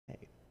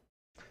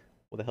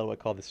What the hell do I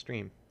call this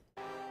stream?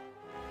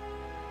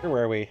 Where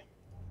were we?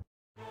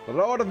 The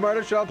Lord of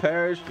Murder shall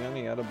perish, and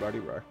he had a bloody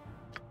roar.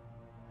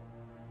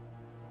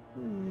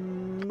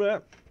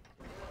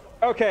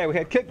 Okay, we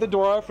had kicked the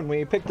dwarf, and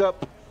we picked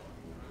up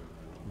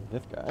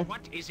this guy. What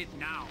is it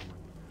now?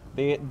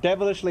 The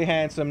devilishly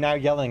handsome, now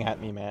yelling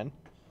at me, man.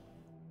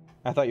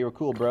 I thought you were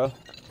cool, bro.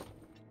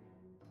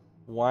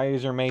 Why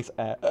is your mace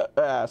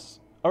ass?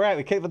 Alright,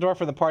 we kicked the dwarf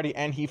from the party,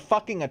 and he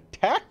fucking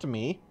attacked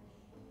me.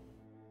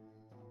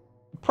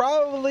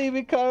 Probably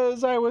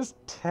because I was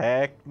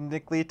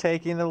technically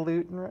taking the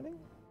loot and running.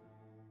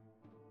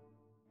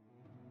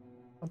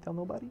 Don't tell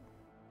nobody.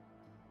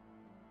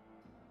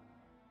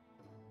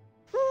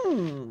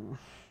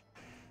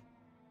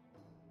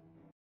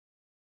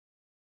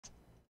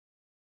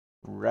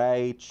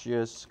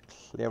 Righteous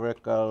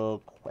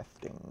clerical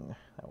questing.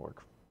 That'll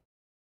work.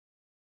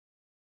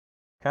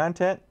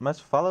 Content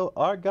must follow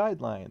our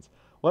guidelines.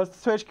 What's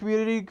the Twitch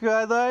community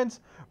guidelines?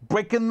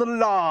 Breaking the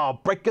law!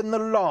 Breaking the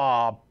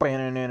law!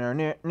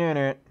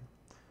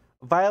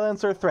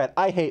 Violence or threat.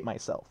 I hate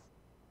myself.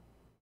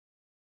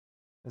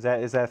 Is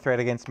that a threat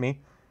against me?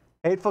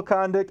 Hateful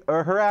conduct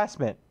or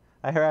harassment.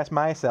 I harass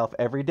myself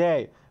every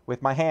day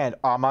with my hand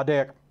on my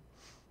dick.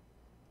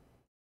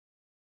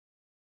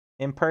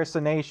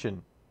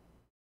 Impersonation.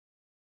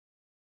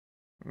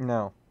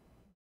 No.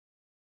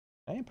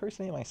 I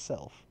impersonate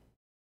myself.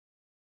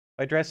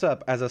 I dress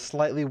up as a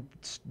slightly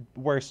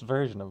worse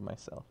version of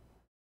myself.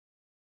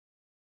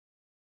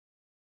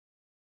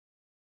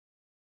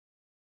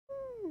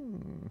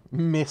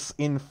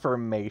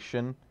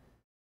 Misinformation.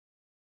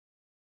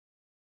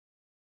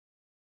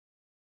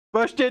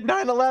 Bush did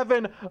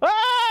 9/11!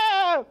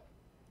 Ah!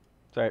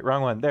 Sorry,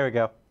 wrong one. There we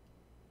go.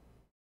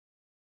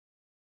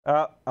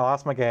 Oh, I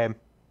lost my game.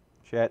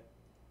 Shit.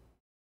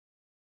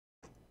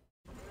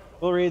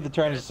 We'll read the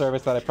terms of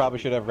service that I probably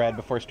should have read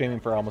before streaming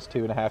for almost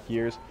 2.5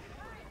 years.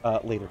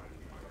 Later.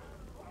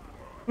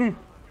 Consider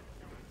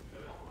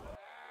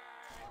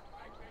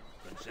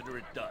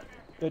it done.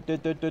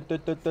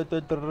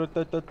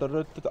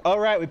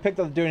 Alright, we picked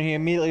up the dude and he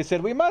immediately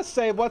said, we must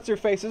save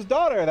What's-Her-Face's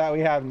daughter that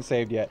we haven't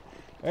saved yet.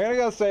 We're gonna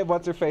go save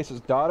What's-Her-Face's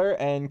daughter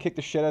and kick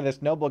the shit out of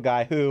this noble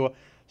guy who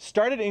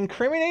started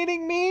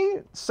incriminating me,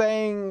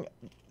 saying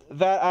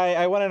that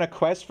I went on a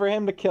quest for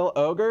him to kill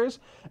ogres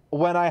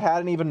when I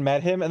hadn't even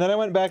met him. And then I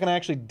went back and I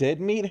actually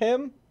did meet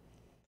him.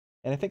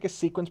 And I think his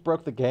sequence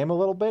broke the game a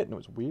little bit and it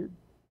was weird.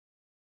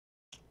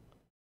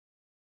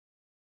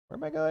 Where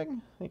am I going?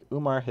 I think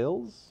Umar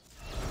Hills?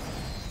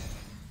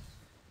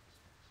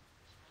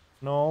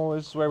 No,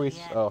 this is where we...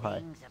 Oh,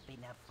 hi.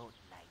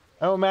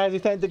 Oh,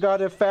 Mazzy, thank the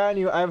God I found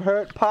you. I've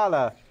hurt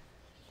Paula.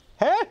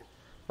 Huh?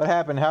 What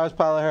happened? How is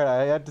Paula hurt?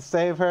 I had to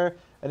save her.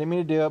 I didn't mean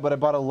to do it, but I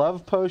bought a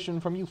love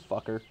potion from you,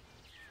 fucker.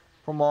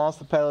 From Wallace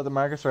the peddler at the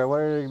market store. I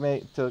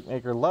wanted to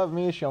make her love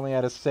me. She only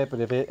had a sip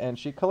of it, and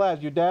she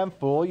collapsed. You damn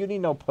fool. You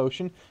need no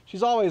potion.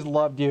 She's always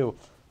loved you.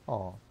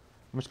 Oh,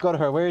 let's go to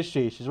her. Where is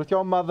she? She's with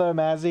your mother,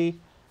 Mazzy.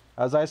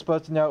 How was I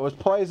supposed to know it was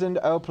poisoned?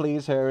 Oh,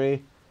 please,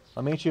 hurry.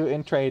 I'll meet you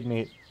in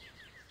Tradesmeet.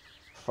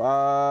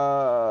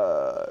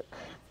 Fuck.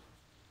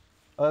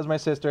 Oh, that's my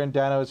sister, and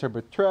Dano is her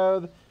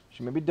betrothed.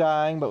 She may be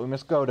dying, but we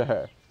must go to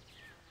her.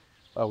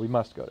 Oh, we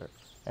must go to her.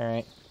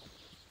 Alright.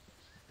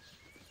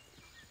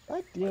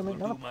 God damn it,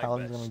 now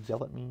Paladin's gonna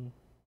yell at me.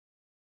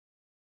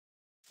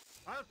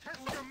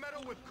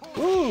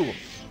 Ooh!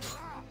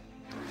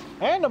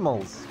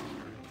 Animals!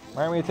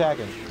 Why aren't we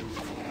attacking?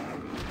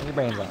 Get your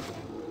brains out.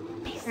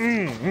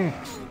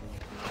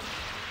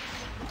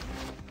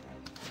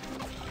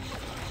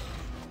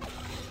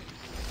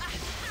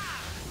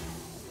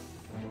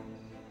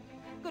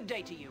 Good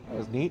day to you. That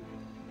was neat.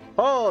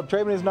 Oh,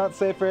 Tradesmeet is not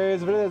safe for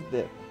areas, but it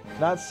is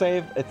not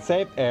safe. It's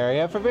safe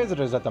area for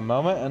visitors at the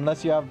moment,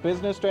 unless you have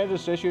business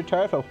strangers to issue a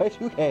tariff away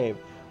to cave.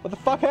 What the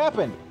fuck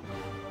happened?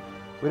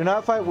 We do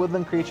not fight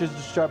woodland creatures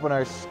to sharpen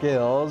our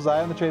skills.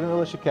 I am the Tradesmeet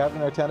militia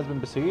captain. Our town has been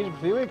besieged for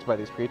a few weeks by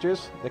these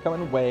creatures. They come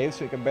in waves,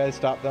 so we can barely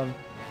stop them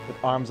with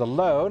arms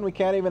alone. We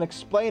can't even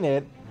explain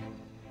it.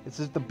 It's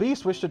as the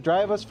beasts wish to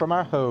drive us from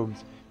our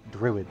homes.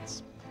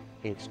 Druids.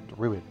 It's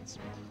druids.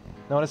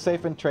 No one is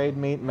safe in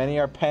Tradesmeet. Many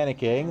are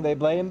panicking. They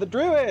blame the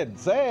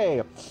druids.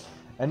 Hey!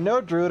 And no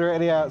druid or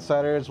any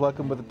outsider is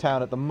welcome with the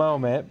town at the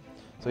moment.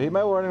 So heed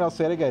my warning, I'll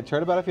say it again.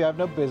 Turn about if you have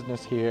no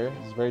business here.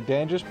 This is a very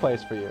dangerous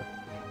place for you.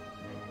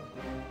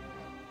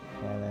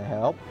 Can I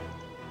help?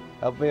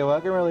 Help be a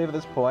welcome relief at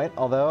this point,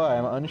 although I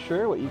am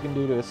unsure what you can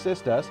do to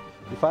assist us.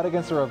 We fight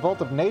against the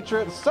revolt of nature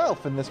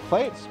itself in this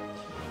place.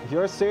 If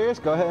you're serious,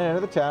 go ahead and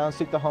enter the town and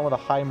seek the home of the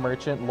High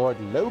Merchant, Lord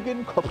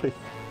Logan Copley.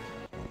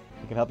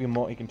 He can help you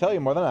more. He can tell you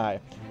more than I.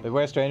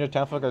 Beware, stranger.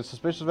 Townfolk are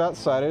suspicious of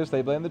outsiders.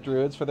 They blame the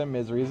druids for their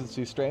miseries and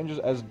see strangers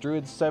as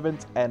druid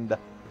servants and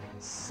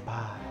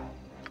spies.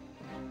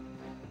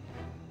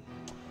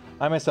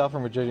 I myself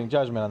am rejecting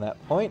judgment on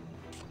that point,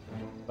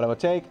 but I will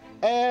take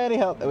any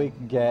help that we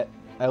can get.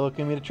 I will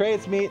come to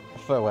Tradesmeet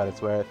for what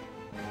it's worth.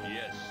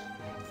 Yes.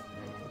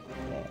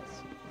 Yes.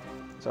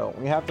 So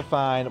we have to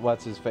find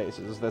what's his face.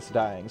 Is this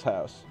dying's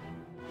house?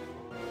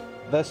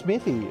 The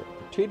smithy.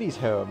 Treaty's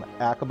home,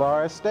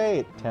 Akbar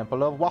Estate,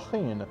 Temple of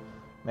Wahin,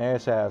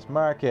 Mayor's House,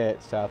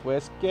 Market,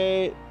 Southwest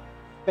Gate,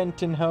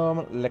 Fenton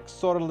Home,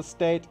 Lexoral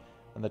Estate,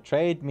 and the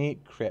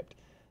Tradesmeet Crypt.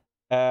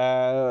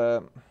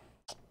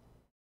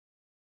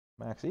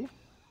 Maxie?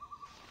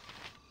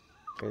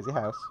 Crazy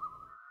house.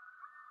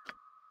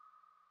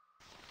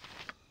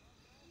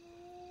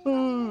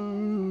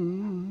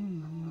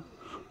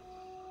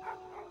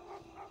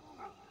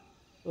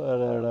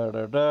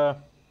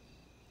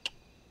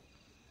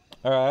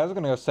 Alright, I was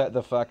gonna go set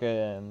the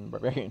fucking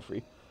barbarian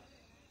free.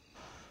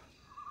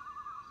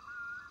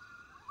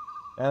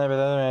 And the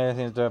other man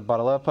seems to have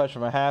bought a love punch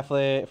from a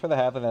halfling for the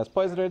halfling that's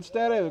poisoned her.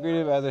 Instead, I've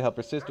agreed to as a help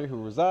her sister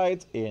who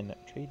resides in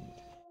Tradesmeet.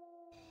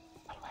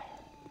 But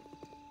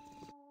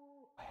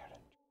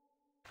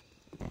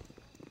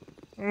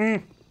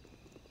where?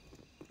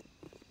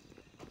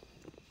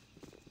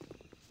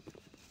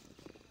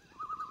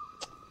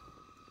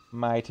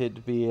 Might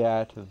it be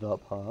at the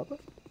pub?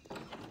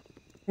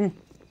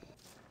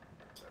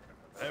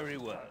 Very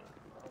well.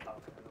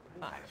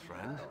 Hi,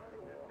 friend.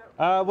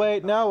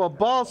 Wait, no, a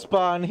ball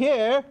spawn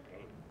here.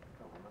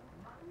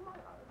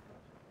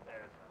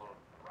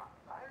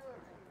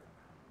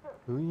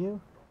 Who are you?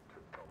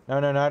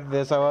 No, no, not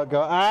this. I won't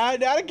go. Ah,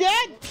 not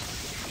again!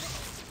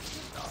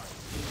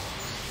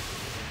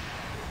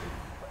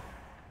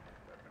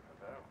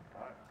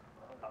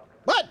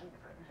 What?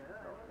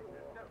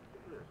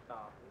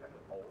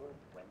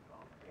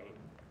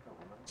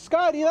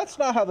 Scotty, that's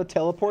not how the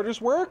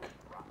teleporters work.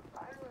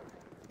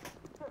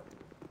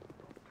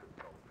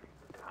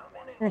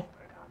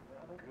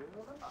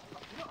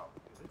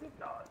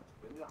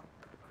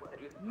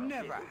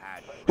 Never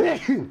had. No,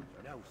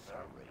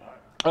 sorry.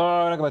 Oh,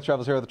 I'm not gonna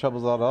troubles here with the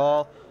troubles at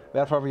all.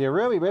 Bad for your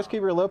room, you best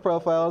keep your low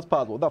profile as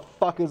possible. What the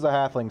fuck is a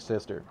halfling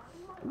sister?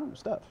 Ooh,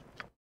 stuff.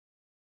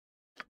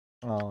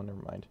 Oh,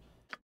 never mind.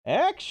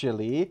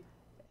 Actually,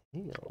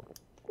 ew.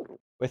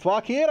 With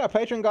Joaquin, our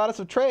patron goddess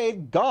of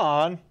trade,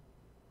 gone.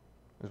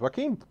 Is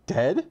Joaquin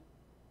dead?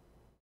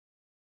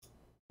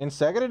 In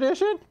second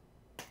edition?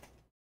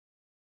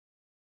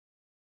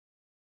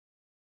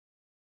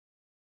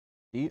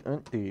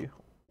 D&D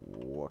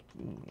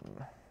Joaquin.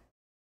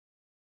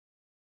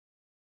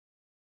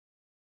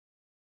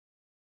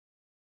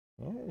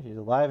 Yeah, she's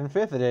alive in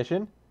 5th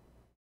edition.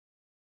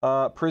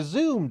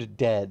 Presumed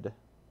dead.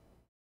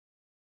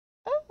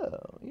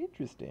 Oh,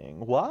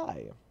 interesting.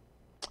 Why?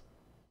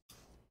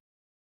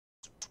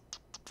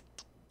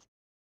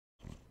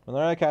 When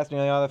they're casting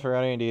nearly all the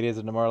Pharaonian deities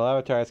and immortal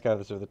avatars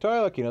scattered through the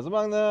toilet, Kino's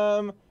among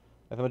them.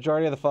 If the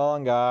majority of the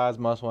fallen gods,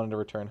 most wanted to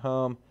return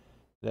home.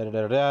 Da da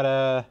da da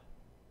da.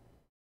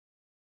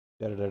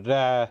 Da da da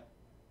da.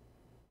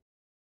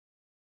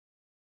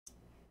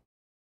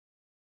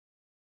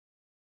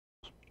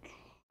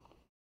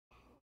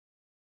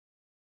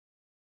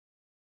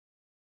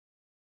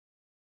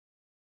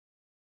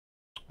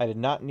 I did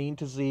not need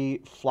to see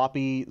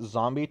floppy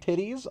zombie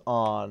titties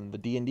on the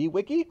D&D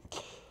wiki,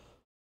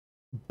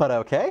 but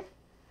okay.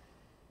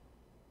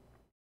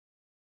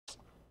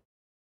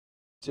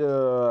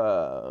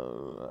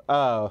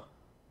 Oh.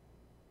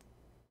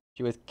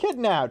 She was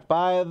kidnapped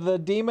by the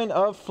demon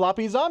of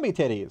floppy zombie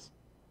titties.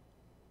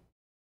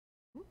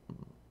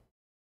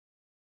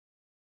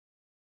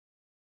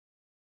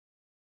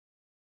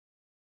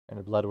 And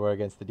a blood war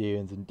against the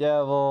demons and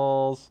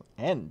devils.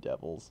 And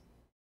devils.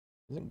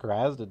 Isn't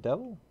Grazd a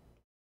devil?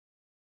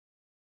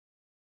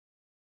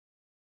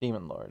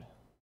 Demon Lord.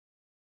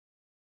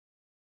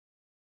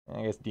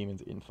 I guess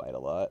demons infight a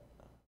lot.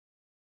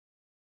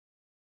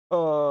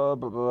 Oh,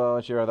 but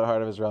when she arrived at the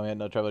heart of his realm, he had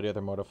no trouble to get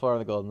their mortal floor.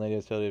 The Golden Lady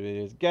was still to be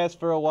his guest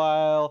for a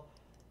while.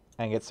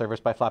 And gets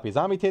serviced by floppy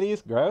zombie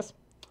titties. Gross.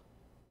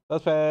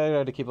 Those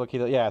pay to keep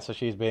looking. Yeah, so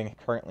she's being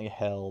currently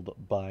held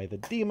by the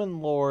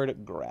Demon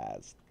Lord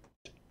Grazd.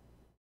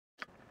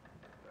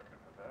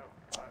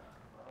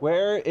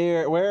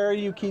 Where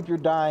you keep your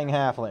dying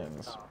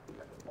halflings?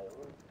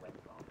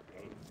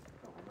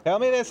 Tell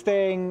me this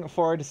thing,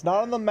 for it's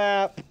not on the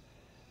map,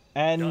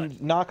 and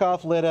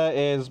knockoff Lita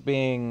is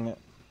being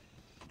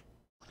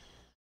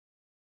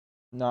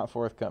not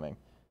forthcoming.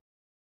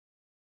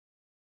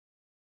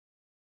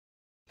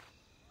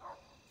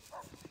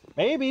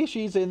 Maybe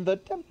she's in the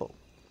temple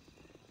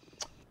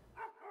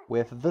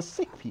with the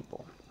sick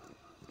people.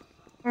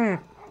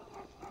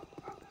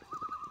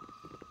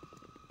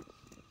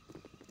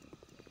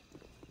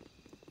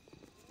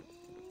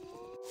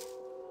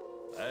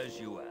 As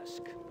you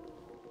ask.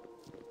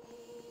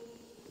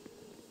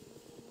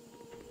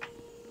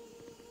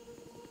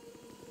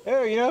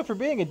 Oh, you know, for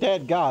being a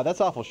dead god,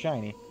 that's awful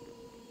shiny.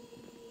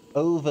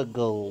 Over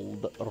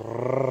gold.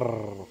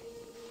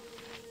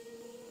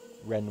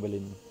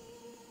 Renwillin.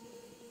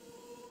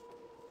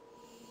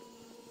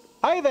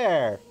 Hi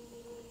there!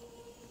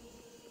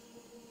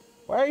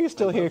 Why are you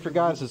still here if your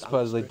goddess is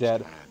supposedly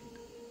dead?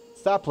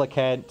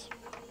 Supplicant.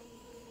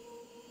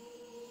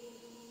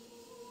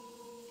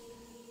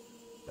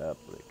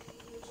 Supplicant.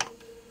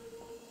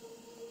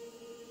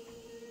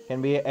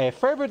 Can be a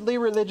fervently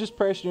religious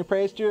person who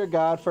prays to your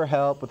god for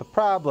help with a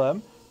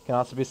problem, Can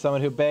also be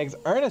someone who begs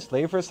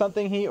earnestly for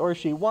something he or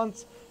she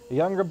wants. A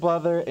younger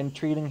brother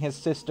entreating his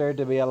sister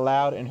to be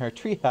allowed in her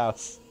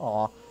treehouse.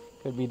 Aw,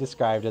 could be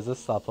described as a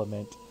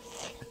supplement.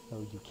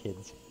 Oh, you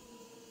kids.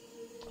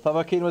 Thought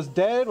Joaquin was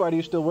dead? Why do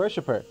you still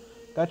worship her?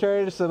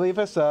 Contrary to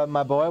Salifas,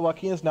 my boy,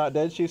 Joaquin is not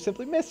dead. She's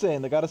simply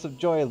missing. The goddess of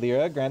joy,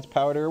 Lyra, grants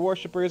power to her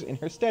worshippers in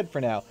her stead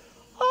for now.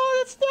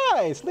 Oh, that's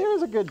nice.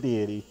 Lyra's a good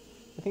deity.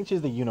 I think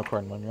she's the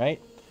unicorn one, right?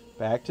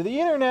 Back to the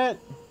internet.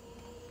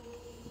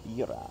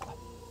 Lyra.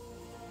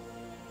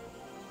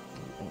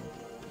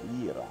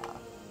 Lyra.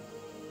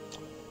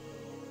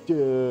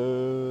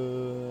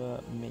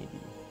 Maybe.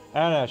 I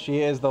don't know.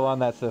 She is the one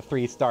that's the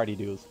 3 starty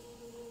doos.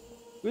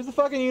 Who's the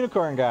fucking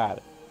unicorn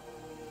god?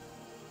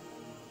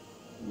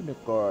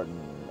 Unicorn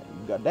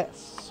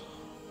goddess.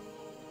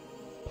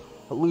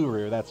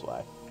 Luru, that's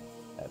why.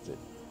 That's it.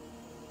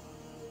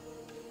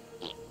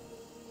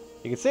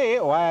 You can see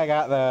why I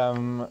got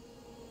them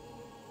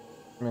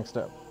mixed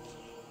up.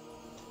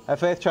 Have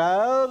faith,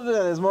 child.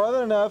 That is more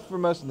than enough for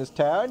most in this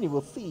town. You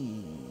will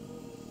see.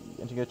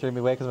 Aren't you going to turn me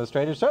away because I'm a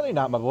stranger? Certainly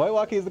not, my boy.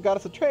 Waki is the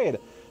goddess of trade.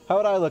 How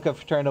would I look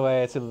if turned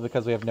away simply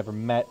because we have never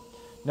met?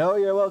 No,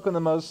 you're welcome the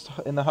most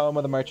in the home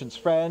of the merchant's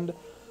friend.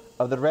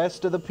 Of the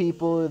rest of the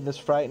people in this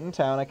frightened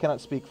town, I cannot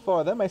speak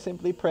for them. I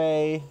simply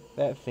pray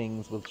that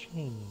things will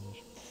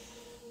change.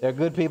 They're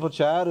good people,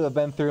 child, who have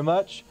been through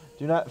much.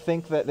 Do not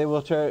think that they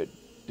will do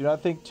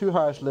not think too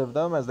harshly of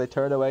them as they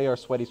turn away your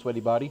sweaty,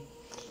 sweaty body.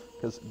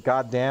 Because,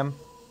 goddamn,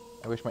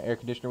 I wish my air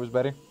conditioner was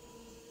better.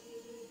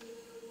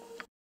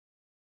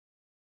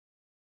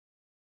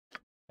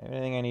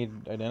 Everything I need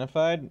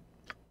identified?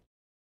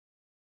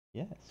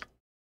 Yes.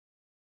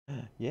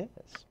 Yes.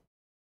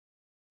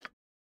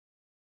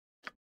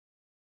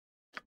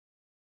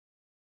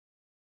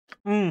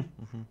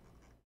 Mm-hmm.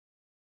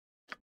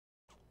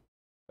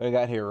 What we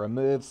got here?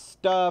 Remove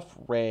stuff,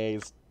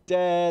 raise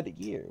dead.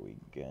 Here we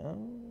go.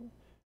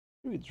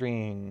 Food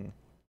ring.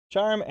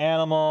 Charm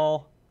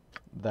animal.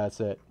 That's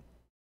it.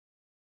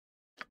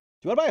 Do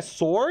you want to buy a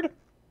sword?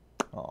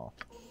 Oh.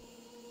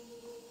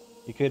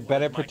 You could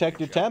better protect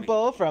your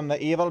temple from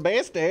the evil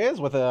beasties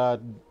with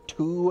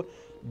 2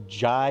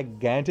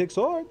 gigantic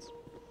swords.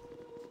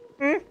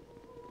 Mm.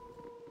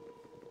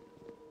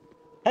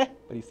 Hey,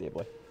 what do you say,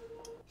 boy?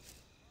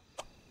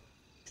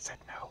 He said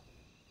no.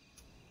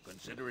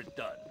 Consider it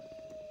done.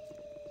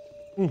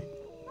 Mm. Do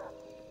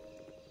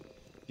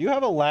you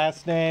have a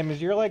last name?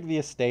 Is your like the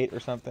estate or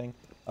something?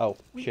 Oh,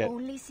 shit. We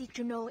only seek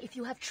to know if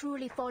you have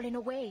truly fallen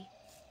away.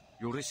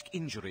 You risk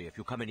injury if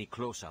you come any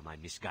closer, my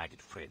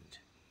misguided friend.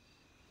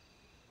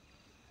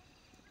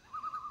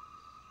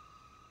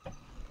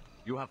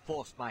 You have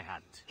forced my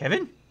hand.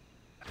 Kevin?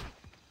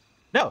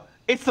 No,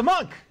 it's the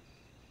monk!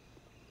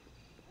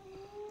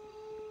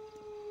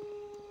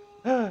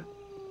 Monk!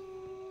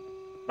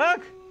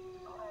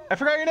 I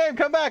forgot your name.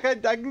 Come back. I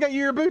can get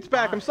you your boots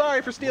back. I'm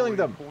sorry for stealing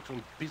them.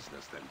 Important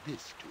business than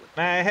this to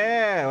My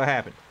hair. What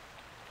happened?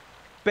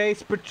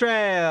 Base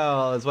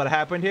betrayal is what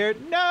happened here.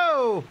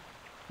 No!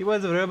 He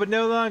was a but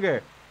no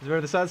longer. This is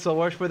where the sun still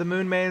works for the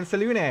moon man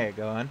Selune.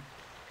 Go on.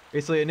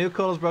 Recently, a new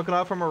cult has broken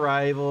off from our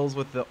rivals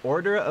with the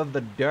Order of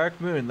the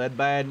Dark Moon, led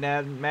by a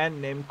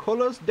man named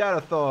Kolos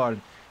Darathorn.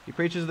 He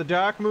preaches the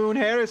Dark Moon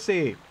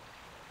heresy.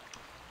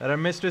 That our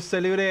Mistress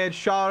Selune and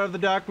Shah of the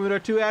Dark Moon are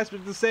 2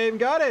 aspects of the same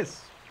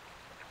goddess.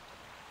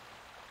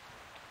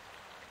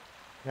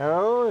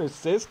 No, they're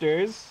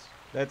sisters.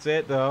 That's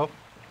it, though.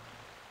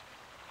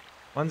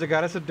 One's a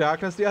goddess of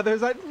darkness, the other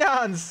is like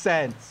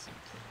nonsense.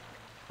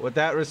 With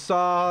that,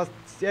 Rasad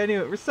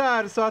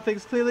saw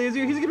things clearly as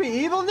you. He's gonna be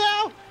evil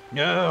now?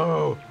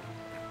 No!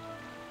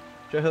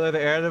 Jahila, the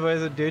heir of the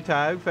voice in due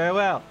time,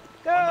 farewell.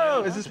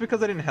 No! Is this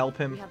because I didn't help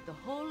him? We have the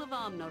whole of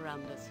Amn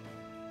around us.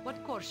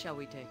 What course shall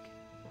we take?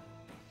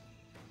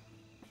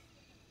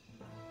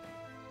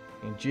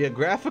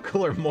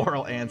 Geographical or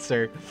moral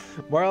answer?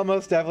 Moral,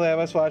 most definitely. I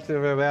must watch the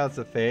balance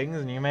of things,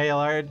 and you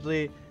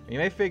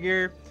may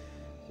figure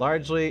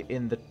largely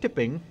in the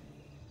tipping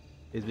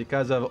is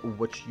because of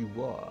what you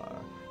are.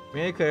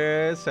 Really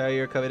clear how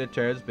your coveted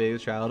terms being a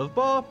child of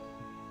Baal.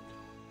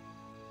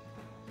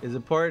 It's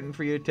important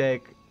for you to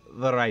take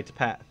the right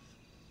path.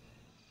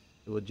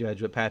 It will judge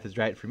what path is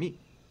right for me.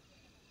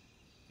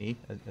 Me,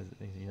 as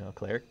a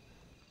cleric.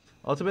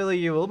 Ultimately,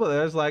 you will, but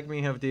others like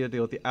me have to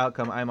deal with the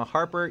outcome. I'm a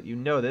harper, you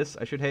know this.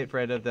 I should hate for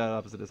it of the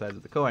opposite sides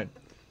of the coin.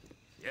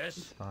 Yes?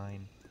 It's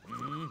fine.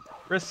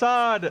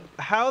 Rasad,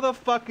 how the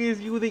fuck is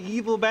you the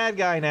evil bad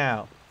guy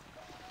now?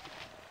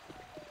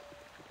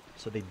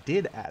 So they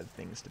did add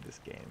things to this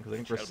game, because I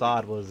think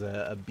Rasad was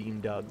a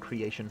beamdog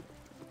creation.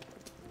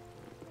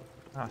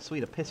 Ah,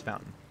 sweet, a piss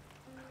fountain.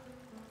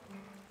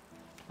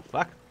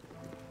 Fuck.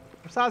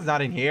 Rasad's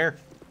not in here.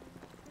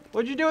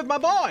 What'd you do with my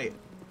boy?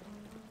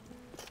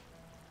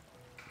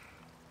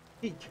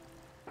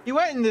 He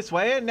went in this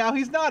way, and now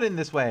he's not in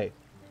this way.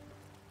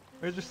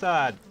 Where's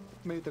Rasad?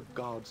 May the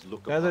gods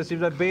look As it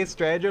seems like beast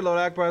stranger, Lord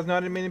Akbar has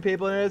not many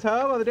people in his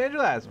home, while the danger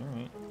lasts.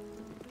 Alright.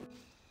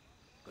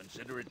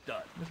 Consider it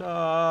done.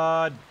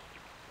 Rasad.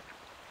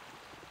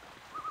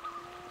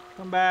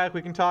 Come back,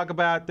 we can talk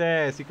about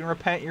this. You can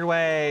repent your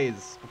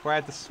ways before I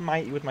have to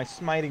smite you with my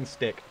smiting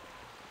stick.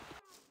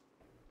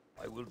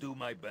 I will do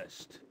my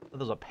best. Oh,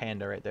 there's a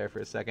panda right there for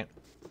a second.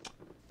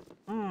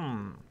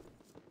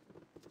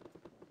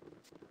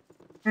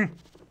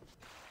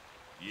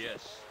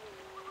 Yes.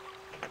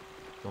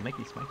 Don't make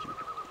me smite you.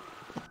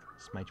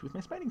 Smite you with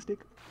my smiting stick.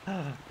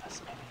 The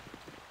smiting.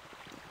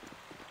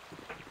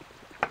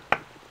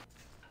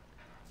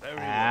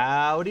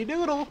 Howdy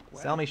doodle.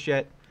 Well, sell me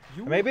shit.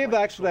 Maybe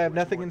actually I have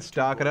nothing in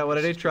stock. I don't want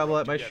any trouble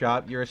at my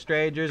shop. You're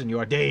strangers and you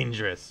are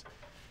dangerous.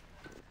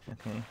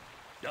 Okay.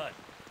 Done.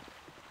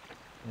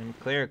 I'm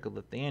clerical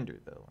at the Andrew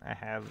though. I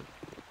have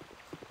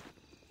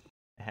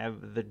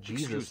the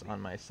Jesus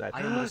on my side.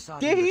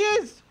 There he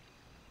is!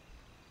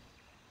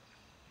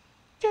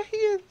 There he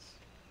is!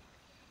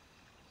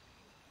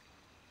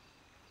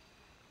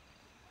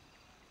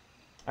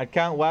 I'd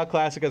count WoW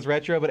Classic as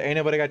retro, but ain't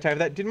nobody got time for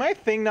that. Did my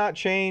thing not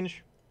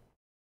change?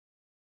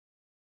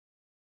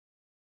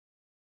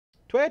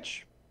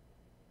 Twitch?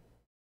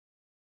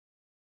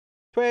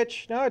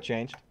 Twitch? No, it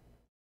changed.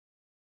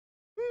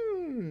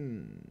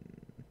 Ooh.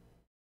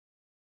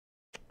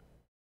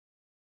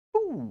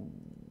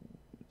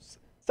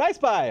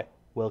 Spy,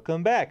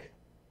 welcome back.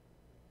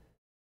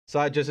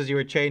 Saw it just as you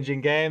were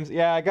changing games.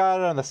 Yeah, I got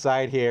it on the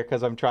side here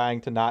because I'm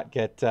trying to not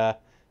get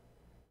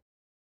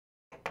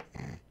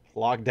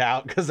logged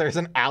out because there's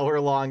an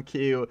hour-long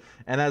queue,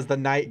 and as the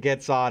night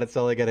gets on, it's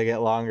only gonna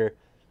get longer.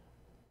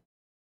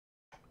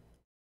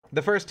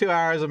 The first 2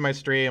 hours of my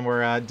stream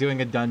were doing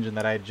a dungeon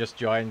that I had just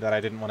joined that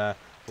I didn't want to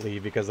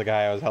leave because the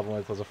guy I was helping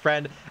with was a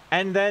friend,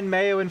 and then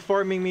Mayo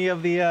informing me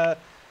of the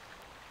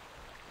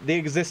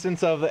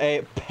existence of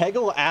a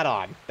Peggle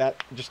add-on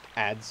that just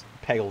adds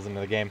Peggles into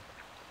the game.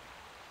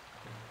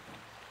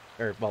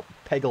 Or, well,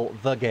 Peggle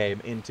the game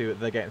into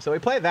the game. So we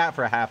played that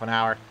for a half an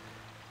hour.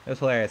 It was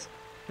hilarious.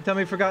 You tell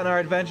me you've forgotten our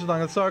adventures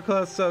along the Sword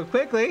Coast so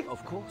quickly.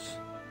 Of course.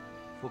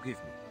 Forgive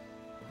me.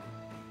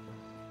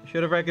 I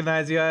should have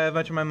recognized you. I have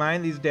much on my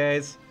mind these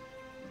days.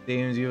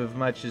 Seems you have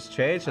much has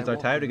changed since our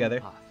time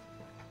together. Path,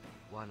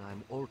 one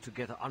I'm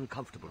altogether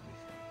uncomfortable with.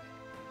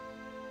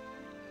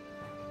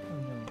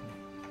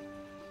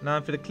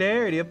 Not for the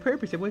clarity of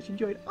purpose of which you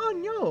enjoyed. Oh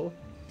no!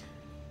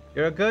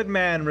 You're a good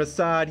man,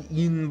 Rasad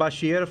Yin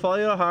Bashir. Follow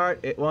your heart,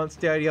 it won't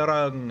steer you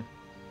wrong.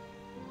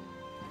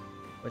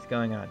 What's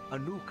going on? A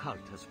new cult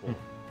has formed,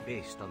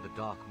 based on the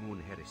Dark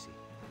Moon heresy.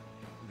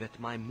 That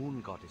my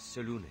moon goddess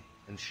Selune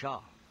and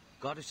Shah,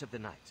 goddess of the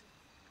night,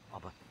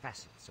 are but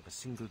facets of a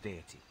single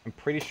deity. I'm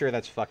pretty sure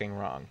that's fucking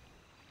wrong.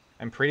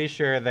 I'm pretty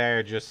sure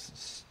they're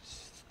just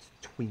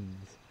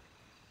twins.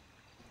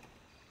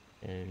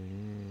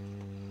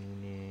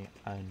 Selune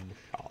and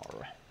Shah.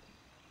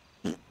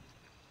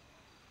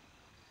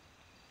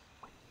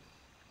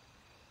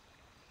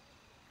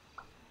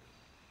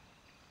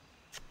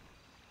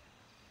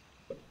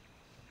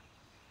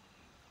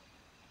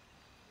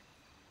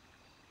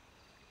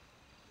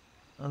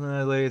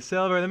 Lady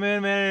Silver, the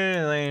Moon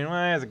Man, Lane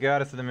Wise, the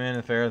goddess of the moon,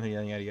 the fair,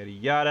 yada yada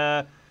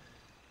yada.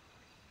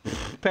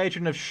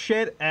 Patron of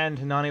shit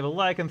and non-evil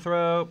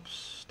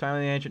lycanthropes. Time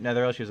of the ancient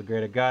netherworld, she was a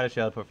greater goddess. She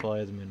had a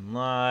portfolio as a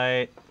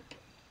moonlight.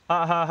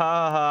 Ha ha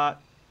ha ha.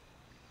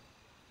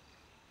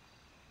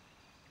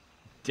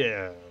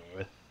 Dude.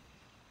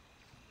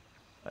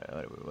 What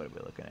are we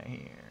looking at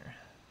here?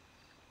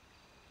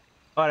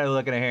 What are we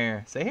looking at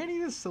here? Say, hey,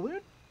 need a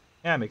saloon?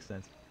 Yeah, that makes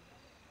sense.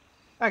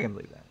 I can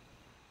believe that.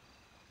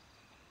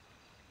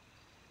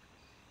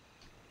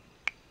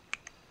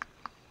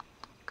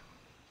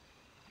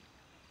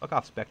 Fuck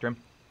off, Spectrum.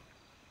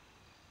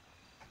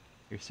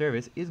 Your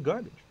service is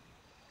garbage.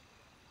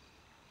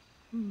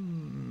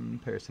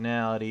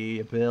 Personality,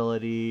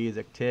 abilities,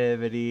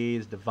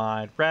 activities,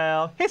 divine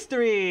realm,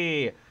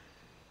 history!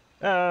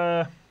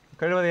 According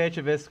to the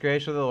ancient myths,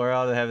 creation of the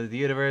world, the heavens, the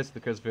universe, the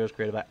crystal field was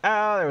created by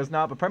Al. There was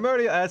not but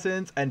primordial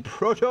essence and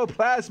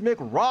protoplasmic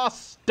raw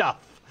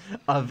stuff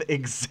of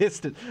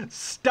existence.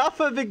 Stuff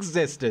of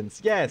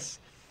existence. Yes.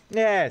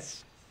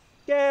 Yes.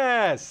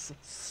 Yes.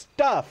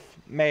 Stuff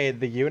made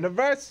the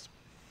universe.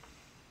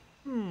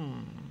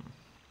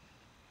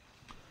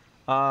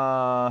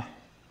 Got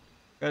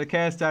a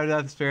cast out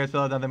of the spirits,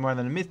 filled nothing more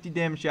than a misty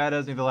dim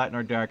shadows, neither light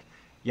nor dark.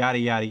 Yada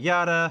yada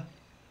yada.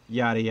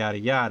 Yada yada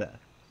yada.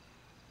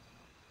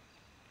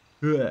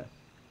 Ugh.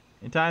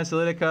 In time,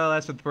 Selina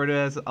coalesced with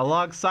Bertha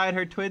alongside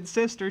her twin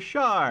sister,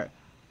 Shar.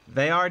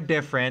 They are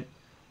different.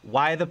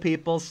 Why the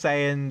people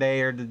saying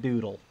they are the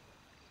doodle?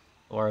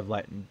 Or of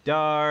Light and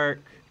Dark,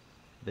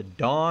 the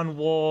Dawn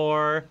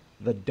War,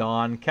 the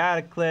Dawn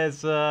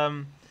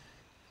Cataclysm,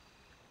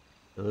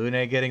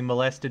 Luna getting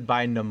molested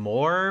by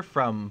Namor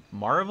from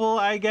Marvel,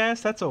 I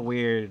guess? That's a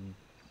weird...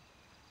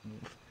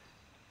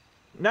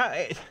 No,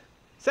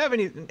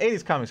 70s and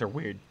 80s comics are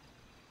weird.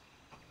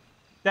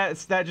 That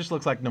just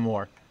looks like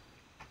Namor.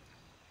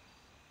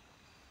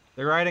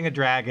 They're riding a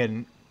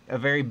dragon, a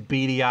very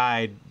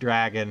beady-eyed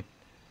dragon.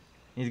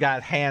 He's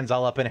got hands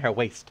all up in her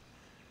waist.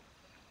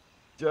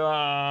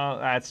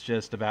 That's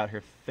just about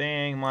her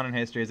thing. Modern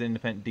history is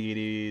independent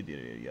deity.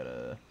 Yada,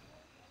 yada.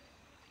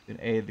 And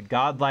aid the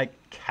godlike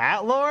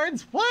cat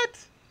lords? What?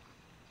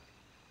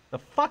 The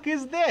fuck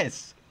is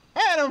this?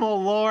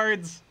 Animal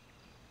lords!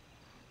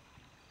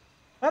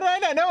 How did I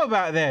not know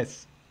about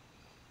this?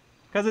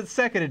 Because it's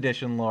 2nd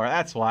edition lore,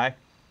 that's why.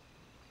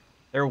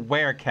 They're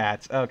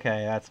werecats.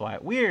 Okay, that's why.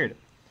 Weird.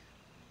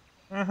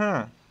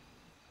 Uh-huh.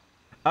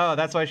 Oh,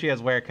 that's why she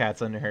has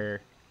werecats under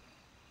her.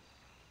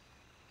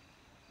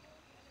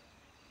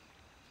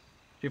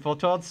 She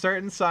foretold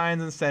certain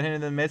signs and sent him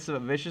in the midst of a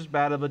vicious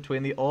battle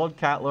between the old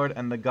cat lord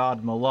and the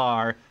god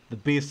Malar, the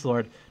beast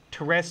lord,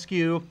 to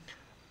rescue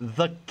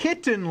the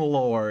kitten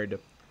lord.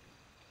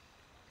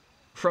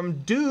 From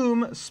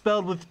doom,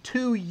 spelled with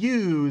 2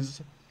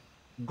 U's,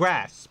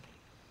 grasp.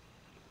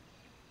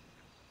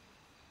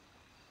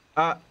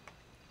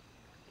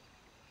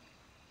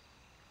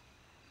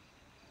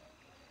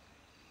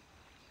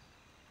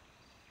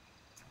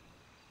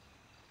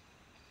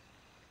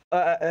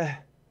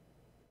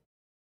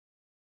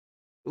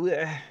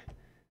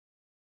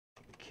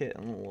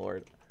 Kitten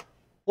lord.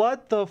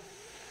 What the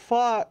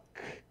fuck?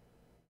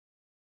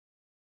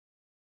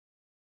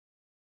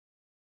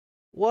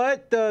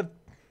 What the...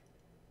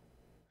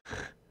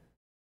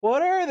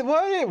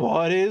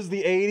 What is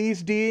the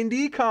 80s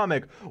D&D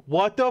comic?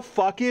 What the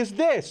fuck is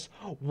this?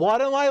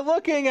 What am I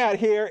looking at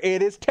here?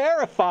 It is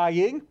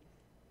terrifying.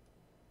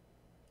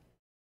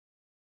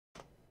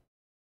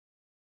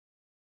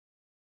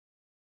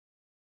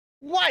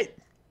 What?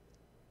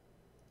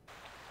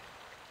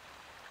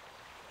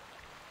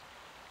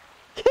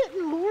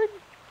 Kitten lord?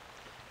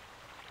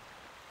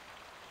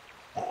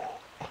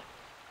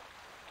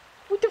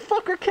 What the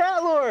fuck are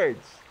cat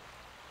lords?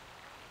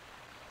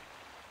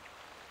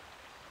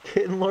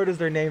 Kitten lord is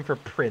their name for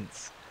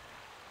prince.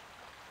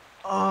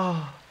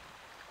 Oh.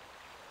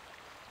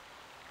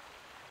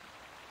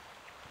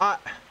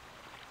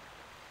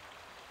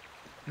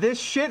 This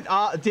shit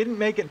didn't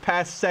make it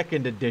past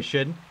 2nd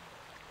edition.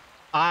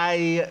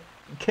 I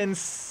can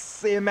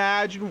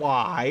imagine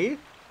why.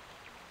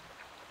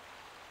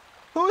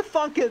 Who would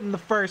thunk it in the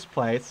first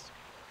place?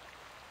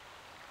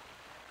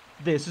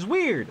 This is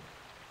weird.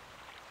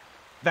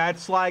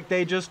 That's like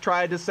they just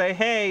tried to say,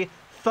 hey,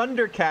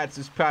 Thundercats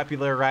is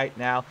popular right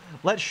now.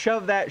 Let's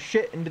shove that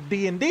shit into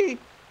D&D.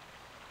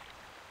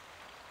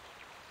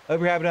 Hope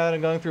you're happy now that I'm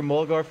going through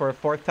Mulgore for a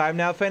 4th time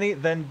now,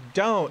 Fenny. Then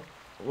don't.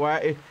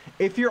 Why?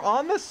 If you're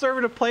on this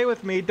server to play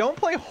with me, don't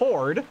play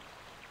Horde.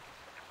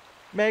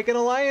 Make an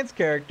Alliance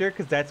character,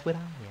 because that's what I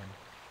am.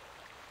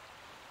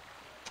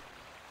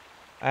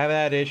 I haven't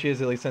had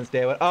issues at least since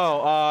day one.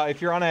 Oh,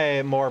 if you're on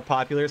a more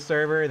popular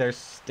server, there's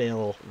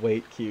still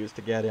wait queues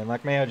to get in.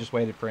 Like, man, I just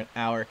waited for an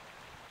hour.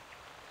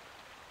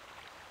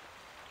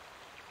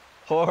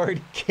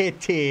 Horde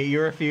Kitty,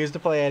 you refuse to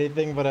play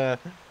anything but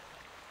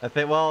a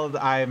thing. Well,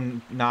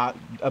 I'm not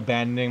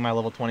abandoning my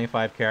level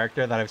 25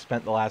 character that I've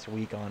spent the last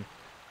week on.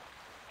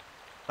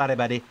 Sorry,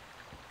 buddy.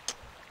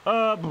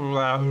 Blah,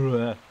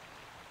 blah.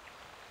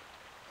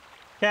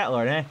 Cat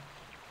Lord, eh?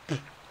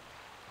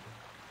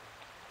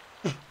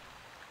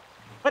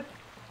 What?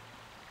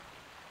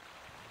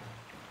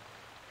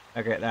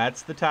 Okay,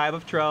 that's the time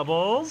of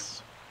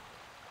troubles.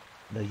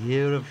 The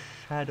year of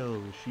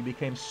shadow. She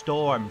became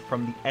Storm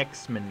from the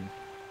X-Men.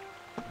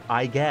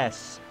 I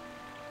guess.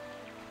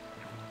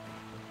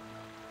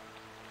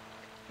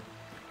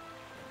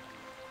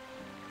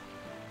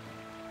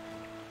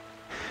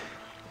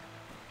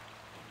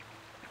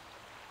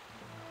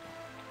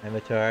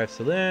 Avatar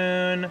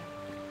Saloon.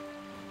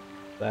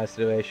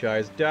 Blasted away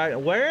Shar's died.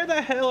 Where the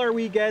hell are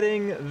we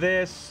getting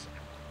this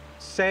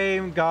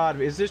same god?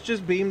 Is this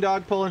just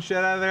Beamdog pulling shit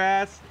out of their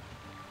ass?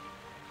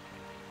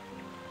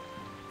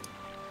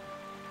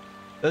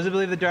 Those who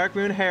believe the Dark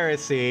Moon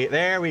Heresy.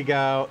 There we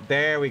go.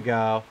 There we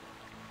go.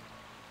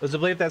 Those who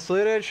believe that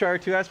saluted Shar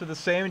to us with the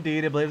same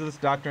deed. It believes this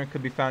doctrine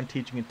could be found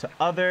teaching it to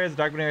others. The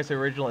Dark Moon Heresy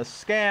original is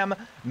scam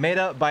made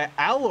up by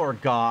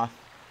Alorgoth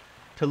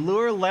to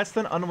lure less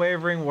than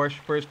unwavering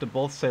worshippers to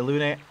both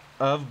Selune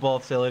of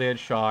both Selune and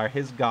Shar,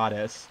 his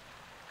goddess,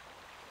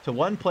 to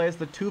one place,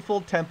 the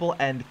Twofold Temple,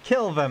 and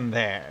kill them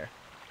there.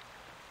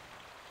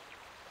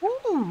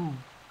 Ooh,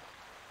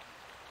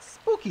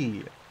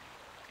 spooky.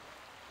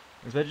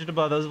 As mentioned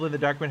above, those who believe the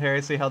Dark Moon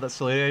Heresy held that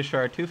Selune and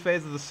Shar are two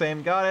phases of the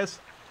same goddess.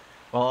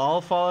 While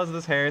all followers of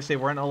this heresy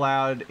weren't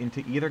allowed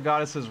into either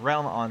goddess's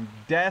realm on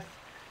death,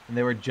 and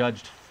they were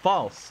judged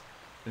false.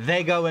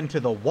 They go into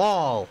the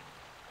wall,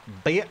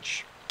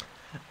 bitch.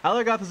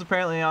 Alorgoth is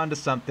apparently onto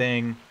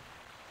something.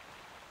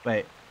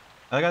 Wait,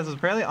 Alorgoth is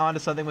apparently onto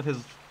something with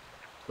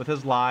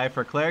his lie.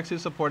 For clerics who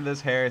supported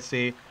this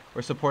heresy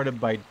were supported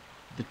by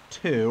the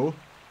two.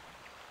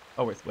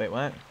 Oh wait,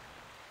 what?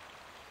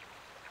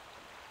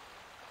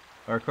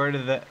 Or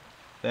according to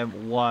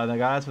them one, the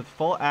goddess with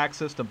full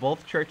access to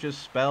both churches'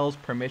 spells,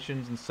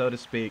 permissions, and so to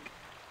speak,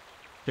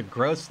 to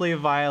grossly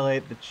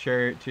violate the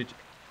church.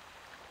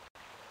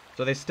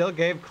 So they still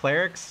gave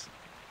clerics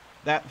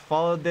that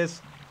followed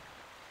this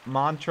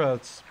mantra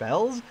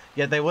spells,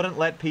 yet they wouldn't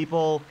let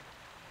people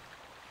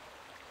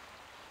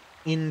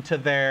into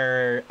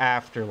their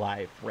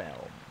afterlife realm.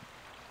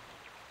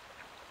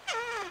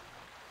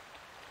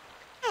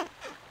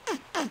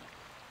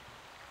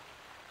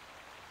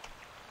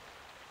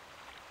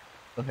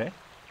 Okay.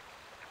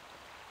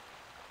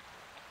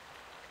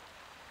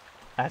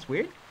 That's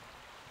weird.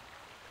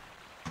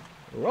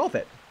 Roll with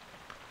it.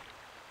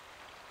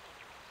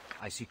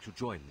 I seek to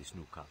join this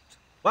new cult.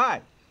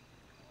 Why?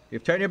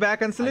 You've turned your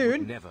back on I Saloon?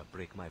 would never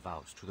break my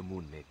vows to the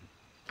Moon Maiden.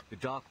 The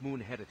Dark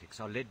Moon heretics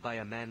are led by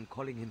a man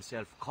calling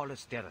himself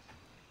Collis Derathan.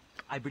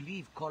 I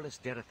believe Collis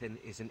Derathan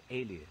is an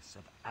alias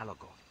of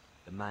Alagor,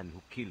 the man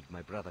who killed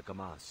my brother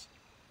Gamaz.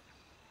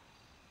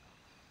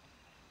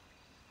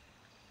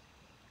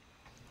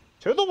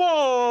 To the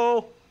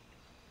wall!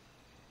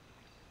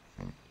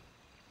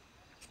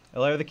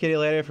 I'll leave the kitty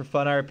later for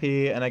fun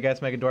RP, and I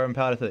guess make a Dwarven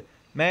Paladin.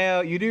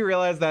 Mayo, you do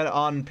realize that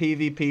on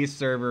PvP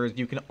servers,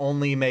 you can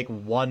only make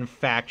one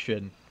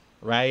faction,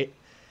 right?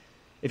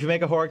 If you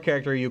make a Horde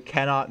character, you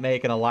cannot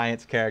make an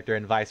Alliance character,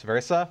 and vice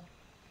versa.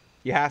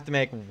 You have to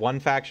make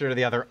one faction or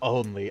the other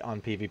only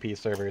on PvP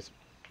servers.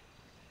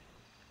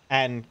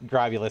 And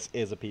Gravulus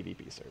is a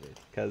PvP server,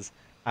 because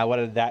I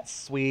wanted that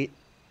sweet...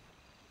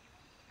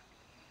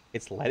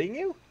 It's letting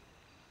you?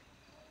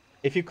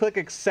 If you click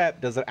accept,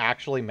 does it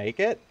actually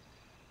make it?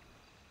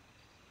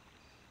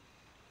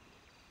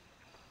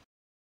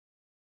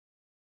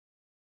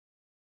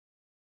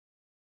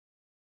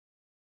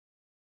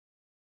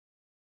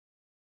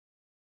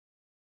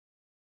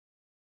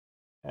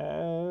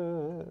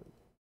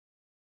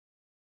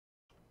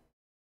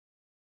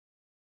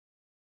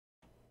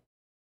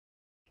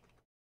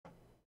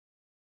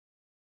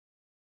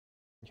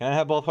 Can I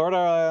have both Horde or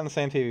Ally on the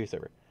same PvP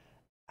server?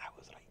 I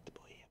was right to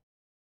believe.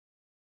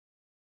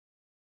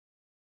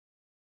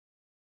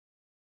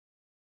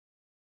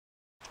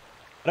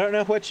 I don't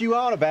know what you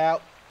on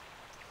about,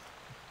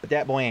 but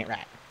that boy ain't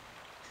right.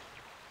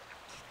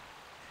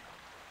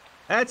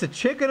 That's a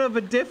chicken of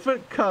a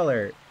different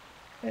color.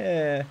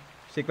 Yeah,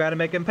 stick around to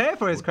make him pay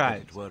for his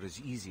crimes. It were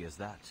as easy as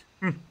that.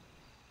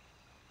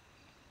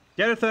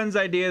 Derathan's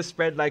ideas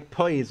spread like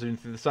poison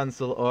through the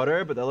Sunsil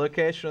Order, but the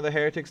location of the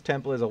Heretics'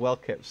 Temple is a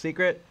well-kept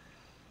secret.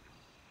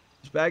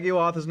 This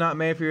Baggy-Wath is not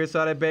made for your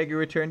side. I beg you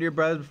return to your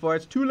brothers before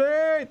it's too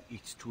late!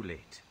 It's too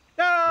late.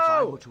 No! If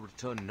I were to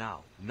return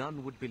now,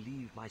 none would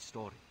believe my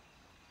story.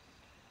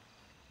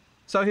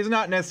 So he's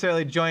not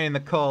necessarily joining the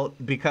cult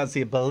because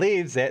he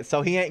believes it,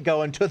 so he ain't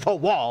going to the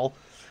wall.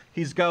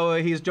 He's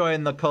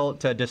joining the cult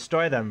to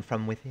destroy them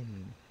from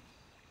within.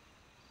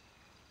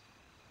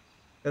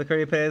 The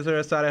Curry pays her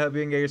aside. I hope you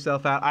can get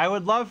yourself out. I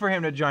would love for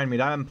him to join me.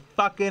 I'm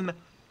fucking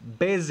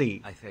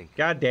busy. I think.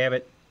 God damn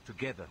it.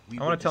 Together we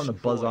I want to tell him to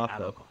buzz off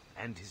though.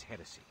 And his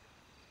heresy.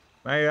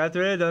 Well, you're out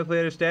there. Don't clearly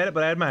understand it,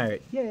 but I admire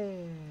it.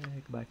 Yay!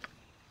 Goodbye.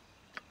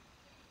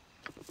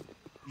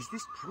 Is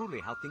this truly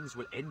how things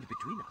will end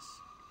between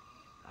us?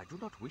 I do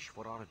not wish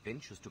for our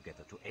adventures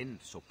together to end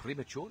so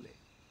prematurely.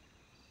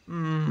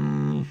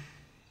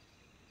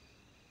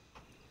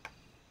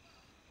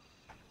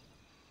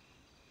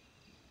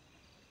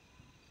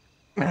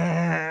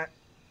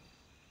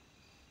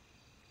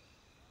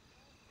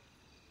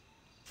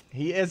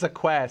 He is a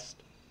quest.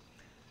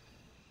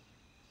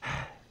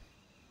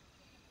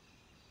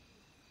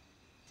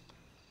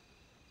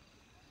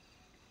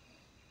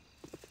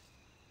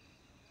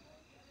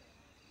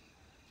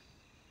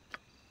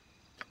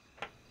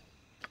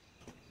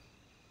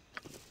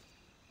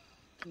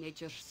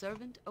 Nature's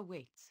servant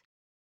awaits.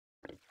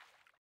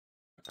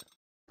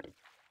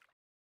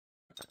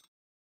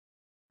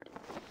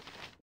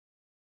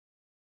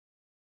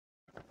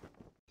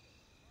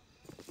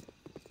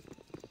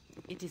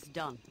 It is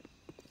done.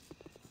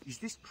 Is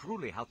this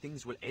truly how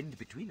things will end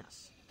between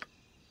us?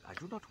 I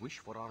do not wish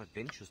for our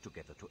adventures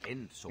together to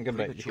end so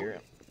prematurely.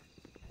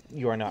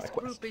 You are not This a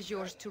quest. group is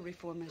yours to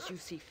reform as you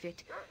see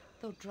fit,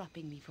 though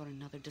dropping me for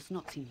another does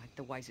not seem like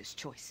the wisest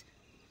choice.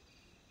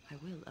 I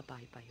will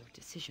abide by your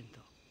decision,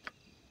 though.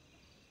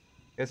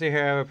 Guess your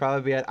hero will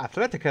probably be at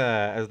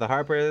Athletica, as the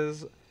Harper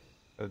is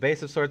the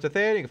base of sorts of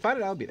thing. You can find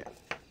it, I'll be there.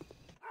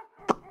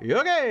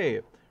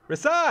 Okay!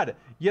 Rasad!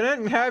 You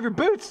didn't have your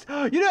boots!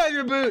 You don't have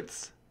your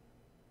boots!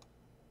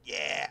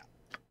 Yeah!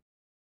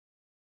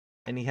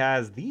 And he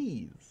has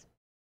these.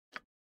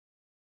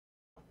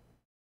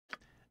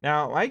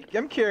 Now,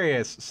 I'm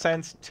curious,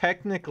 since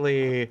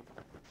technically...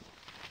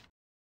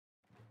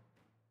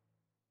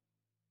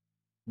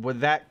 Would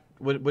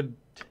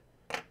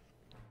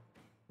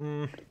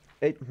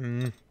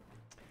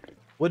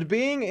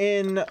being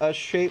in a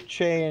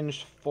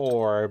shape-changed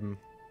form...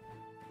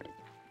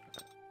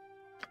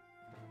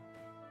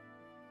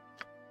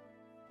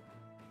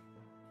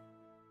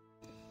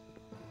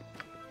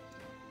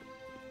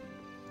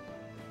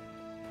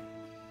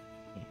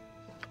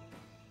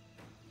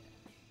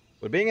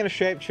 Would being in a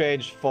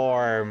shape-changed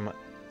form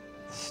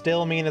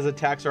still mean his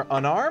attacks are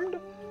unarmed?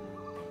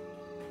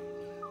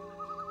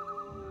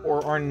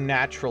 Or are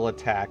natural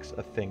attacks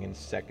a thing in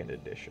 2nd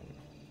edition?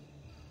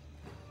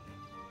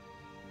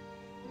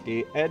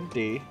 D and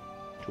D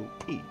to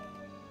E.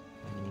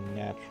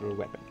 Natural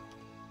weapon.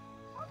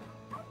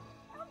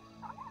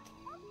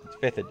 It's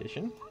 5th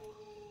edition.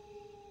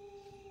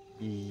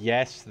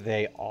 Yes,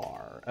 they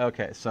are.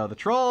 Okay, so the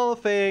troll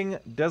thing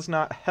does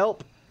not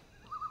help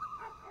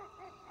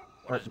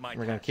We're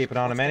gonna keep it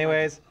on him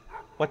anyways.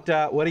 What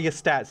are your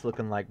stats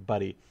looking like,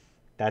 buddy?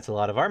 That's a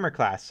lot of armor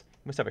class.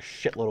 You must have a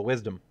shitload of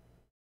wisdom.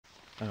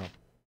 Oh.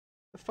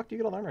 The fuck do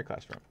you get all armor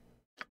class from?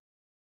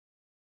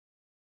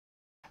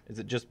 Is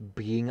it just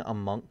being a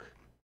monk?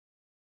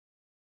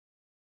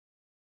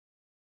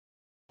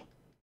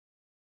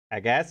 I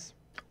guess.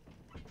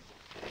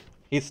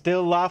 He's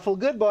still lawful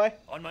good boy.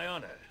 On my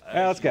honor.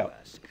 Alright, let's go.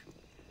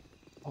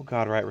 Oh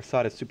god, right,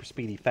 Rasad is super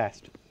speedy,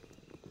 fast.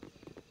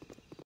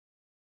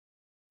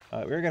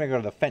 We're gonna go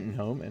to the Fenton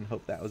home and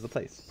hope that was the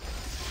place.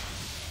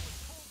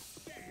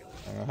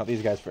 I'm gonna help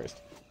these guys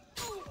first.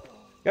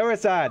 Go,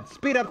 Rasad!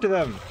 Speed up to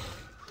them!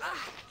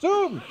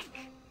 Zoom!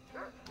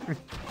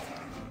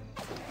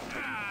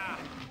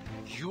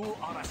 You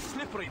are a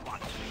slippery one.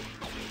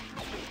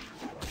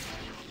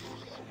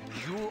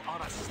 You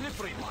are a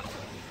slippery one.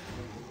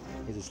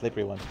 He's a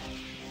slippery one.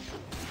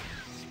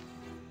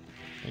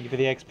 Thank you for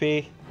the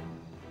XP.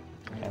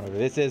 And whatever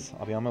this is,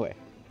 I'll be on my way.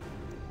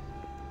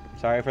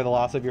 Sorry for the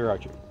loss of your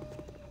archer.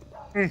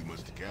 You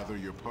must gather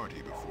your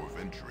party before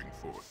venturing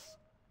forth.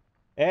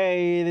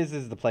 Hey, this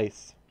is the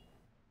place.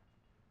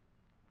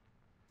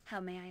 How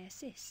may I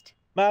assist?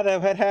 Mother,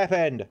 what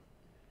happened?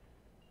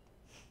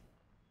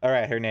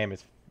 Alright, her last name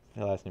is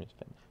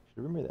Finn.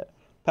 Should remember that.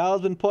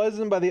 Pal's been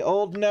poisoned by the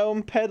old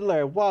gnome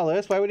peddler.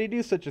 Wallace, why would he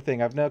do such a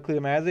thing? I've no clue,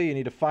 Mazzy. You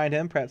need to find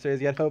him. Perhaps there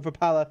is yet hope for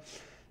Pala.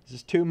 This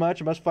is too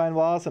much. I must find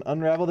Wallace and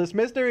unravel this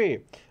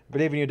mystery. I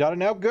believe in you, daughter.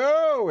 Now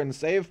go and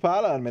save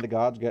Pala, and may the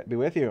gods be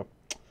with you.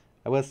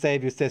 I will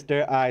save you,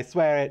 sister. I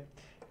swear it.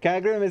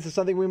 Kagrim, this is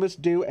something we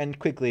must do, and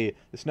quickly.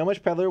 The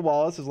Snowmush peddler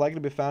Wallace is likely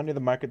to be found near the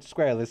market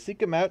square. Let's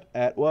seek him out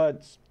at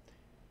once.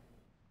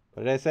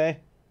 What did I say?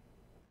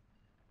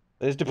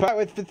 Let us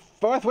depart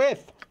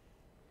forthwith.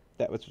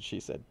 That was what she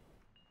said.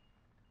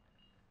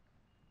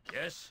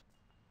 Yes?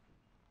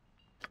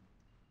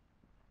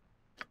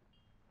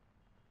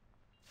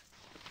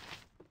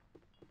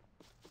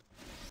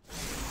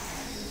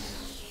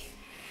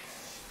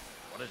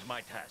 What is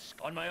my task?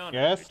 On my honor.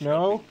 Yes,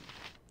 no.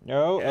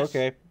 No, Yes.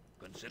 okay.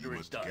 Consider You it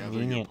must done. gather your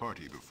Convenient.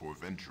 party before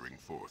venturing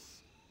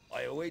forth.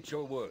 I await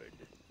your word.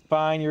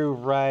 Fine, you're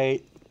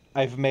right.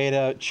 I've made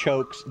a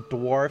chokes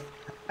dwarf.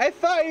 I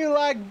thought you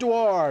liked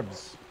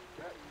dwarves.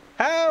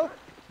 How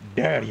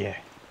dare you?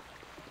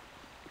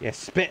 You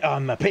spit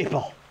on my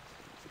people.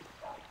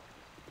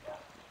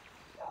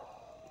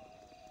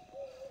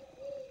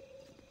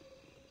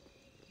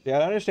 Yeah, I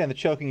don't understand the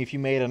choking if you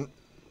made an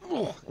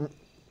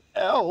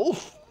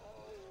elf.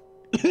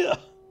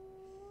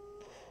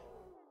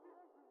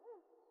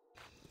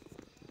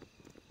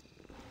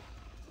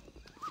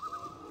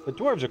 The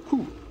dwarves are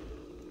cool.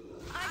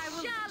 I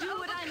will do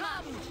what I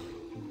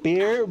must.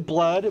 Beer,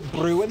 blood,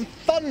 brew, and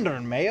thunder,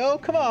 Mayo.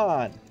 Come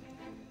on.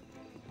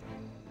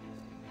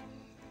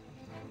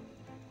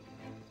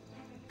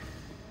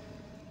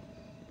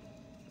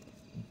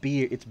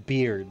 It's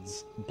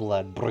beards,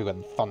 blood, brew,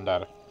 and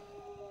thunder.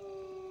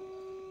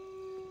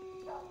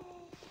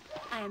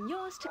 I am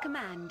yours to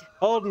command.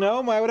 Old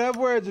gnome, I would have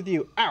words with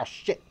you. Ow,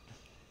 shit.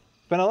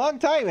 It's been a long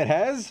time, it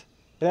has.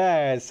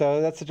 Yeah,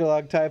 so that's such a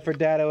long time for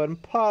Dado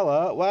and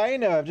Paula. Why,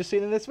 no, I've just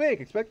seen them this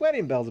week. Expect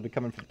wedding bells will be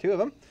coming for the two of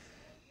them.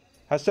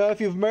 How so if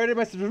you've murdered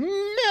my sister?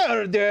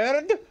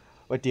 Murdered?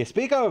 What do you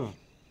speak of?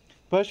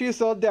 But she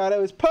sold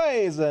Dado is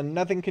poison.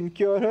 Nothing can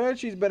cure her.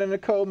 She's been in a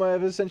coma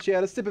ever since she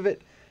had a sip of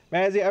it.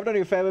 Mazzy, I've known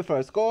your family for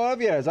a score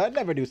of years. I'd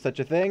never do such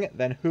a thing.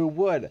 Then who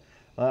would?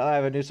 Well, I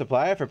have a new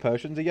supplier for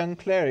potions, a young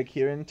cleric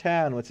here in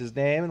town. What's his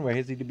name and where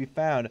is he to be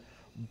found?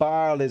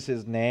 Barl is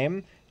his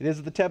name. It is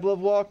at the Temple of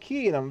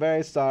Joaquin. I'm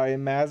very sorry,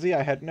 Mazzy.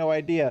 I had no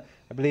idea.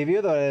 I believe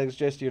you, though it's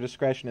just your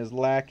discretion is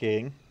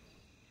lacking.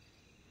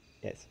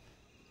 Yes.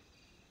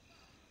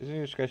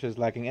 Your discretion is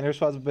lacking. Any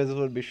responsible business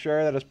would be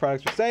sure that his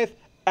products are safe.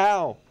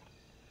 Ow!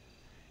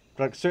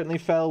 Products certainly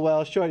fell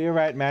well short. You're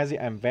right,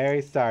 Mazzy. I'm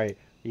very sorry.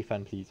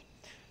 Refund, please.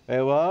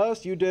 It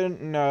was? You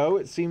didn't know?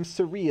 It seems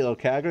surreal,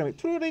 Kagrim. It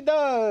truly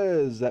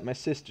does! That my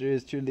sister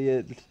is truly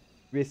at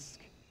risk.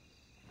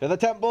 To the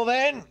temple,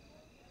 then!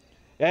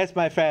 Yes,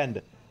 my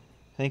friend.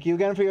 Thank you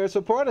again for your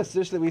support.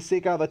 Especially we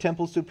seek out the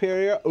temple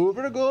superior,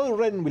 Overgo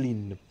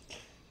Renwilin.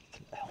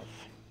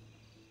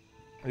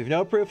 We've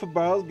no proof of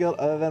Barl's guilt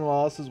other than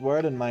Wallace's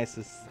word and my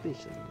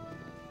suspicions.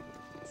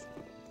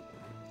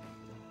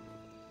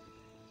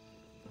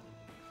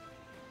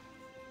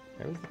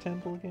 Where was the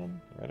temple again?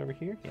 Right over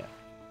here? Yeah.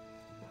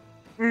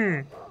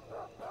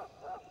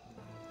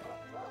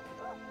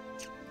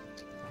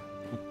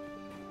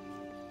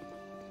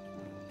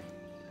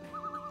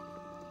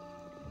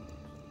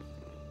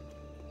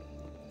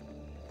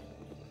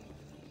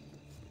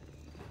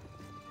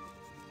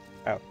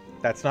 Oh,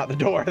 that's not the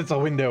door, it's a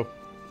window.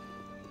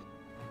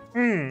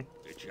 It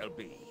shall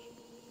be.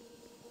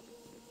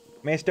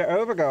 Mr.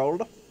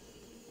 Overgold.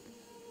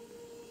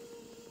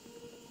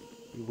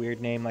 You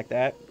weird name like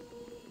that.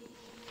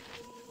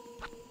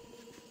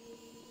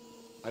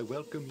 I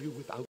welcome you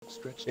with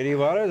outstretched City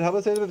Waters, help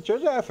us with the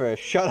church offer.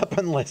 Shut up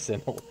and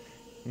listen.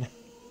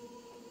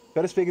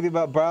 Better speak with you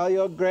about Barl,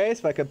 your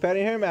grace. By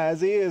comparing her,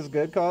 Mazzy is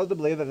good cause to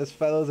believe that this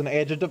fellow is an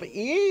agent of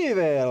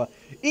evil.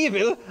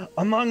 Evil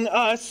among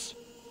us?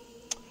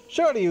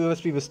 Surely you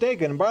must be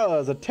mistaken. Barlow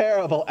is a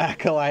terrible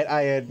acolyte,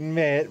 I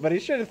admit, but he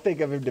shouldn't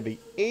think of him to be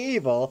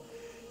evil.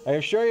 I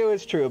assure you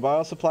it's true.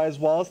 Barlow supplies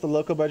Wallace, the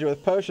local budget,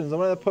 with potions, and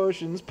one of the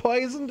potions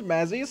poisoned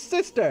Mazzy's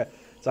sister.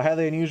 It's a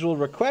highly unusual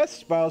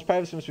request. Barlow's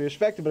privacy must be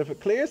respected, but if it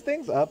clears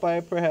things up,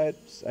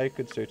 perhaps I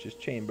could search his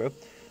chamber.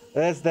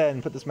 Let's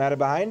then put this matter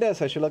behind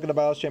us. I should look into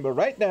Barlow's chamber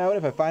right now, and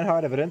if I find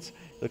hard evidence,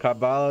 look up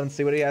Barlow and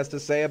see what he has to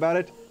say about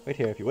it. Wait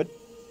here, if you would.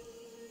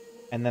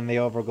 And then the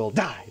Overgirl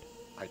died.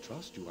 I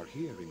trust you are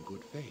here in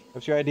good faith.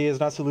 Perhaps your idea is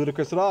not so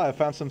ludicrous at all. I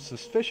found some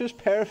suspicious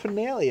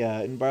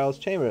paraphernalia in Barlow's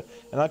chamber.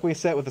 And like we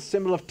said, with the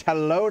symbol of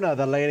Talona,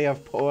 the Lady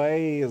of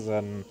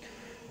Poison.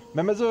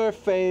 Members of her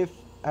faith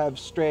have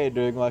strayed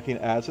during Lucky's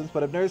absence,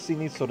 but I've never seen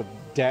these sort of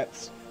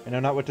depths. I know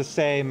not what to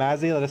say.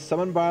 Mazzy, let us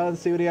summon Barlow and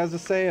see what he has to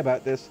say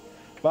about this.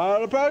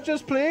 Barlow, approach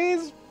us,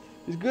 please!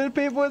 These good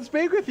people would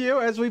speak with you,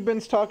 as we've been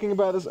talking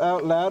about this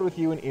out loud with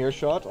you in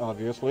earshot,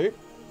 obviously.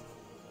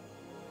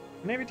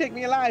 Never take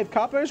me alive,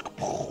 coppers!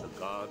 The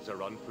gods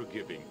are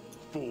unforgiving,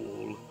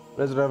 fool.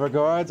 Blizzard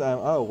Overguards,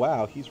 oh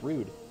wow, he's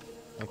rude.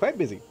 I'm quite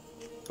busy.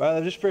 Barlow,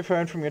 I've just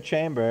returned from your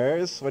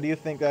chambers. What do you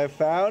think I've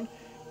found?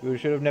 You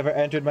should have never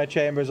entered my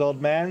chambers,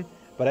 old man.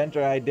 But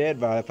enter I did,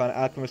 Barlow. I found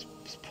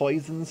alchemist's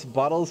poisons,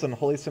 bottles, and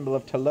holy symbol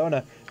of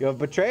Talona. You have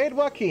betrayed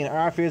Joaquin.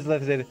 Our fears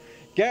lifted.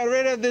 Get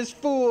rid of this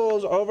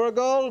fool's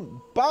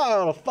Overgirl.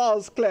 Barlow,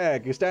 false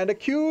cleric. You stand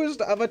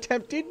accused of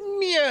attempted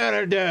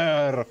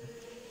murder.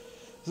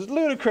 This is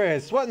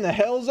ludicrous. What in the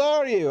hells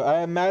are you?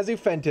 I am Mazzy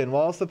Fenton.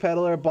 Whilst the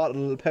peddler bought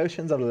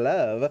potions of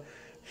love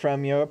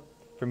from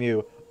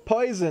you.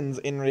 Poisons,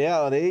 in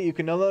reality, you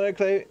can no longer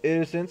claim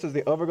innocence as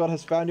the Overgirl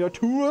has found your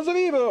tools of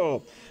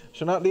evil.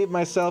 Shall not leave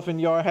myself in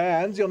your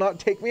hands. You'll not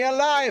take me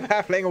alive,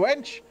 halfling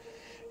wench.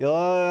 You'll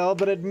all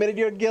but admitted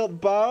your guilt,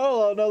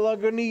 Barl. I'll no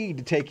longer need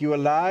to take you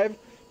alive.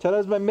 Tell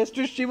her my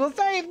mistress she will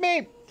save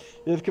me.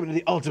 You have committed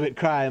the ultimate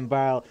crime,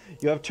 Barl.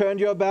 You have turned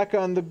your back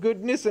on the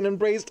goodness and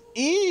embraced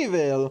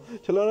evil.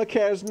 Talona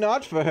cares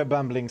not for her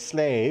bumbling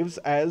slaves,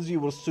 as you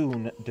will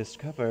soon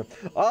discover.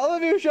 All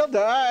of you shall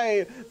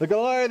die. The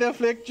glory of the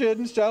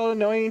affliction shall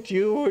anoint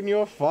you, and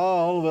your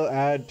fall will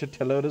add to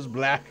Talona's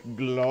black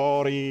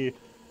glory.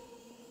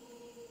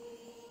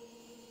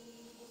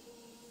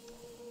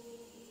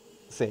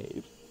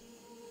 Save.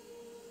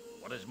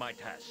 What is my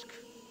task?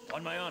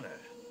 On my honor.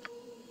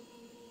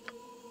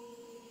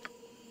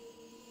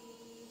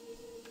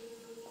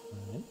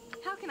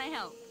 How can I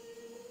help?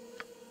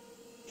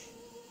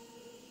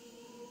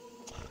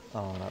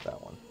 Oh, not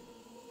that one.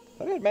 I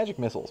thought I had magic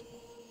missiles.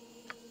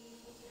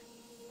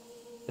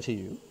 Is he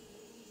you?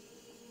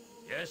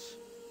 Yes?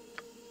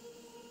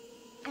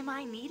 Am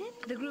I needed?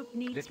 The group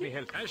needs Let me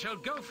help. I shall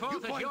go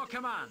forth at your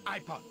command. I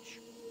punch.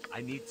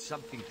 I need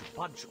something to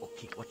punch or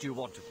kick. What do you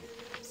want of me?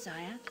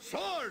 Sire.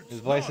 Swords! His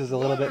voice is a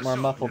little bit more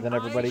muffled than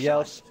everybody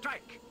else.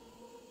 Strike.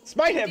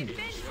 Smite him!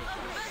 Defense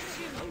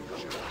of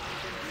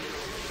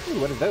virtue.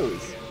 Ooh, what are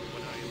those?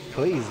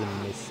 Poison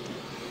mist.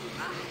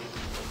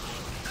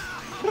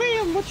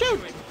 Graham, watch out!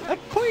 A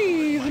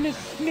poisonous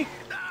snake!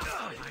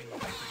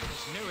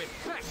 No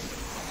effect.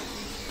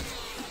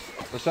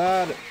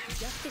 Rashad,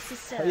 Justice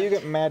is how do you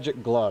get served.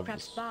 magic gloves?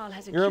 Perhaps Baal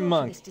has a You're a cure for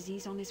monk. this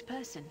disease on his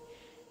person.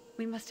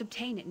 We must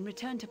obtain it and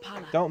return to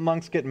Pala. Don't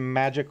monks get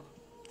magic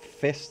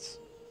fists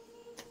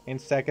in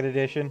 2nd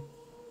edition?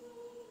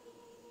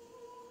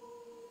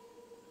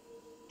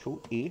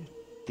 2E,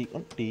 D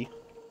und D.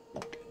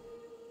 Monk.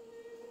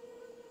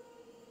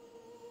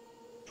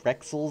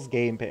 Drexel's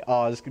game page.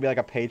 Oh, this could be like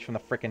a page from the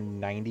frickin'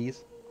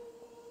 90s.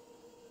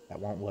 That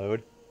won't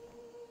load.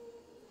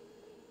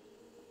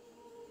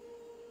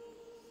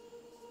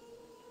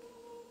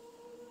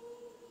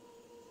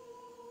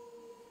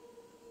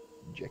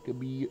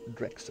 Jacoby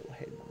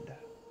Drexelhand.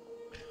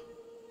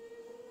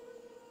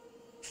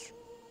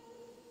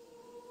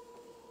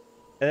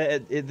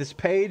 This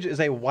page is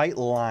a white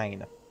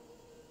line.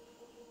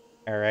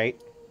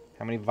 Alright.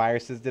 How many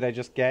viruses did I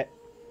just get?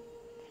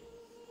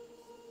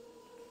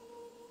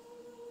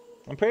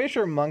 I'm pretty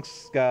sure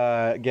monks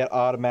get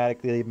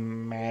automatically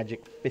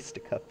magic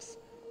fisticuffs.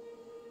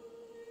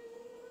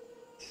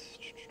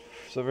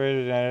 So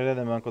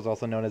the monk was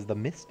also known as the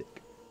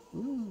mystic.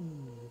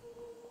 Ooh.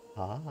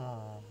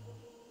 Ah.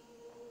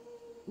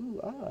 Ooh,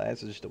 ah,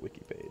 that's just a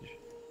wiki page.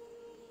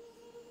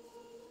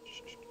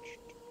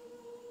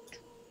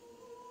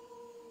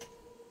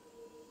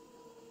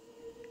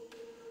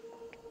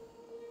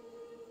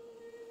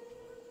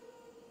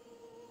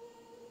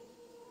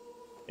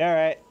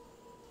 Alright.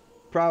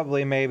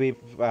 Probably, maybe,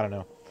 I don't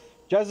know.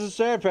 Justice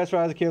served, press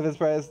for the cure of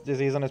this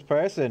disease on his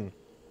person.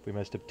 We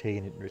must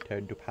obtain it and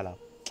return to Pala.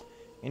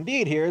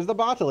 Indeed, here is the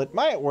bottle. It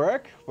might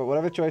work, but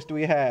whatever choice do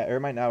we have? Or it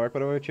might not work,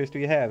 whatever choice do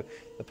we have?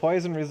 The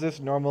poison resists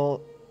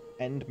normal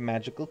and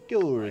magical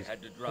cures. I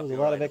had to drop That was a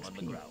your lot of item on XP.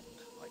 the ground.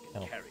 I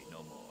can No. carry no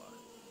more.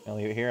 I'll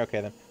leave it here?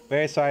 Okay, then.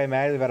 Very sorry,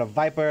 Maddie. We've had a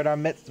viper in our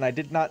midst, and I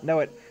did not know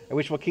it. I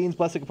wish Joaquin's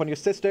blessing upon your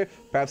sister.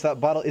 Perhaps that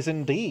bottle is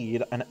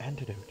indeed an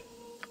antidote.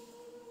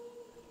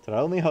 So I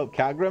only hope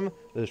Kagrim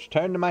is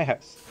returned to my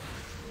house.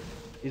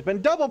 He's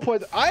been double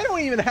poisoned. I don't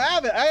even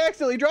have it. I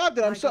accidentally dropped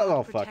it. I'm so.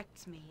 Oh fuck.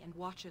 Protects me and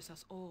watches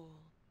us all.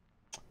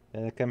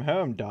 Welcome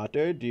home,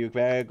 daughter. Do you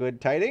bear good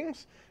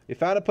tidings? We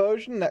found a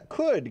potion that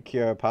could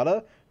cure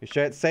Pala. You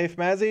sure it's safe,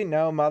 Mazzy?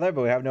 No, mother,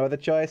 but we have no other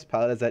choice.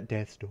 Pala is at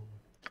death's door.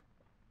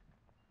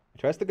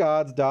 Trust the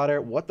gods,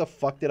 daughter. What the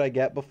fuck did I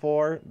get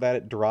before that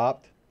it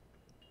dropped?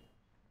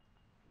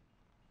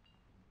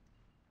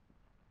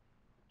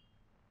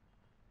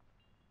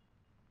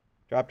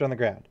 Dropped on the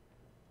ground.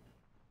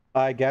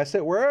 I guess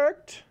it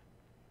worked.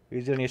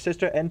 Use it on your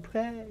sister and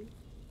pray.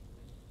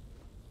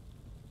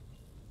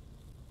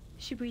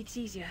 She breathes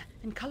easier,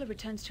 and color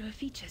returns to her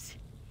features.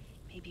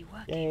 It may be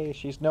working. Yay,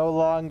 she's no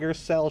longer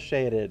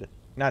cell-shaded.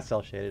 Not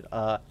cell-shaded,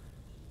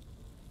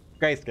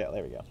 grayscale,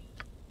 there we go.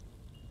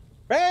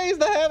 Praise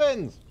the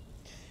heavens!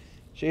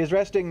 She is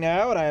resting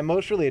now, and I am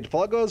most relieved. If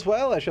all goes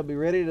well, I shall be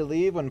ready to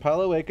leave when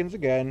Paula awakens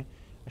again.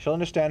 I shall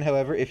understand,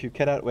 however, if you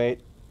cannot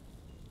wait.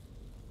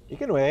 You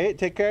can wait.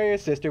 Take care of your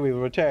sister. We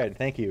will return.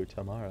 Thank you.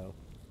 Tomorrow.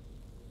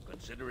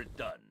 Consider it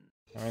done.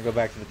 I'm gonna go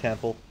back to the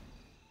temple.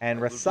 And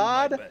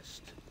Rasad,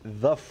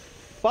 the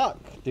fuck,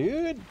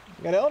 dude?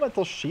 You got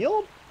elemental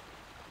shield?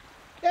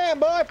 Yeah,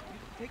 boy.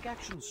 Take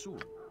action soon,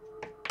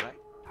 right?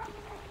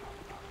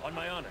 On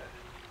my honor.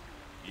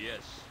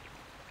 Yes.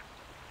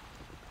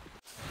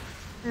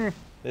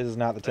 This is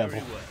not the temple.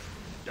 Very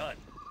well.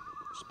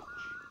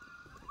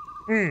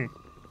 Done.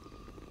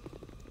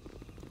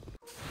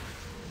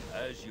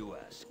 As you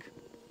ask.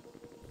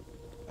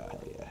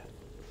 Hell yeah.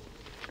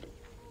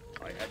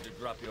 I had to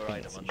drop your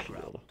item on the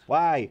ground.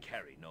 Why?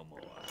 Carry no more.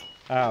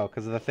 Oh,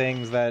 because of the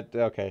things that...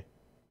 Okay.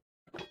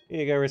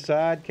 Here you go,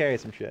 Rasad. Carry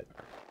some shit.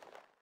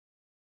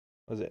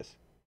 What's this?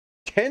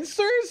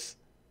 Tensors?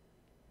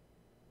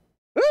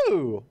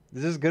 Ooh!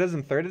 Is this as good as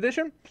in 3rd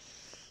edition?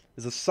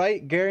 Is a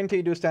sight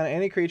guaranteed to astound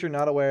any creature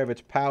not aware of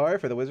its power.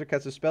 For the wizard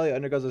casts a spell, he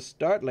undergoes a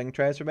startling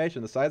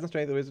transformation. The size and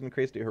strength of the wizard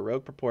increase to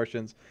heroic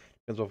proportions.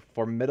 Becomes a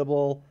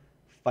formidable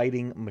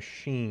fighting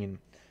machine.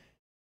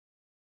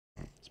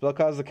 Spell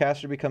causes the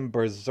caster to become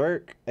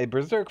berserk. A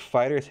berserk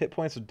fighter's hit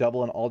points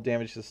double and all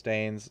damage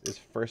sustains is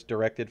first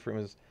directed from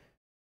his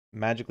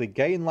magically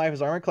gain life.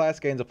 His armor class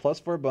gains a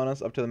 +4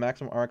 bonus up to the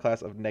maximum armor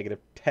class of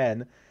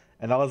 -10.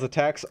 And all his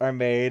attacks are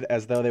made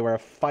as though they were a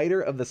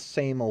fighter of the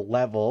same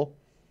level.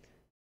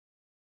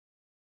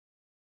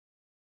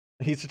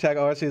 Each attack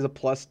always has a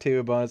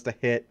 +2 bonus to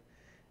hit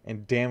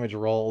and damage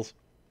rolls.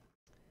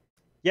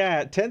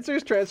 Yeah,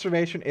 Tensor's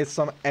transformation is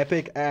some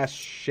epic ass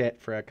shit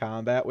for a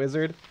combat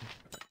wizard.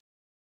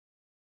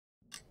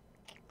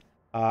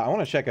 I want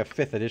to check if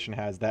 5th edition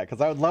has that,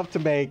 because I would love to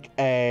make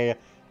a,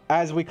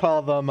 as we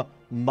call them,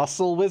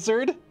 muscle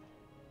wizard.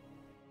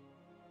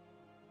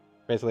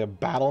 Basically a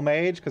battle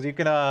mage, because you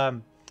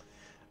can,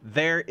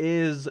 there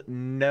is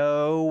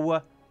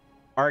no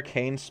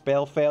arcane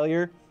spell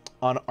failure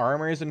on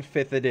armors in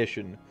 5th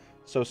edition.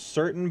 So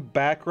certain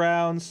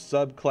backgrounds,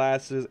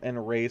 subclasses,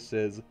 and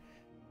races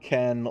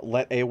can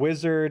let a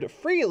wizard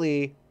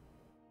freely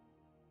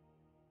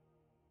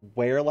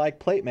wear like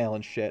plate mail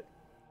and shit.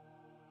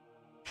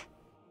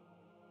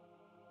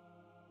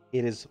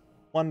 It is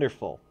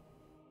wonderful.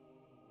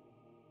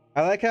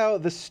 I like how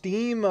the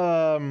Steam,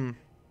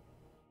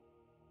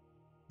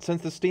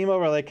 since the Steam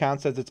overlay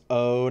counts as its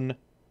own,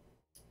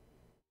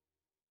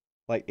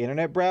 like,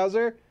 internet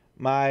browser,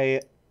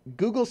 my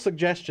Google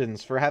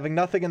suggestions for having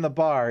nothing in the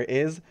bar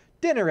is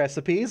dinner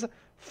recipes,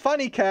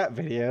 funny cat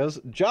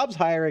videos, jobs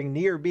hiring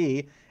near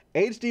me,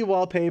 HD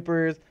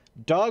wallpapers,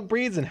 dog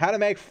breeds, and how to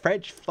make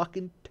French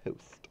fucking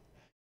toast.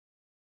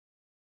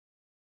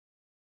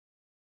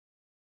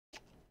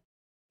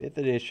 5th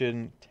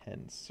edition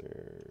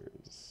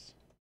tensors.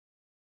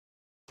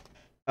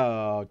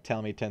 Oh,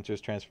 tell me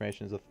tensors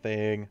transformation is a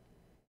thing.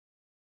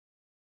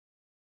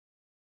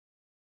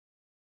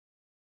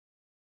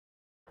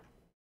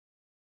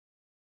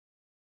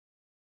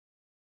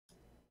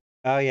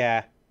 Oh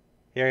yeah,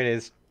 here it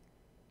is.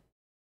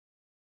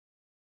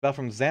 Spell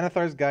from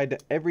Xanathar's Guide to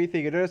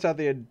Everything. You notice how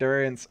the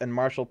endurance and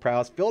martial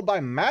prowess filled by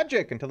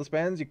magic. Until this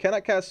ends, you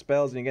cannot cast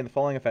spells and you gain the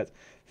following effects: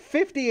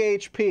 50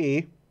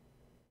 HP.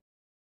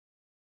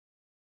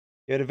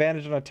 You have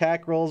advantage on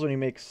attack rolls when you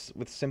make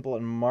with simple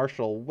and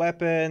martial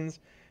weapons.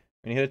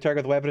 When you hit a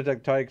target with a weapon attack,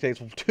 the target takes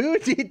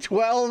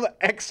 2d12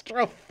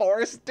 extra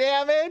force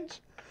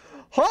damage.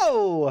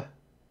 Ho!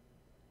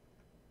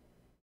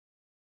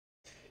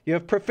 You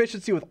have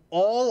proficiency with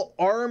all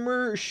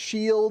armor,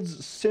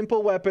 shields,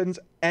 simple weapons,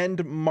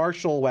 and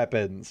martial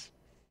weapons.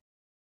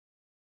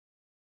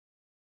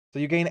 So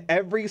you gain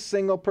every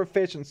single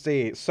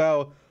proficiency.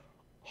 So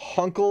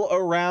hunkle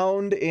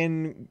around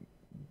in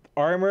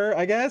armor,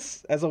 I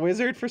guess, as a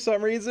wizard for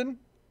some reason.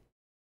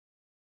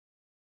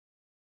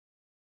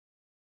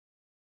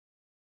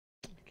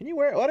 Can you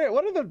wear what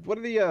are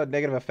the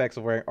negative effects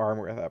of wearing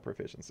armor without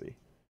proficiency?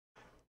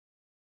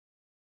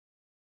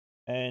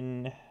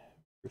 And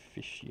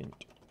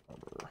proficient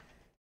armor.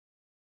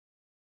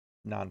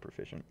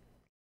 Non-proficient.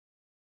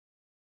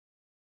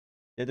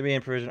 You have to be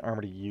in proficient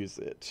armor to use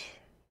it.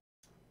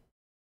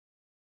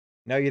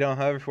 No, you don't.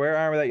 However, if you wear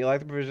armor that you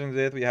like the provisions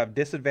with, you have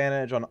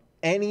disadvantage on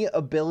any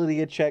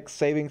ability check,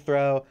 saving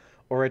throw,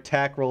 or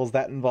attack rolls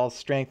that involve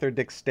strength or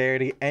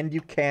dexterity, and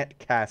you can't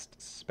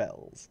cast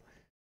spells.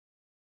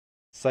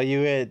 So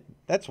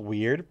that's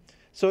weird.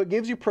 So it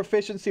gives you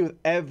proficiency with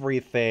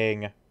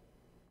everything,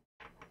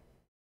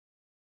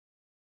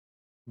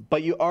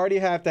 but you already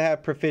have to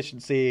have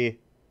proficiency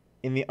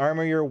in the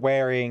armor you're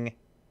wearing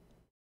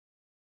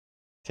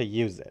to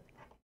use it.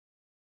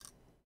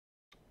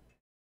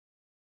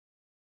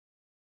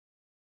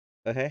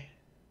 Okay.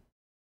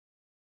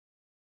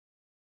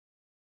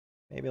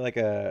 Maybe like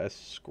a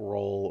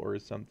scroll or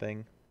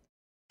something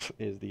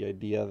is the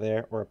idea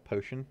there, or a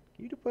potion.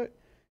 Can you put...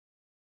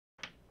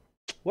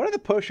 What are the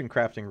potion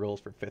crafting rules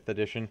for 5th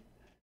edition?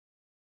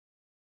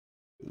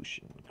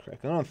 Potion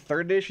crafting. On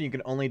 3rd edition, you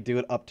can only do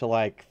it up to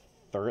like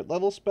 3rd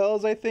level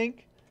spells, I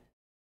think.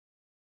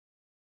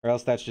 Or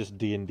else that's just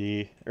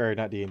D&D, or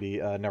not D&D,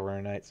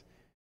 Neverwinter Nights.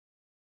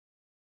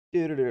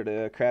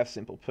 Craft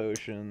simple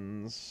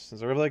potions.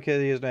 Since a replica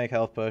used to make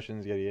health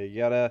potions, yada yada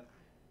yada.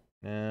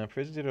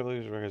 Proficiency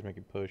requires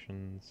making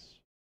potions.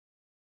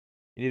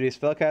 You need to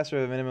be a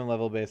spellcaster of a minimum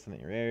level based on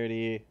the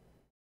rarity.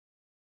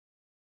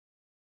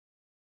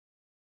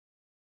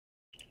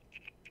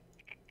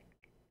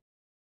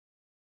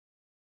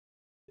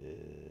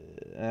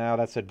 Now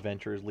that's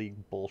Adventurers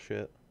League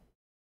bullshit.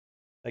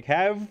 Like,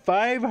 have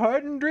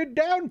 500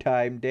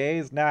 downtime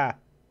days? Nah,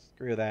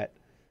 screw that.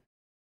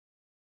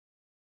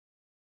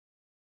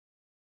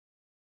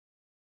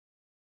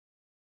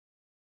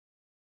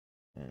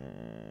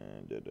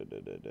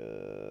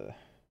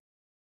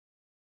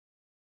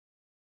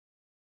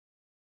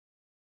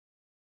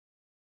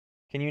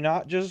 Can you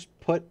not just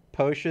put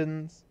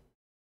potions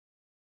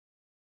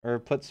or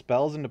put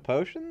spells into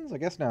potions? I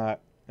guess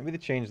not. Maybe they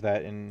changed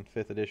that in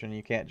 5th edition.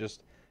 You can't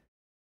just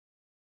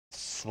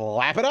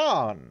slap it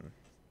on.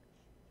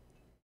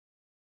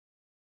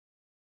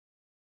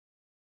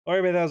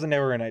 Or maybe that was a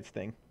Neverwinter Nights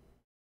thing.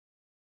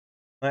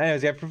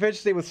 Anyways, you have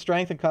proficiency with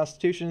strength and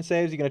constitution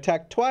saves. You can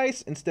attack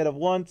twice instead of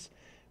once.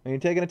 When you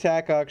take an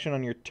attack action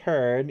on your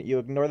turn, you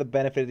ignore the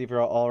benefit if you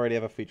already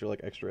have a feature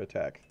like extra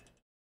attack.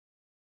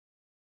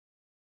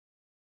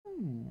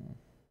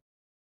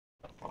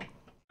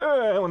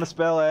 When the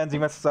spell ends, you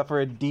must suffer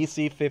a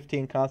DC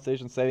 15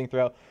 Constitution saving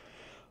throw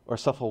or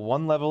suffer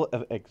 1 level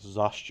of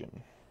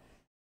exhaustion.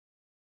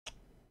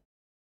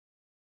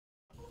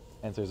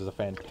 Answers is a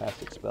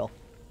fantastic spell.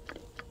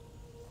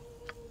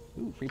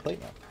 Ooh, free plate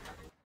mail.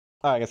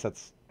 Oh, I guess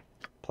that's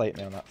plate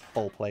mail, not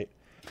full plate.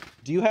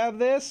 Do you have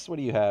this? What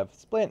do you have?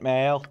 Splint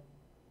mail.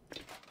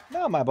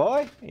 No, my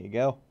boy. Here you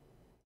go.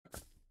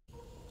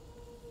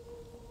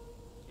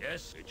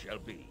 Yes, it shall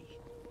be.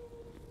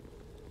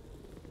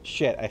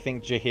 Shit, I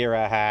think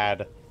Jaheira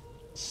had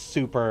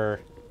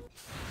super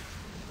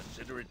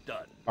Consider it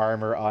done.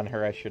 Armor on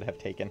her I should have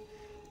taken.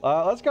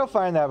 Let's go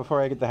find that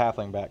before I get the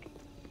halfling back.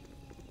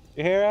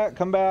 Jaheira,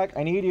 come back.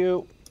 I need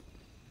you.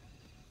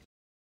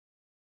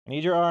 I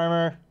need your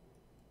armor.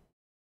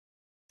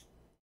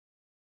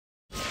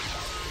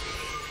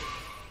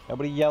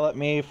 Nobody yell at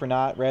me for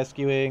not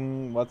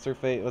rescuing what's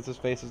his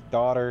face's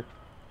daughter.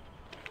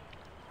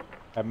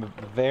 I'm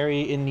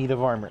very in need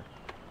of armor.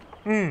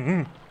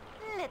 Let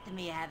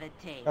me have a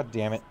taste. God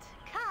damn it.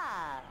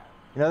 Come.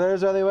 You know,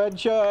 there's only one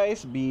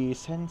choice. Be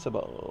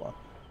sensible.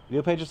 You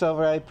do paint yourself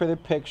a right pretty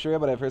picture,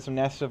 but I've heard some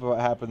nasty stuff about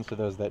what happens to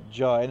those that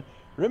join.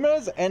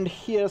 Rumors and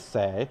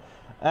hearsay.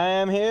 I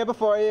am here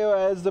before you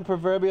as the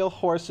proverbial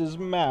horse's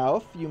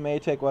mouth. You may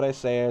take what I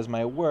say as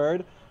my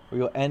word, or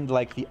you'll end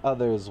like the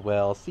others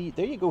will. See,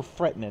 there you go,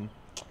 threatening.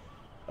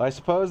 I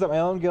suppose that my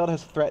own guild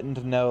has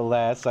threatened no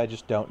less. I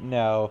just don't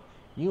know.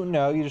 You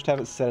know, you just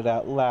haven't said it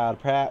out loud,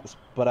 perhaps.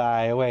 But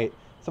wait.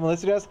 Someone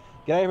listening to us?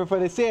 Get out of here before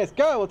they see us.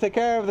 Go! We'll take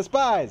care of the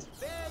spies!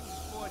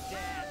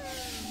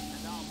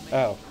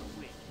 Oh.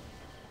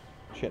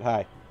 Shit,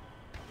 hi.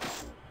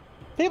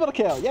 People to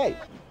kill! Yay!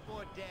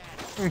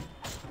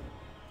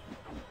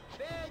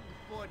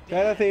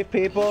 Shadow thief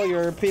people,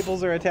 your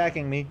peoples are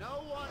attacking me.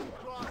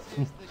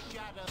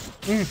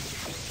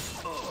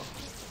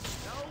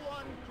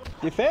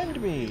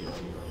 Defend me!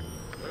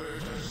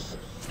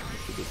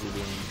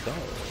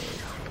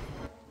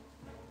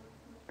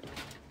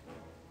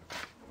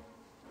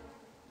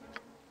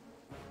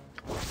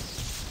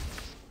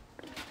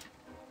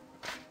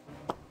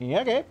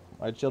 Yeah, okay.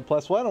 Large shield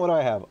plus 1. What do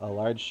I have? A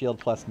large shield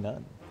plus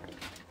none.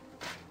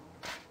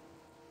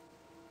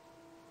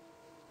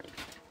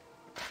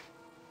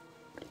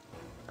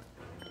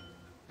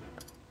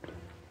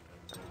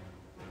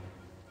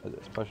 What is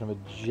this? Potion of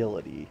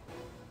agility.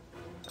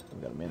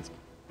 We got a Minsk.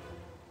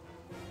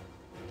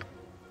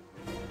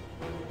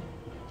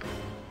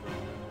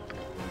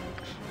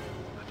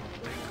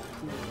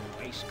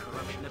 Base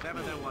corruption if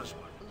ever there was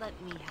one.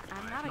 Let me.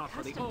 I'm not Not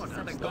for the accustomed to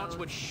order. such The gods loads.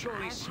 would surely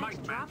I've had smite to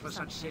man drop for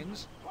such something.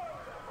 sins.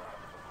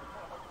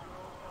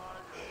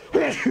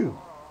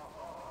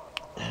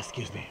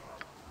 Excuse me.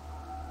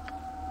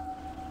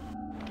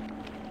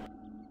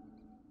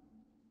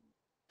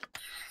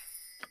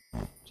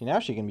 See, now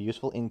she can be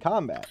useful in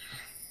combat.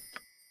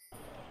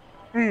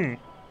 Hmm.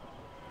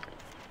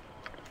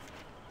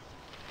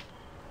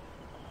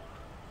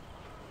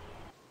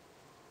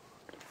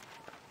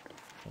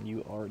 And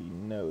you already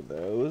know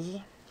those.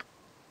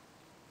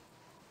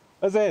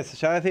 What's this?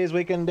 Shadow Thieves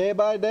weaken day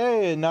by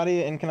day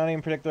and cannot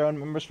even predict their own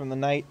members from the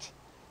night.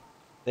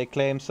 They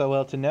claim so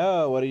well to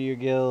know. What do your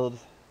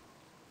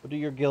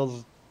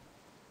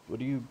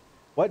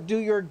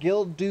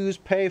guild dues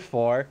pay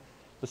for?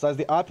 Besides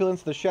the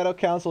opulence, the Shadow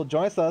Council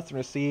joins us and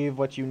receive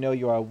what you know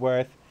you are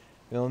worth.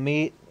 We will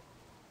meet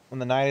when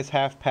the night is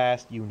half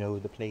past. You know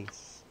the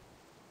place.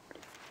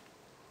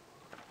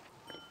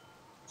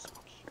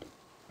 Spooky.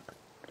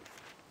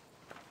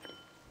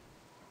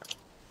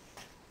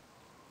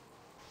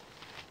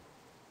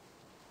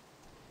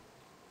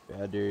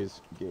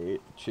 Baldur's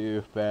Gate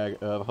 2 bag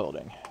of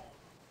holding.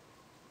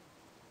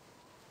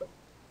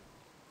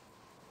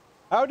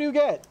 How do you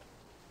get?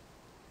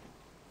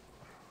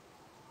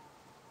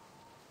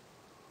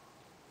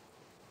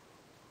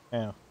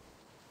 Yeah.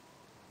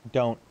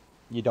 You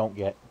don't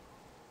get.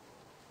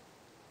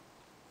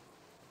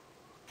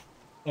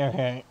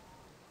 Okay.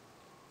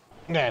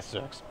 That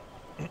sucks.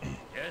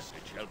 Yes,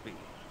 it shall be.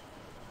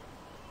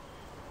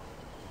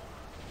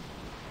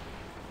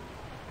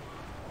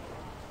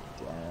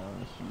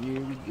 Down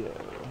here we go.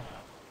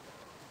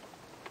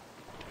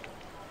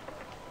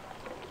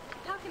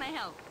 How can I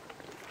help?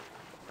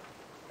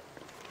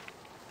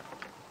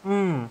 Hmm. I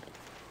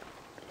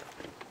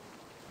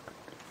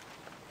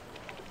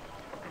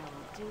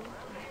will do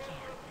what I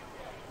can.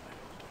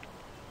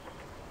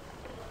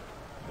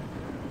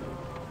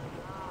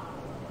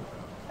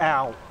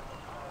 Ow.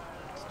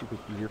 Stupid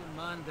deer.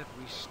 Demand that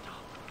we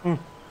stop. Mm.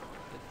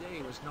 The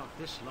day was not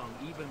this long,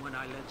 even when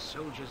I led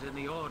soldiers in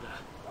the order.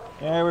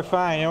 Yeah, we're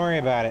fine. Don't worry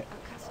about it.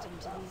 Accustomed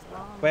to these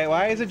long Wait,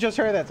 why is it days. just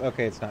her that's...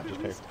 Okay, it's not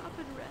just her. Stop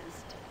and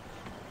rest.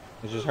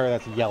 It's just her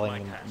that's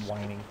yelling and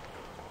whining.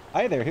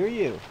 Hi there, who are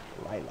you?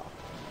 Lila.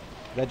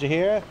 Is that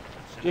Jahira?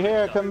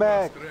 Jahira, come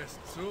back. It's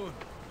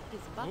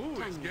about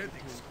time you returned.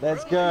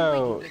 Let's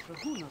go. Waiting for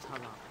who knows how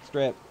long.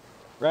 Strip.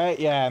 Right?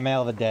 Yeah,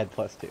 Mail of the Dead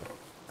 +2.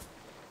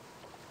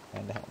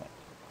 And a helmet.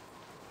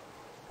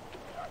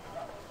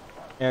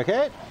 You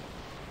okay?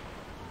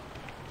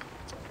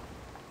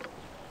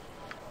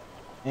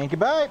 And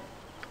goodbye.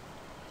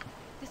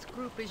 This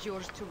group is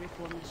yours to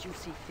reform as you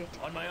see fit.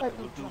 On my own, I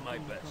will do my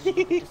best.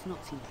 It does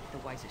not seem like the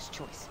wisest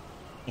choice.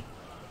 I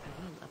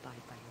will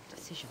abide by your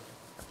decision.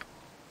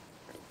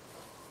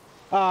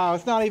 Oh,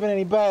 it's not even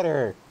any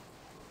better.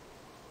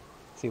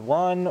 Let's see,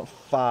 1,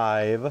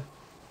 5,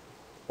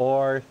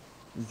 or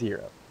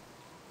 0.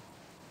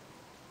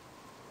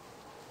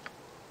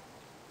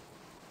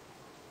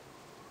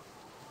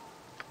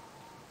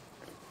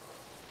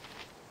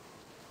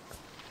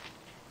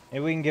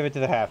 Maybe we can give it to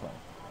the halfling.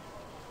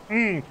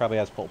 Probably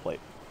has full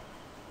plate.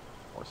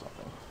 Or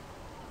something.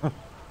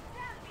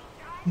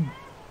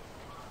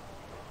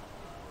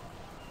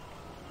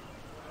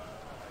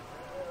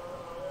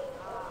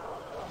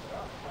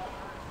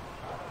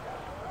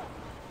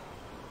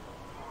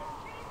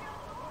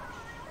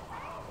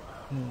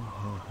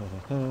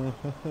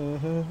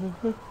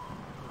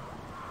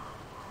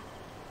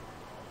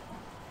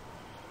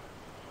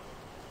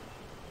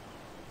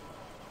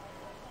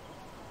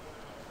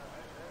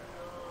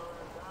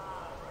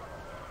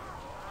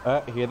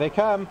 Here they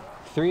come.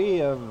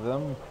 3 of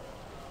them.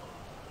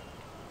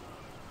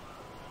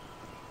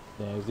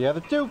 There's the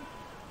other 2.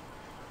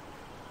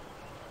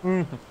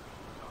 What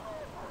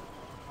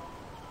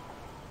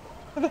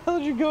the hell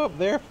did you go up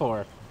there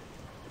for?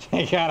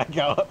 You gotta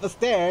go up the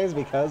stairs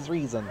because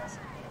reasons.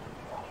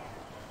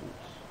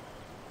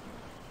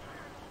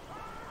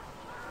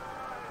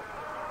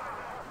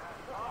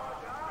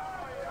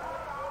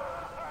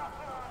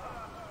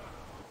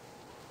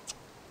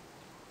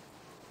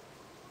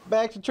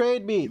 Back to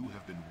Tradesmeet. You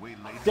have been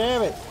waylaid.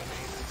 Damn it!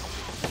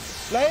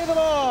 Slay them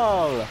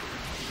all!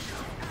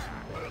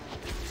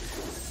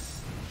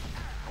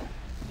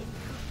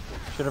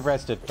 Should have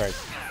rested first.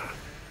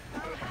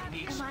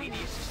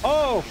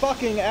 Oh,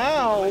 fucking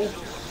ow!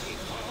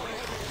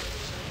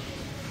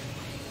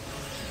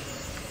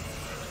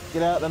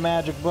 Get out the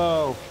magic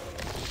bow.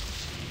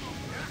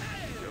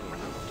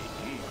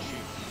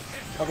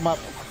 Fuck him up.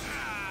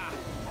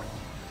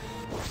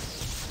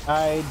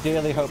 I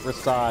dearly hope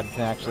Rasad can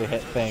actually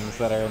hit things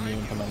that are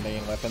immune to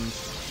mundane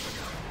weapons.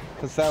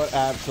 Because that would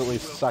absolutely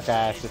suck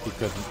ass if he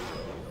couldn't.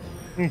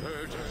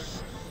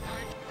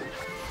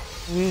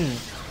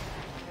 Please,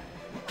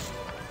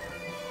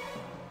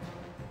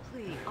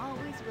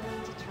 always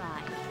willing to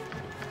try.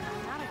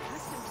 I'm not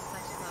accustomed to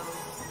such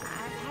foes.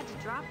 I've had to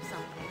drop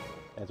something.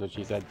 That's what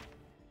she said.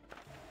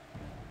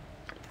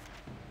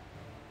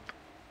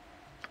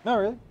 No,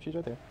 really? She's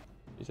right there.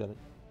 She said it.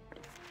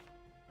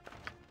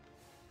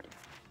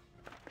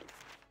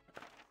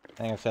 I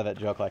think I've said that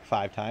joke like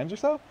 5 times or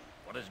so.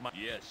 What is my...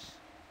 Yes.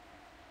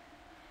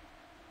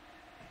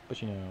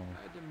 But you know...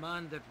 I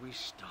demand that we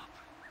stop.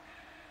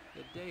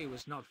 The day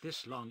was not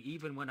this long,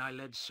 even when I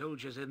led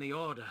soldiers in the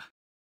order.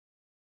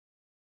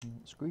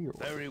 Screw your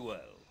order. Very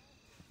well.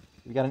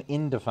 We got an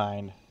inn to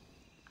find.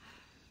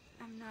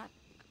 I'm not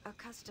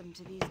accustomed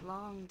to these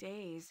long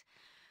days.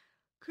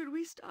 Could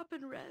we stop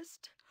and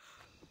rest?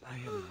 I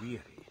am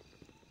weary.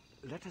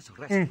 Let us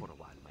rest for a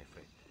while, my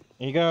friend.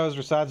 He goes.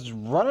 Rasad's just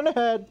running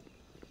ahead.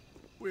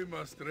 We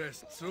must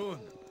rest soon.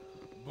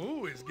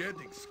 Boo is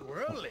getting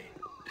squirrely.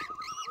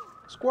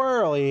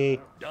 Squirrely.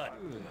 Done.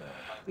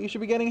 You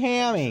should be getting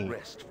hammy.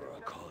 Rest for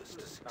a cause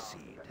to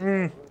succeed.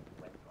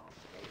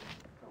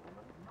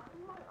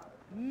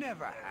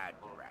 Never had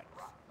rats.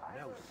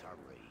 No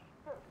sorry.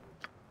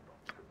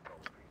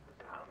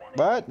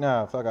 What?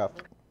 No, fuck off.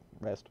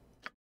 Rest.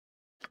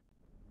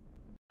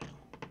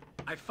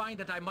 I find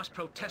that I must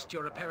protest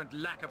your apparent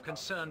lack of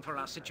concern for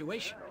our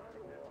situation.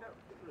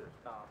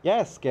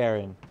 Yes,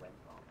 Garen.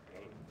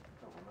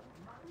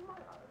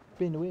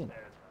 Spin to win.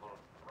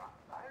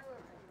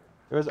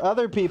 There was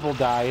other people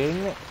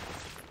dying.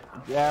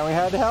 Yeah, we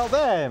had to help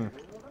them.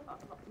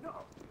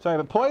 Sorry,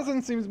 but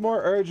poison seems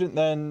more urgent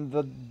than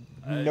the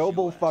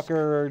noble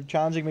fucker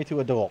challenging me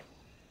to a duel.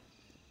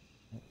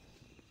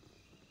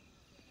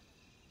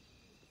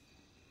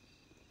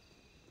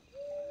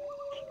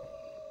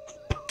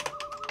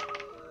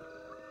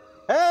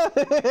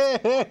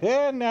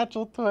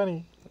 Natural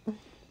 20. I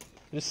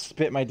just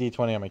spit my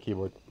D20 on my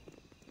keyboard.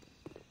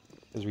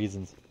 There's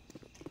reasons.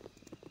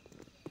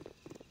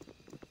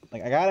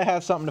 Like, I gotta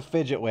have something to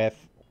fidget with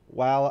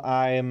while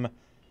I'm...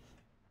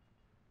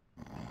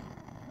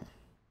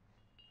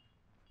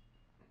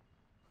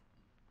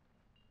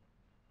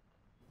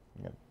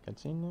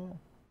 Cutscene now?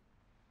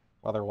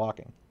 While they're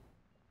walking.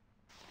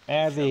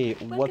 Azzy,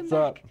 what's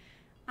up?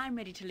 I'm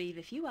ready to leave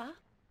if you are.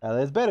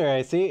 That's better,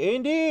 I see.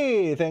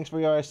 Indeed! Thanks for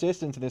your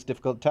assistance in this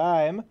difficult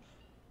time.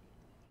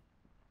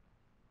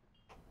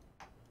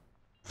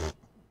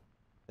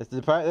 This is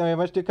the part that we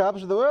must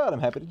accomplish for the world. I'm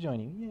happy to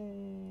join you.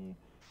 Yay!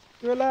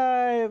 You're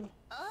alive!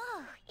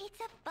 Oh, it's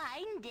a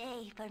fine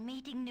day for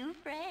meeting new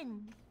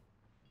friends.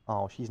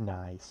 Oh, she's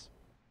nice.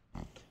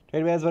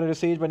 Tradesmeet has been under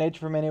siege by nature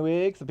for many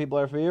weeks. The people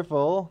are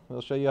fearful.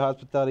 We'll show you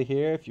hospitality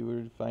here if you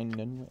were to find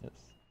none less.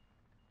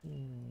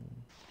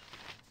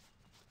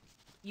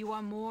 You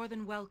are more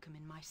than welcome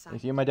in my sight.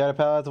 If you, my daughter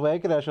Palad's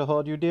awakened, I shall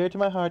hold you dear to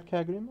my heart,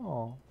 Kagrim.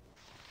 Aw.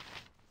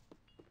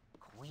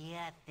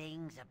 Queer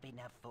things have been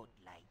afoot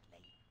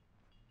lately.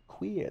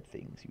 Queer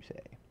things, you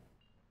say?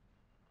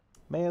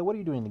 Maya, what are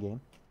you doing in the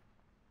game?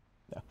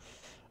 No.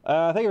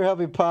 Thank you for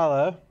helping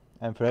Paula.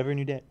 I'm forever in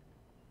your debt.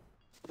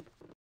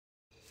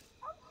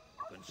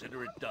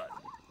 Consider it done.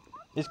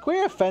 Is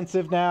queer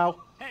offensive now?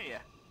 Hey,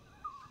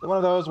 One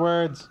of those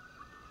words.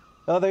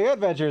 Oh, they're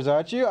adventurers,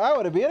 aren't you? I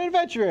want to be an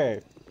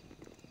adventurer.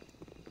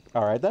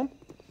 Alright then.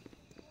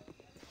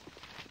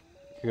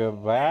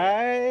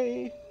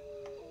 Goodbye.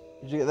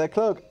 Did you get that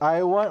cloak?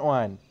 I want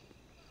one.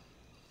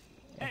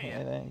 Okay,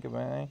 then,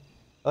 goodbye.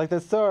 I like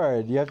that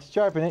sword. You have to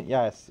sharpen it.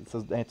 Yes,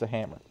 it's a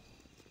hammer.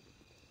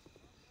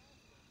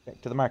 Okay,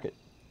 to the market.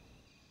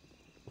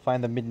 We'll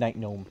find the midnight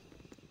gnome.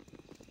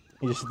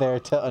 He's just there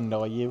to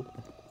annoy you.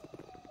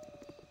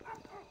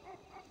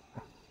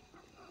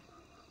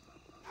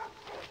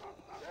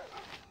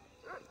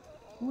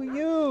 Who are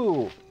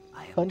you?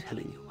 I am Huntley.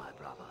 telling you, my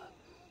brother,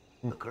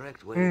 the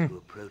correct way to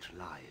approach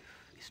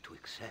life is to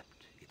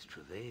accept its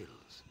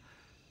travails.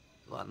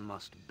 One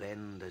must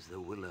bend as the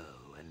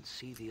willow and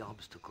see the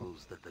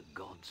obstacles that the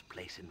gods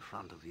place in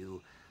front of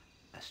you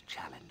as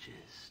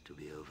challenges to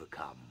be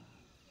overcome.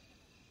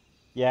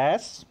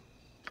 Yes?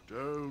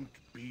 Don't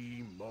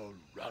be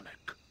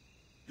moronic.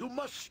 You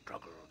must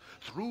struggle.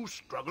 Through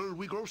struggle,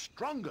 we grow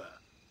stronger.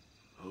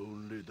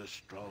 Only the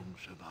strong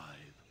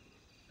survive.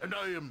 And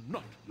I am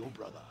not your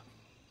brother.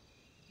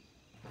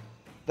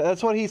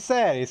 That's what he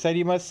said. He said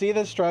you must see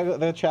the struggle,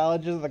 the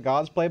challenges the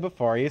gods play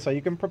before you so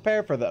you can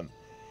prepare for them.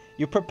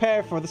 You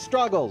prepare for the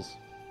struggles.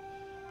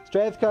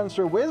 Strength comes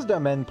through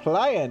wisdom and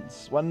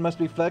pliance. One must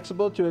be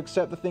flexible to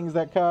accept the things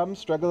that come.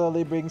 Struggle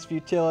only brings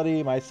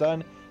futility, my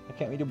son. Why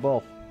can't we do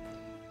both?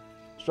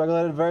 Struggle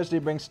and adversity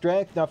brings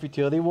strength, not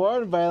futility.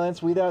 War and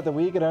violence weed out the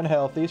weak and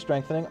unhealthy,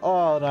 strengthening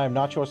all, and I am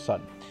not your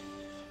son.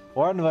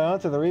 War and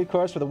violence are the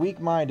recourse for the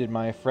weak-minded,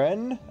 my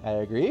friend. I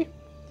agree.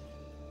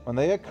 When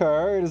they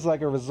occur, it is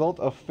like a result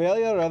of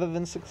failure rather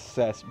than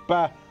success.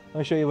 Bah! Let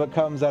me show you what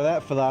comes out of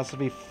that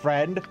philosophy,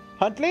 friend.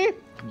 Huntley?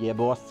 Yeah,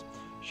 boss.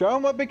 Show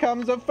him what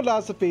becomes of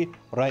philosophy.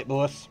 Right,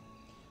 boss.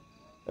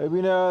 Hope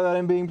you know that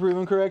I'm being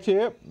proven correct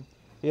here.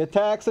 The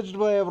attack, such a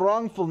display of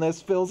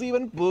wrongfulness, fills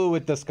even Boo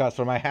with disgust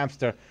for my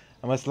hamster.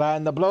 I must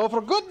land the blow for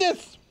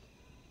goodness!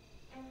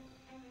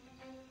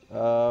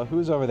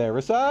 Who's over there?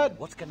 Rasad?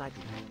 What can I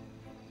do?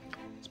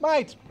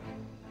 Smite!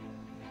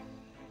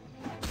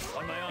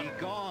 On my honor. Be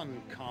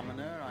gone,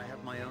 commoner. I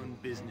have my own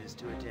business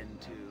to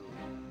attend to.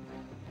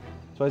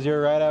 Suppose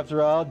you're right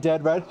after all.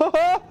 Dead right. Ha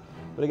ha!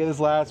 But I get this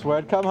last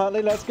word. Come,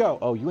 Huntley, let's go.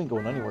 Oh, you ain't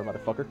going anywhere,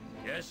 motherfucker.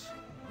 Yes.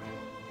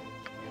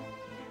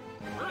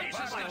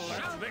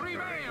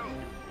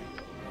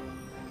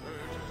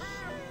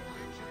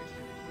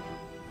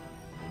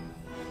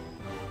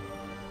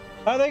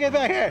 Huntley, get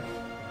back here!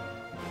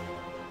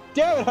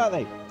 Damn it,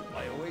 Huntley!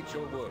 I await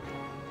your word.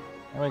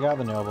 And we got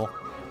the noble.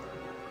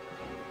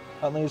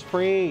 Huntley is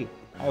free.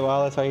 Hi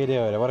Wallace, how you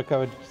doing? I want to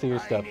come and see your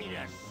stuff.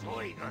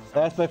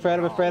 That's my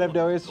friend. I'm afraid I've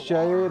no ways to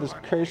show you. This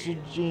cursed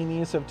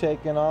genius have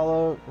taken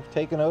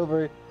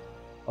over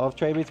all of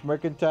Tradesmeet's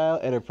mercantile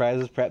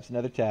enterprises. Perhaps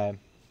another time.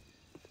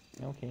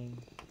 Okay.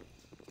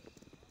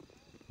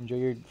 Enjoy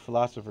your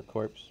philosopher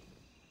corpse.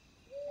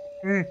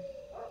 But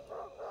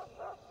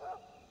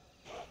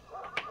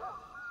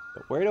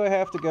where do I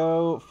have to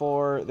go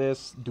for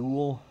this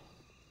duel?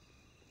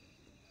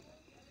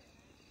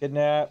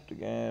 Kidnapped.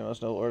 Again,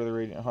 must know order the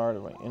radiant heart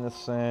of my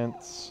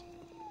innocence.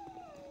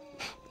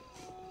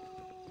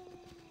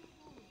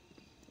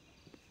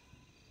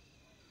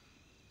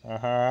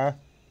 Uh-huh.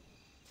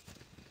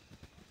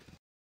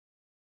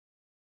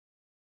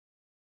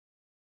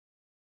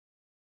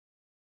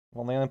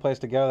 Well, the only place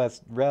to go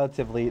that's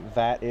relatively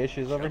that-ish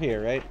is over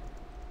here, right?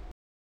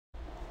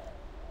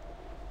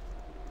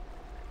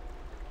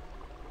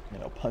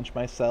 And I'll punch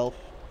myself.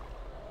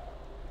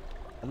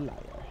 A liar.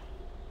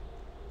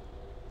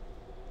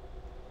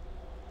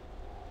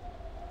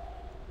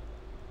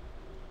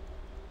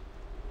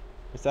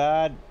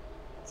 Prasad,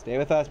 stay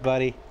with us,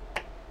 buddy.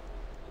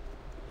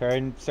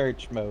 Turn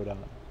search mode on.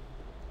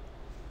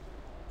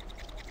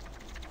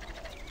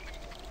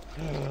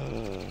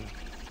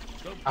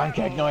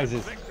 Unkeg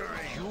noises.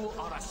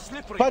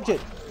 Punch it!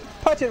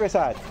 Punch it,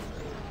 Prasad!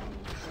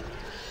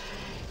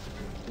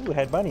 Ooh, it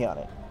had money on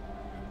it.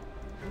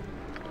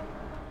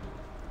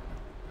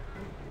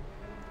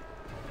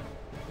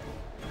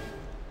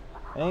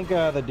 I think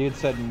the dude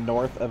said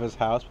north of his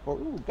house before.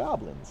 Ooh,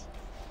 goblins.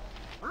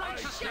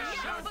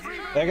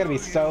 They're gonna be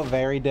so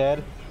very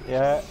dead.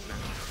 Yeah.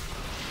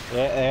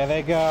 Yeah, there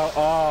they go.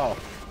 Oh.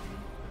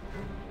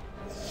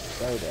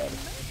 So dead.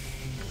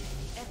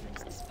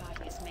 Efforts this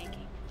party is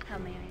making. How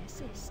may I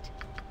assist?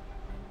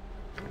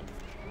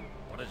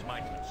 What is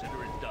mine?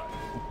 Consider it done.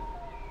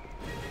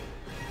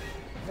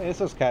 Hey, this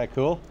looks kind of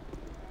cool.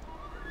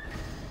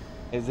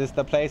 Is this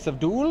the place of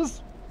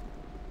duels?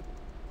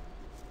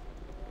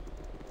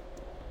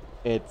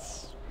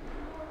 It's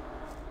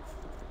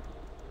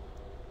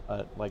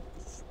like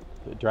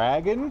the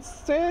Dragon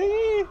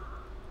City?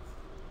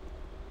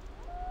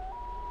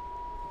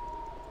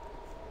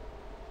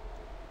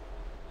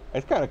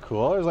 It's kind of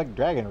cool. There's like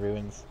dragon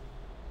ruins.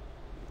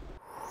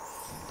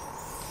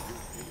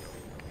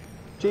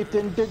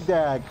 Chieftain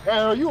Digdag.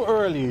 Oh, you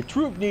early.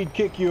 Troop need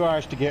kick you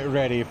arse to get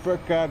ready.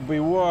 Furkag be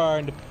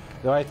warned,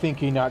 though I think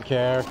he not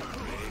care.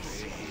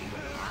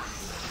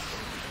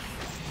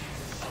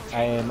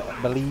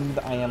 Believe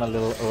I am a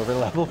little over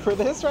level for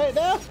this right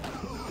now.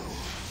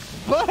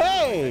 But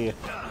hey!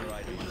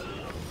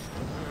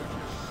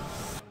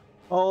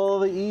 All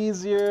the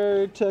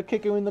easier to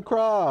kick him in the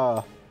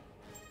craw.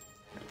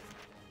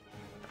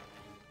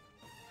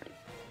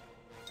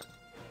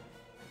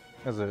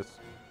 What's this?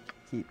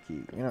 Keep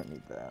key. We don't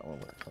need that. We'll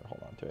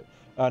hold on to it.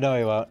 Oh, no,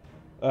 we won't.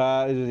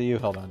 You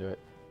hold on to it.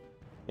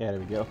 Yeah, there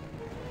we go.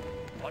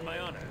 On my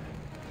honor.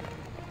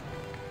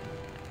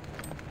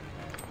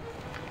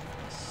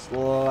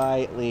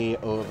 Slightly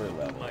over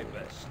level. My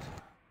best.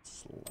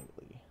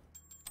 Slightly.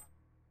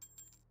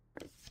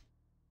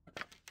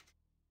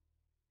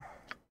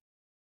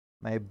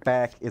 My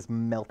back is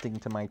melting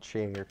to my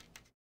chair.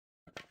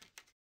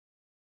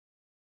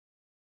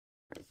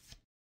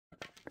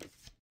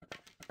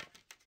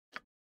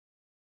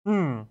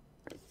 I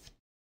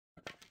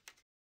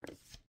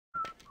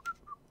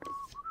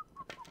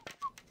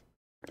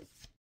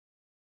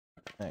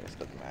guess it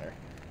doesn't matter.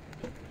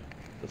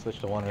 Let's switch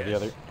to one or the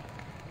other.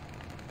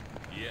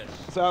 Yes.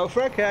 So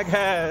Furkag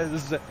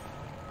has...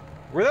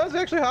 Were those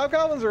actually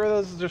hobgoblins or were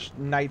those just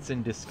knights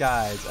in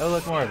disguise? Oh,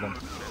 look, more of them.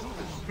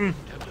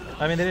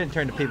 I mean, they didn't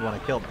turn to people when I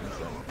killed them,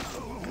 so...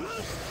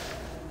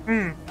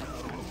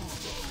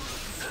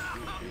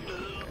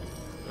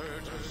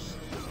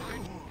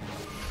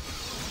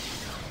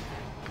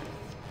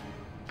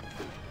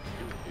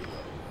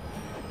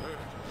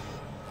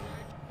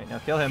 Wait, now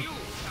kill him. I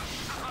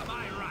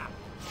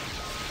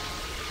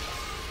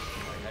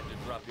had to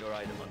drop your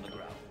item on the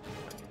ground.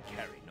 I can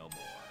carry no more.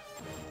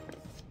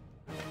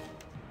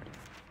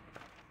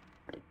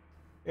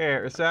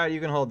 Here, Rasad, you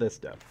can hold this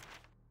stuff.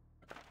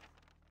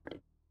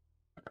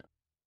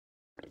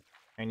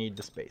 I need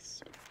the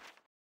space.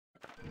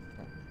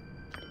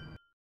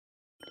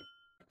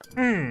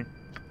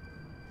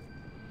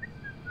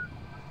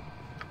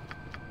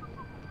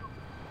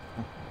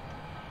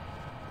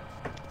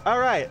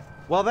 Alright,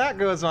 while that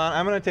goes on,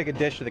 I'm gonna take a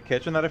dish to the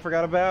kitchen that I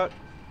forgot about.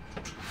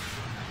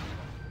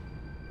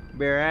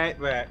 Be right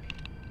back.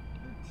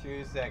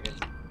 2 seconds.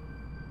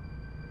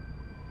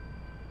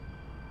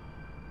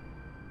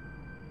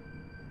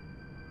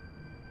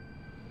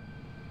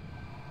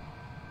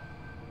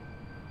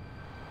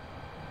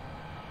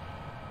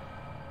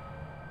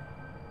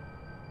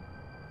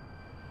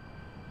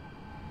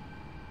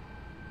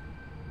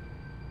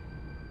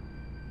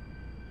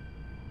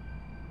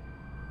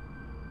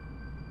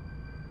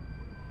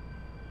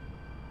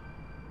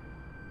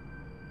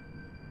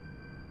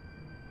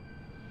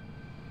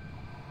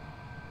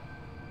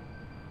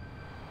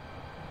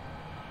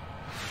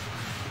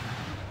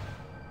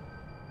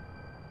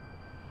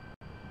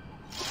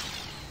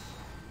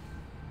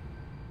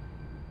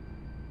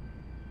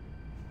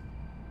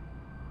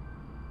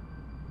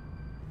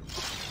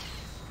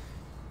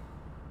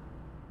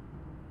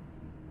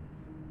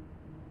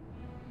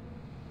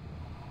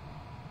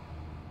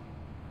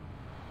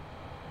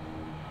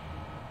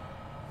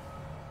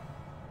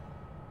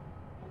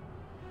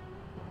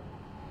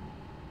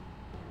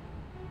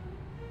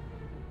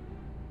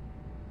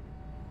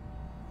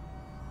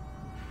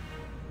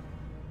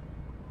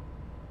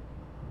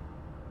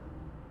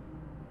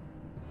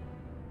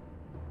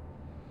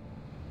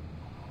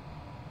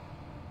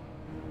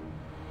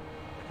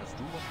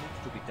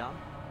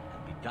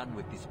 done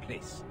with this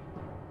place.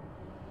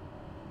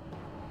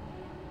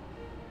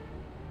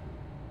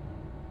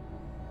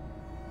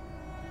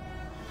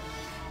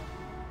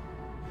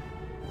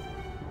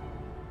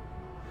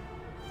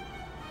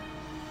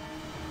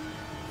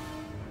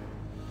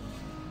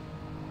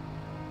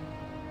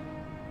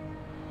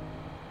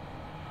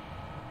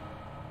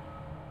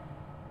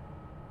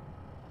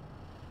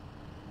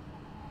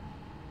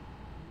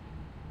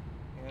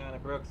 And I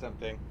broke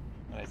something.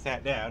 And I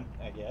sat down,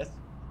 I guess.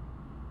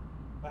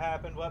 What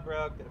happened? What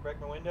broke? Did I break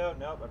my window?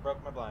 Nope, I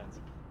broke my blinds.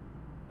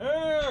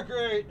 Oh,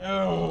 great.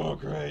 Oh,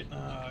 great.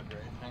 Oh,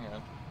 great. Hang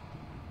on.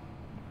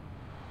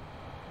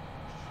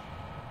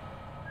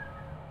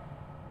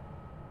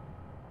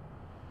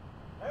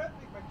 I don't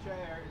think my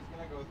chair is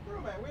going to go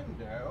through my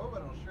window,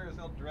 but it'll sure as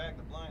hell drag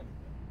the blinds.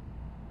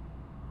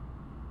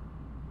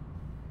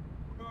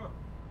 Oh.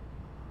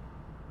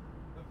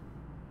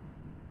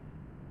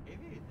 Maybe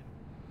it didn't.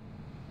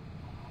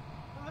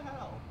 What the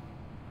hell?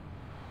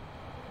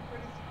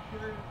 Pretty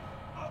secure.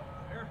 Oh,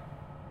 there.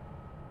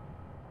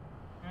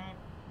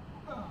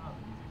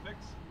 Easy fix.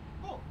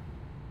 Cool.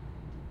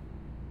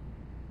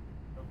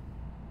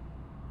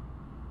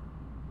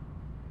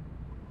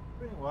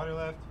 Any water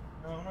left?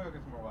 No, I'm gonna go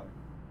get some more water.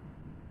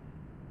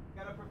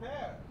 Gotta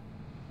prepare.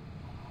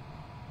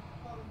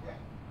 Okay.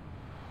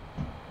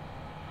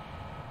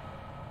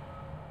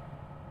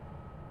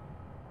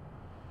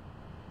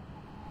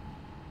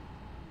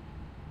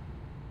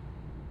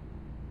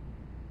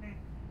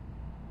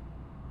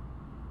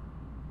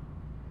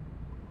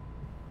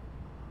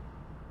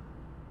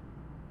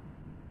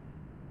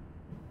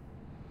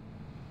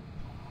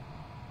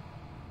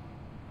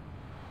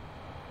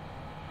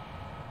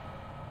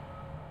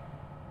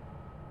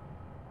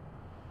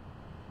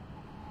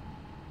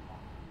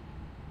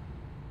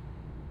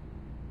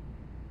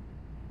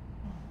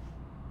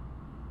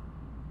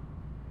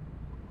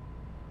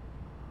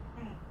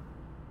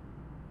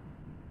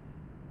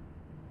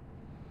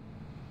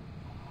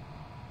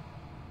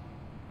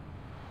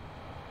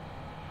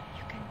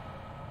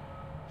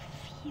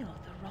 Feel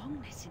the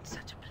wrongness in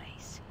such a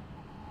place.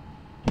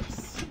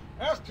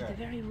 Yes, to the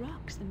very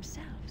rocks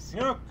themselves.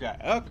 Okay,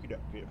 okay.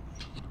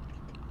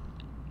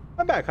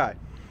 I'm back. Hi.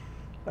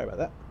 Sorry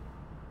about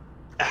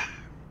that.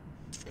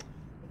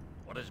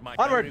 What is my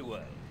Onward. very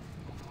well?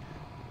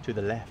 To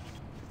the left.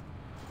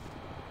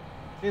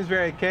 Seems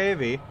very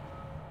cavey.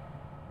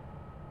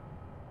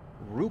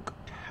 Rook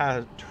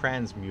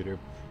transmuter.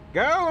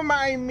 Go,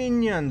 my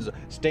minions!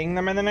 Sting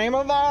them in the name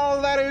of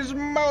all that is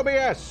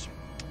Mobius!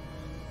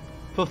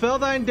 Fulfill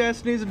thine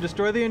destinies and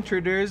destroy the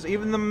intruders.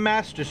 Even the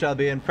master shall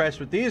be impressed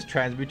with these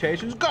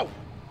transmutations. Go!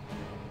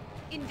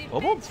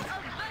 Kobolds?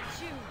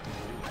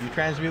 You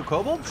transmute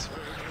kobolds?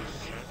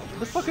 What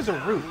the fuck is a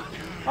rook?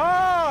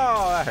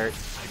 Oh, that hurt.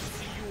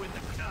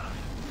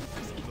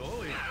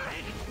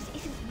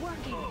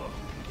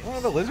 One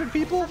of the lizard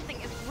people?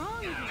 Something is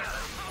wrong here.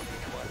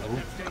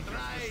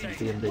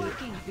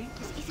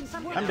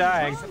 I'm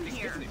dying.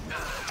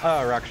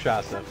 Oh,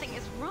 Rakshasa. Something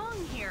is wrong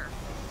here.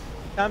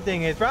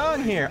 Something is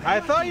wrong here. I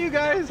thought you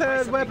guys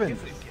had weapons.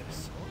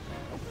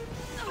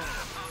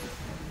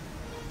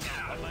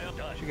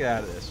 Should get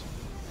out of this.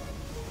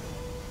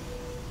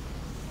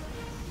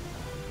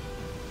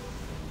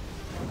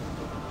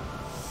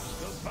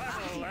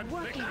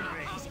 Working.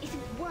 This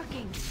isn't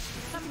working.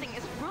 Something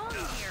is wrong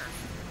here.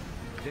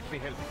 Let me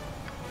help you.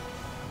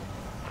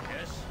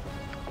 Yes?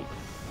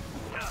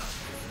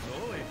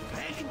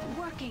 This isn't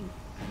working.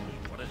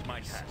 What is my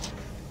task?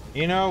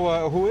 You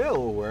know who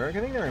will work? I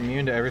think they're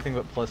immune to everything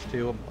but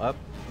 +2 up,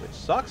 which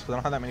sucks because I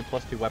don't have that many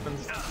 +2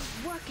 weapons. This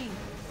isn't working.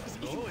 This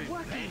isn't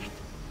working.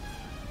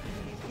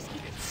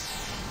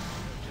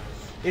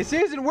 This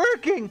isn't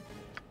working!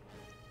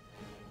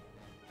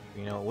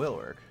 You know it will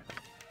work.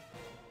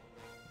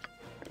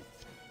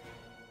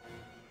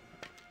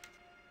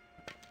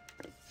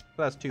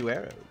 +2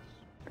 arrows.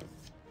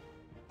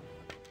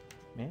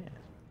 Man.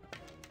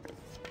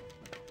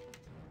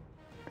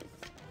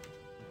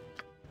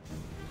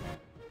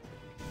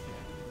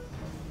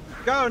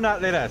 Go,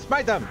 not later.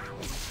 Smite them!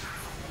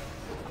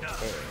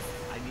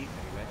 I need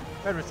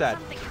Red Rasad.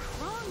 Something is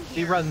wrong He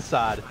here. runs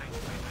Sod.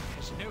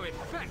 There's no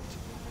effect.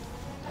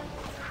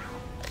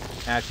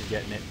 Ah, she's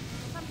getting it.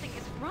 Something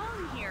is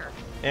wrong here.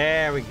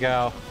 There we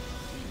go.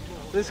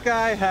 This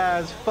guy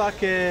has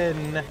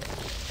fucking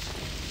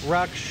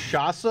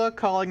Rakshasa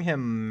calling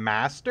him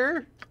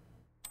master?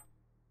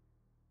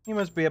 He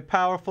must be a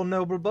powerful,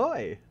 noble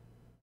boy.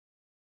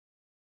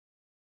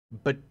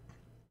 But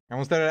I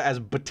almost started as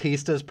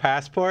Batista's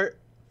passport.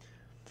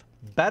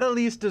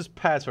 Batalista's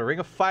passport. Ring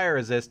of fire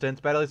resistance.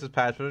 Batalista's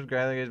passport.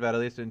 Granted,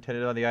 Batalista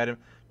intended on the item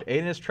to aid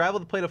in his travel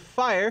to the plate of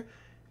fire.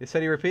 They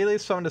said he repeatedly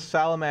summoned a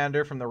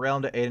salamander from the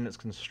realm to aid in its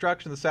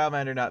construction. The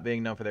salamander, not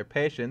being known for their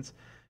patience,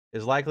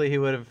 is likely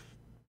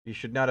he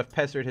should not have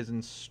pestered his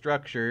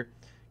instructor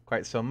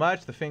quite so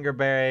much. The finger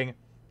bearing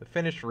the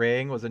finished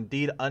ring was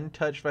indeed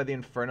untouched by the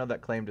inferno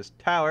that claimed his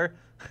tower.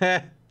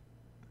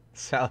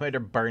 Salamander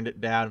burned it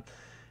down.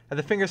 Had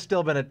the finger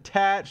still been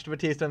attached,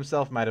 Batista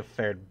himself might have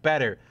fared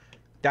better.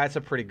 That's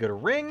a pretty good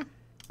ring.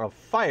 Of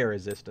fire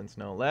resistance,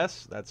 no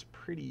less. That's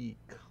pretty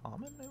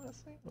common, I would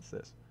say. What's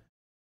this?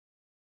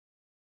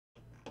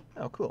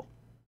 Oh, cool.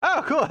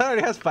 Oh, cool. It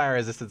already has fire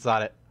resistance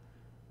on it.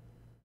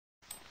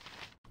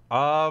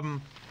 I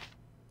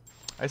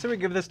say we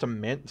give this to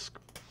Minsk.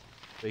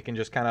 So he can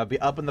just kind of be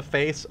up in the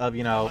face of,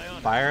 you know,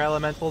 fire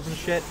elementals and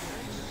shit.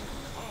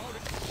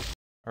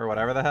 Or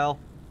whatever the hell.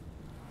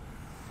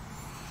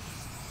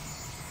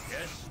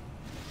 Yes.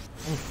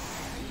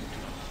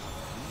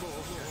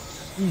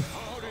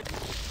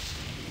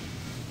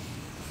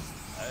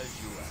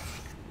 As you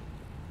ask.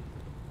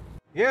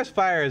 Here's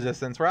fire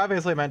resistance. We're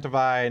obviously meant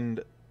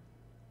to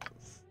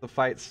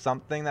fight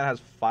something that has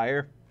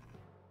fire.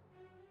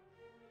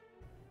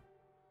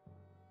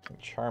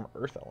 Charm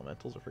earth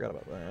elementals. I forgot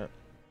about that.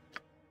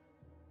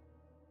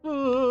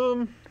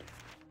 Oh,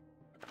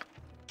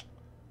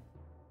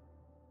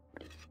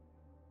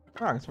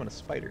 I just want a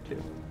spider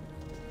too.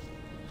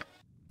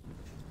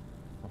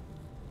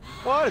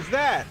 What is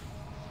that?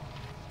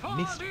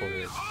 Mist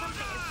horror.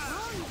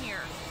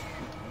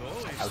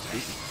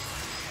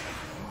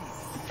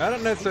 I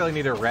don't necessarily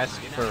need a rest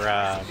for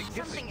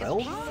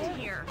spells.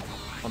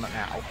 Well, not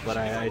now, but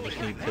I just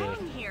need to.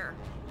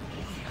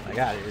 I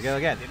got it. Here we go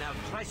again. Now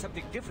try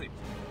something different.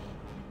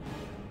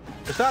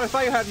 I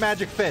thought you had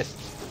magic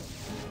fists.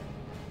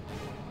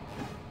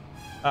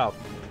 Oh,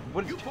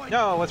 what?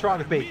 No, what's wrong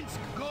with me?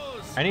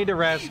 I need to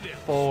rest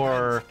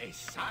for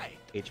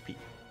HP.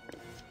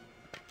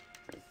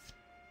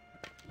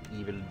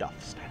 Evil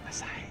doth stand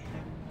aside.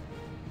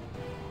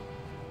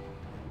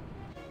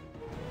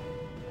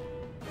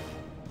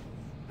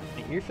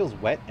 My ear feels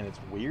wet and it's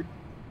weird,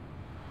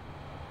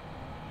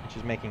 which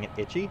is making it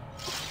itchy.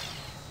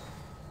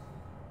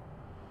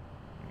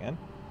 Again.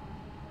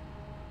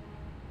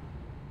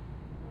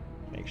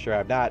 Make sure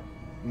I'm not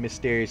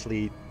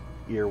mysteriously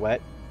ear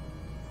wet.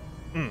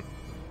 Oh,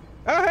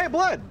 hey,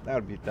 blood!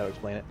 That would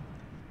explain it.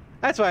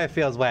 That's why it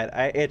feels wet.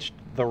 I itched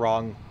the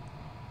wrong...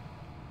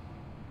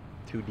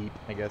 Too deep,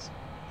 I guess.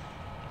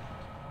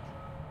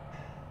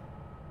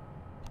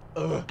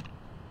 Ugh.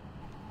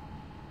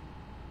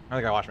 I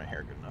think I washed my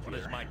hair good enough. What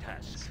is my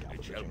task?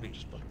 It shall be.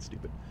 Just fucking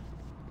stupid.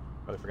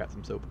 Probably forgot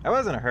some soap. I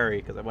was in a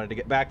hurry because I wanted to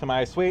get back to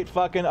my sweet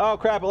fucking... Oh,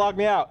 crap, it locked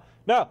me out.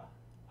 No!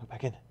 Go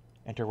back in.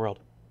 Enter world.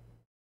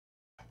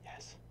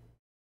 Yes.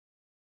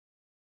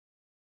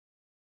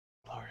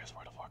 Glorious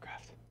World of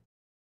Warcraft.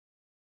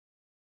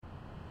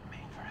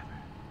 Remain forever.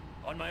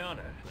 On my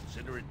honor,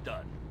 consider it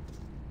done.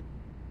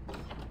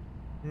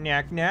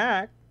 Knack,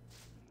 knack.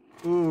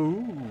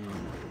 Ooh.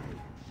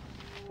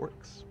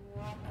 Works.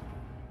 How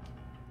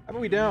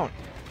about we don't?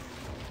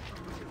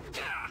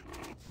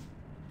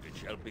 It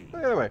shall be. Look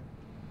the other way.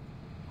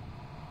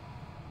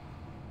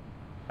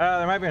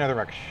 There might be another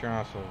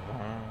Rakshasa.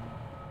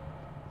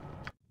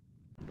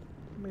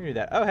 Let me do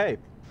that. Oh, hey.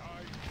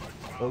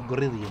 Oh,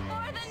 Grillion.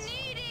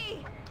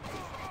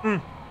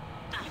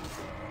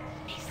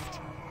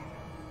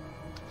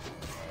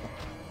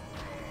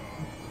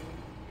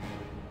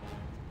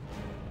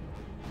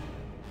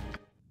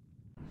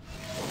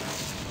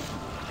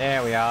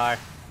 There we are.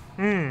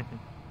 I'm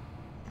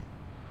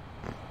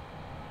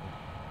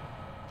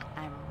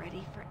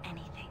ready for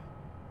anything.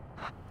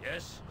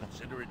 Yes,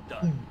 consider it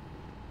done.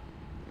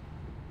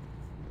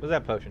 What's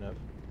that potion of?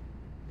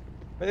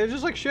 There's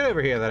just like shit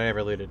over here that I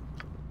never looted.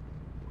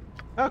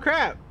 Oh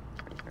crap!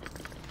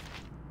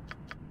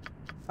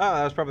 Oh,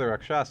 that was probably the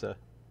Rakshasa.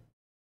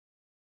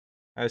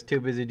 I was too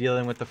busy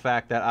dealing with the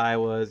fact that I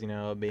was, you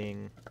know,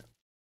 being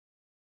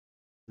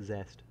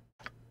possessed.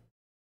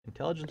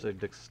 Intelligence or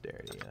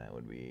dexterity? That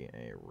would be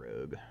a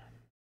rogue.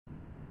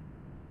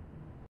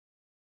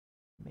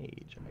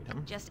 Mage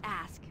item. Just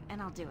ask,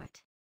 and I'll do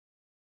it.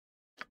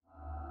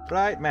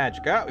 Right,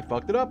 magic. Oh, we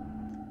fucked it up.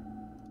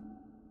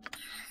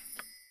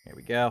 Here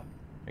we go.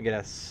 I get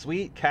a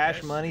sweet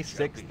cash money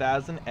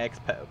 6,000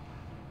 expo.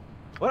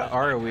 What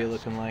are we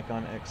looking like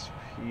on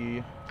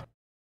XP?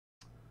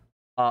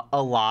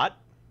 A lot.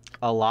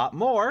 A lot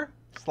more.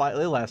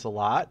 Slightly less a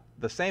lot.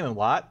 The same a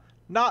lot.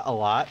 Not a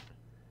lot.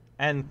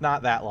 And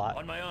not that lot.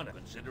 On my honor,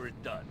 consider it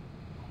done.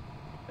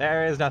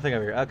 There is nothing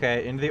over here.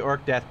 Okay, into the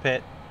orc death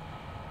pit.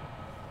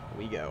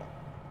 We go.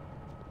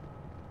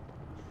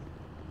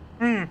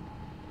 Dang,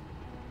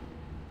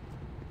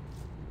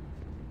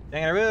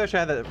 I really wish I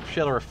had the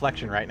shield of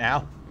reflection right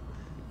now.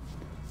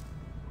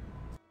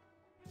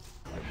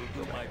 I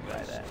will do my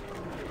best.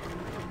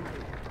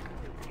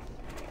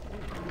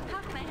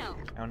 How can I help?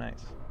 Oh,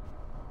 nice.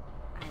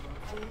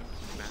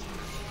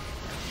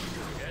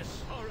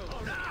 Yes.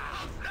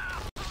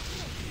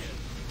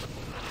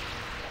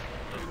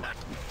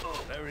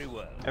 Very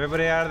well.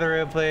 Everybody out of the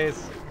room,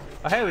 please.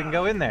 Oh, hey, we can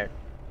go in there.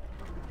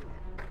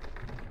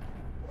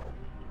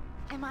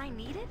 Am I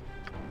needed?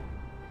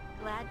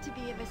 Glad to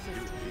be of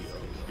assistance.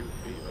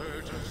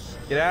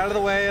 Get out of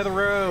the way of the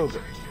rogue.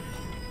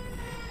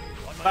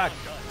 Fuck.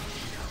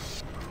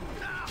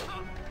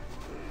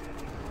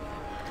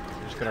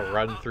 I'm just gonna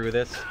run through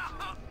this.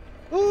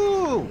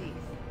 Ooh! Please,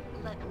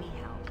 let me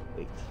help.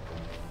 Wait.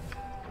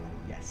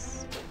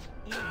 Yes.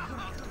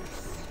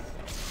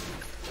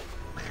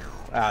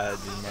 Ah,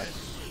 that'd be much.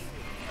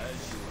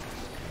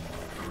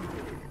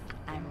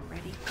 I'm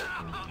ready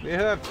for We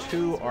have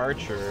 2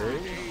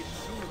 archers.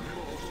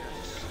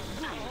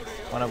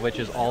 One of which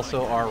is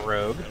also our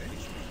rogue.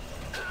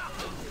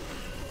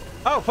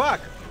 Oh,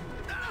 fuck!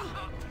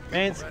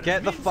 Mance,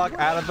 get the fuck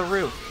out of the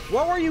roof.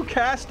 What were you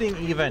casting,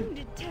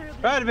 even?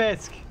 Run,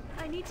 Vinsk!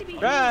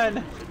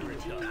 Run!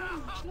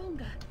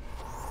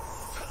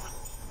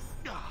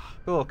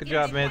 Cool, good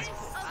job, Vinsk.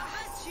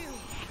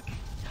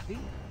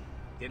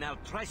 Then I'll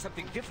try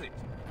something different.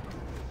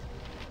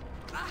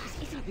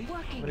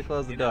 Somebody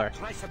close the door.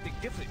 Try something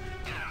different.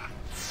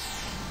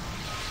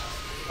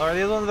 Oh, are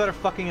these the ones that are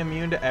fucking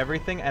immune to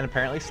everything and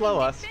apparently slow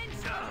us?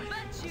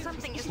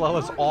 Slow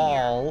us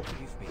all.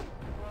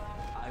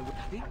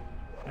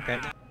 Okay,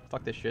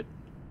 fuck this shit.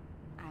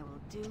 I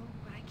will do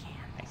what I can.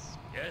 Nice.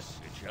 Yes,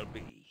 it shall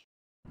be.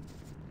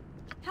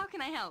 How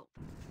can I help?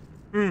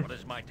 What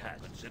is my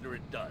task? Consider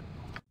it done.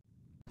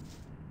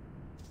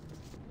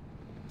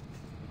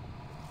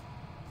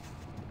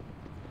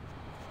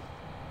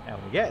 Now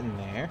when we get in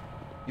there,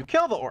 you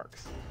kill the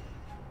orcs.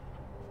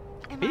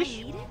 Am Fish?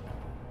 I needed?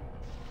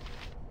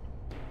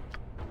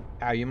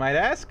 How, you might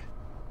ask?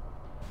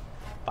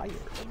 Fire.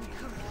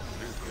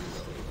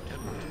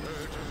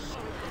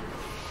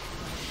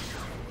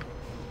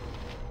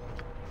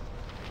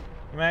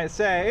 You might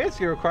say, it's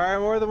gonna require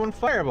more than one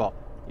fireball.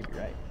 You'd be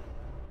right.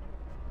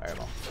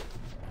 Fireball.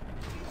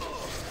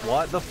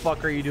 What the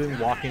fuck are you doing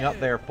walking up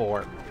there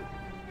for?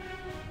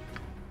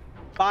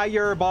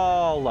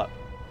 Fireball!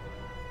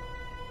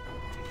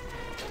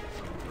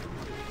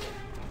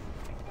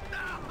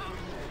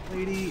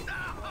 Lady.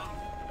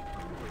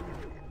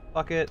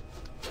 Fuck it.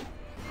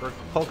 We're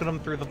poking them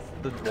through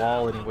the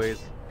wall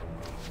anyways.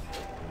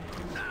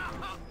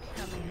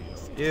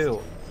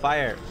 Ew.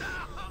 Fire.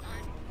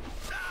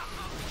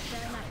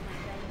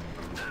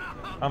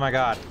 Oh my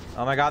god.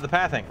 Oh my god, the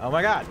pathing. Oh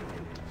my god.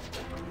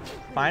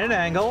 Find an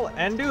angle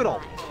and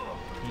doodle.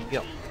 You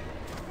go.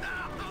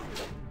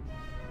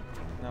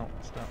 No,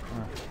 stop.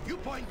 You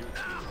point.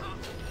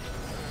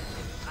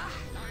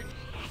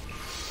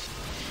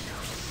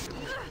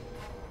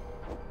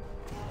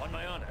 On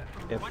my honor.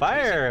 If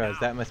fire arrows,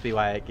 that must be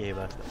why it gave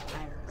us them.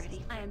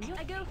 I'm ready.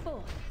 I go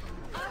forth.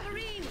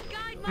 Marine,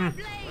 guide my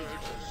blade.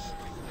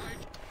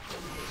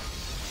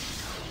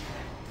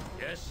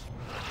 Yes.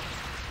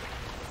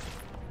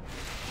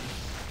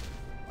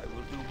 I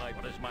will do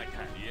what is my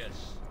task.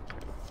 Yes.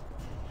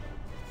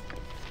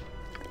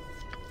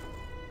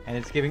 And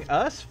it's giving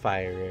us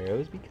fire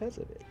arrows because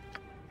of it.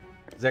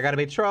 Is there gotta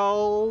be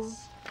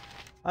trolls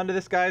under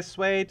this guy's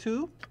sway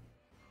too?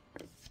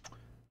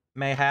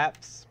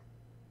 Mayhaps.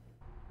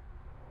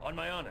 On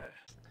my honor.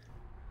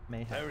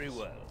 Mayhaps. Very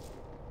well.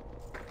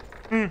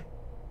 There'd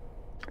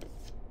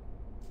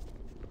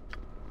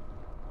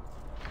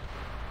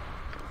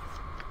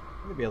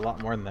be a lot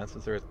more than that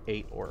since there's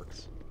 8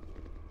 orcs.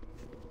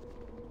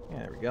 Yeah,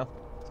 there we go.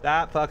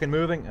 Stop fucking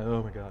moving.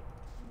 Oh my god.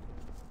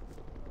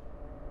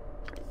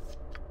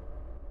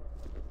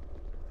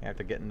 I have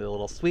to get into a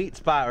little sweet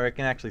spot where I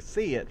can actually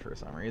see it for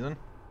some reason.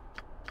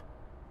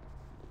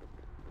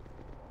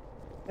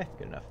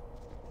 Good enough.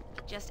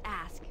 Just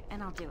ask,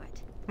 and I'll do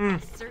it. I'll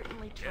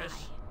certainly try.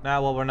 Yes.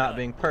 Now, while we're not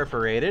being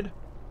perforated.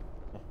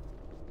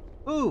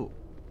 Ooh!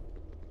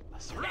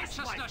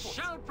 Righteousness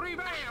shall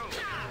prevail!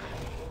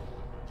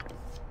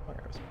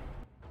 Fires.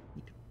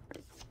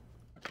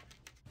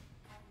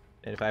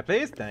 Identify,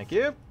 please. Thank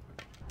you.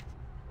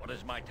 What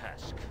is my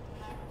task?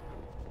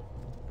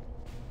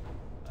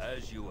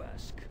 As you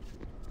ask.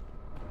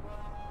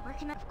 Where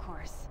can I? Of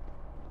course.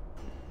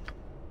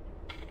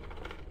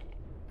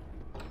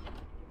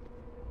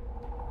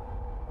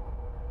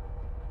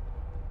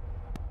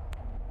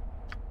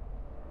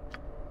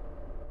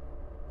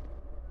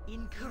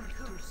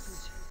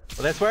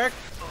 Will this work?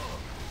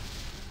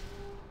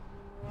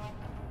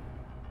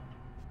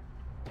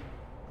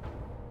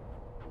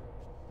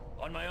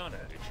 On my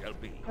honor, it shall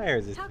be. Where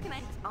is it? How can I?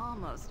 It's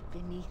almost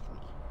beneath me.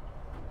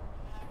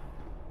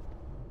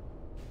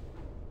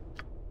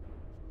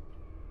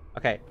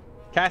 Okay.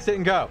 Cast it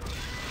and go.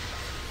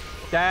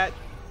 That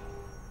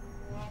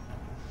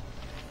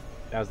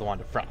was the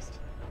wand of frost,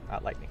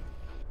 not lightning.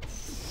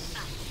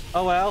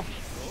 Oh well.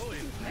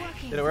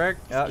 Did it work?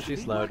 Oh, she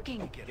slowed.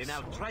 Then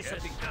I'll try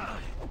something.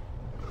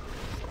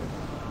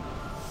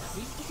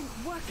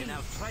 Then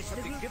I'll try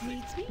something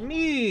different.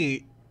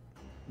 Neat.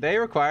 They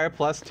require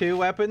 +2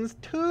 weapons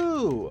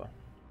too.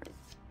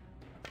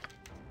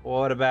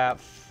 What about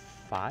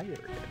fire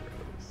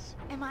arrows?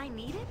 Am I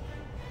needed?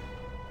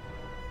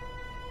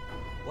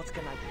 What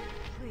can I do?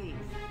 Please,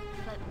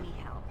 let me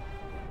help.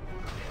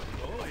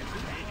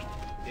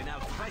 Then I'll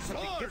try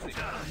something different.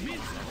 Something's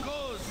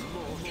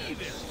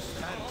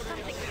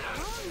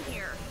wrong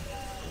here.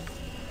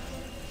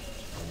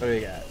 What do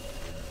we got?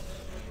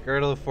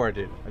 Girdle of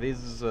Fortitude. Are these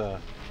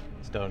stone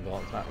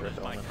golems? Not red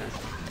golems.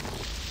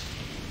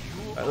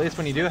 At least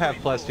when you do have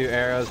 +2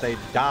 arrows, they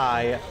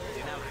die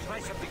Then I'll try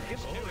something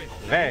different.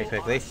 very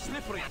quickly.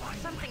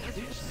 Something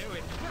is.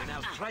 Then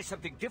I'll try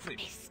something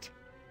different.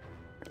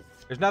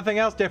 There's nothing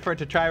else different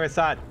to try with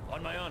Sod.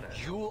 On my honor.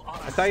 You are.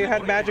 I thought you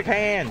had magic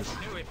hands.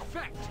 No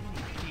effect.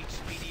 Need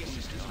speedy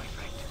assistance, my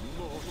friend.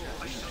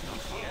 I shall not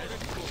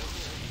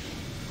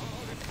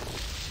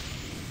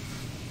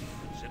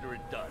Consider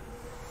it done.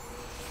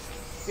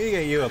 You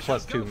get you a shall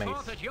 +2 go mace.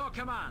 forth at your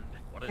command.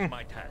 What is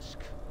my task?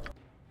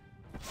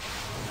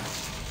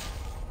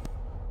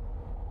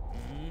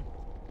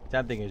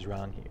 Something is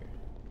wrong here.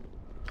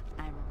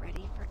 I'm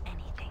ready for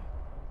anything.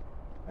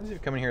 Why does he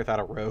come in here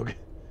without a rogue?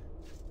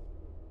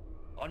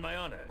 On my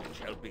honor, it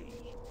shall be. You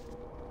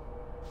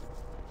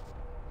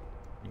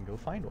can go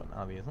find one,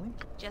 obviously.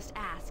 Just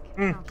ask,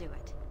 and I'll do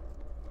it.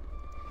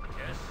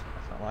 Yes.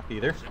 That's not locked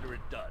either. Consider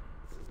it done.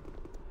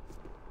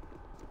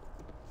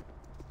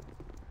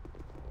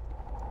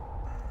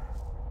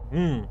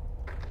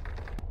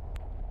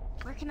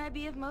 Where can I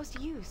be of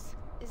most use?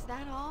 Is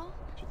that all?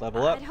 Should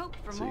level up I'd hope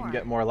for so you more. can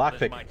get more What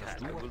is lockpick. my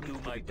task? I will do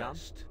my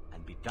best.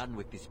 And be done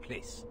with this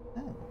place.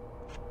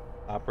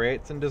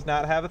 Operates and does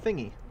not have a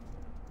thingy.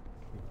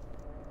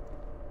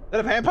 Is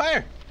that a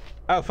vampire?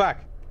 Oh fuck.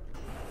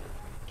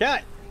 Kill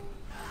it.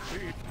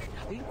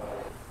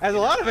 There's a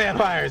lot of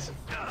vampires.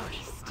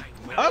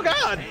 Oh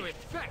god. No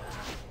effect.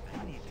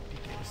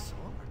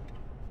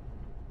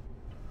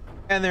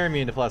 And they're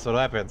immune to +1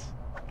 weapons.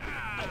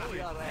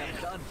 We are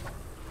done.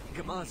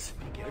 Come on,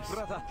 my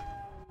brother.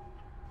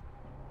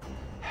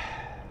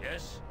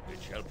 Yes, it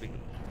shall be.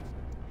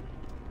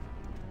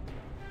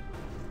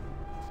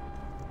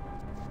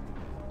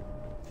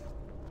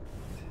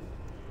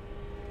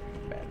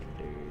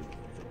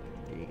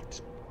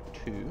 Gate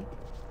 2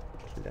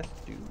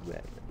 +2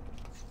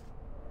 weapons.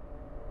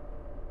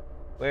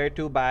 Where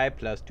to buy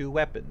 +2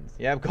 weapons?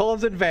 You have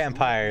golems and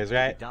vampires,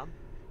 right?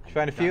 You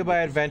find a few by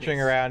adventuring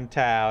around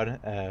town.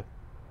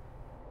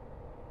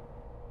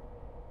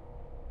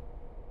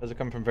 Those have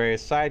come from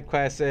various side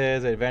quests.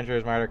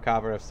 Adventurers, Martyr,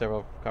 Copper have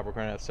several. Copper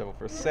Coin have several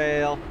for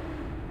sale.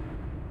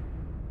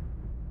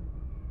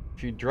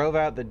 If you drove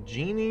out the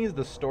genies,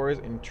 the stores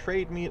in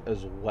Tradesmeet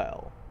as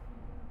well.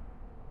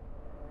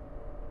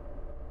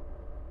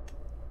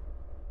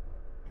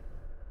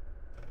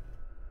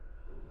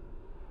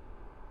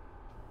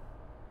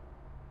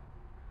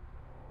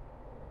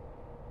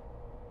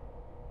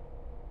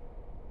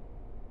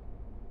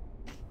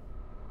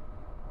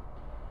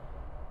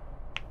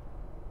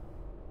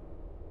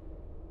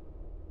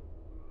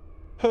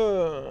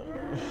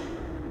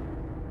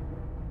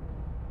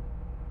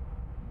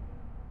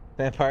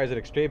 Vampires at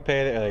extreme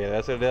pain. Oh, yeah,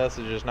 that's what it is.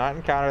 So just not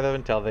encounter them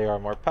until they are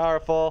more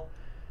powerful.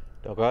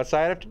 Don't go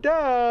outside after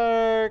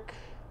dark.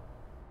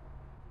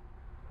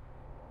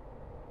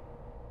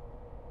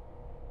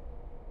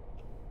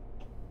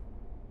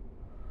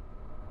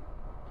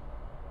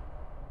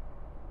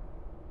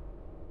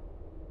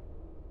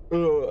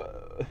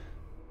 Ugh.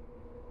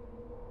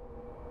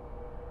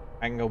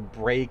 I can go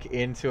break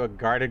into a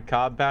guarded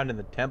compound in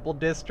the Temple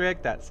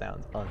District? That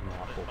sounds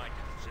unlawful.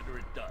 Consider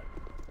it done.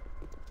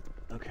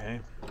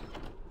 Okay.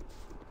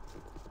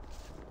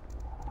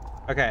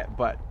 Okay,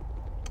 but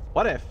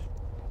what if?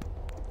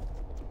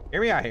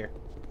 Hear me out here.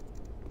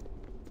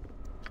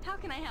 How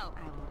can I help?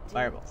 I will do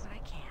Fireballs. what I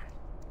can.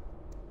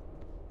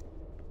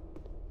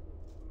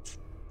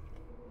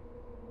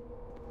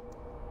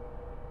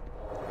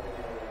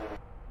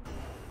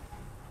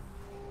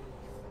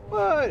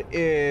 What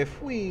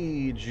if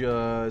we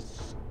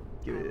just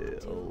give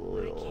it a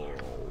little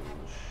shake?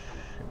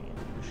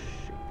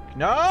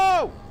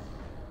 No!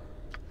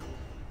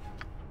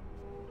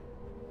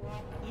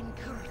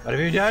 What have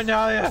you done,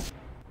 Dahlia?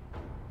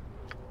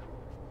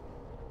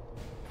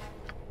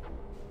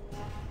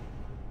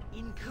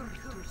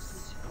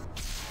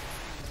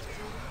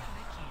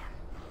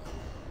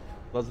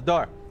 Close the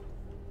door.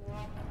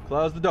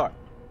 Close the door.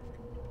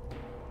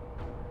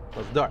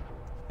 Close the door.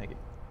 Thank you.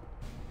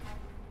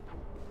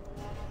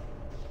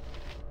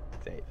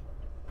 Save.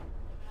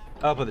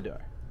 Open the door.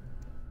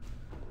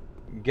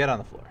 Get on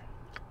the floor.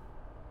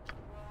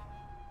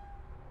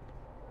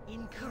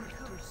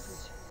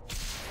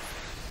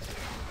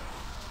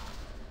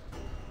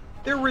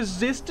 They're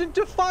resistant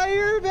to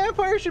fire?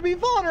 Vampires should be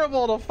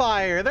vulnerable to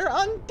fire. They're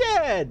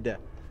undead.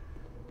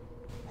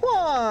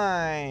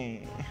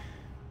 Why?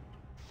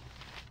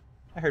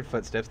 I heard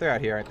footsteps. They're out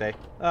here, aren't they?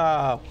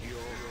 Oh.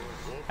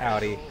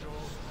 Howdy.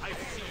 I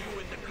see you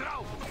in the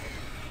crowd.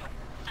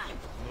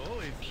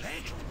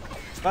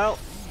 Well.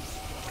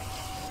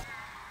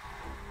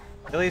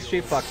 At least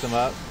she fucks them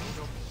up.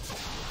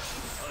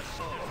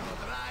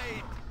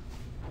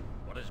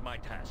 What is my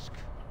task?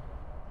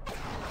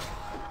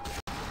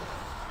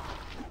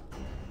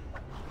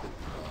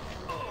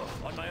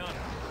 On my honor.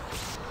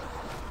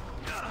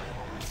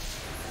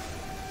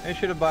 I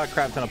should have bought a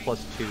crap ton of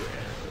 +2.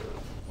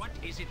 What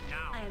is it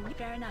now? I am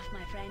fair enough,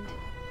 my friend.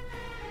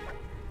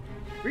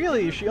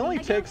 Really? She only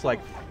takes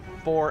like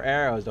 4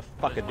 arrows to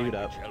fuck a dude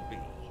up. Shall be.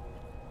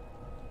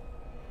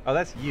 Oh,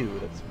 that's you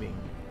that's being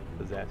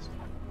possessed.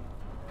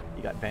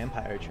 You got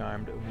vampire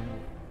charmed.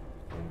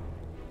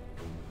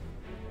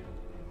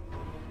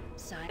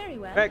 Very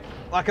well. Quick,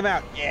 lock him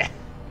out. Yeah.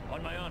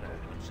 On my honor,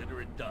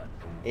 consider it done.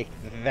 Like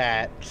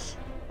that.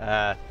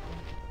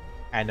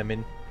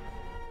 Animin.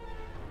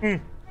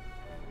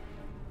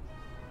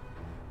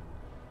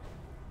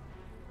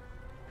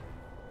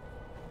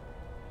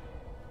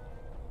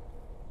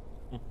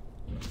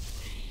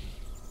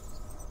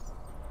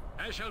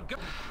 I shall go.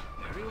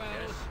 Very well.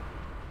 Yes.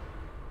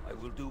 I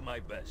will do my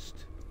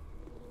best.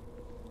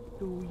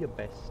 Do your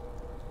best.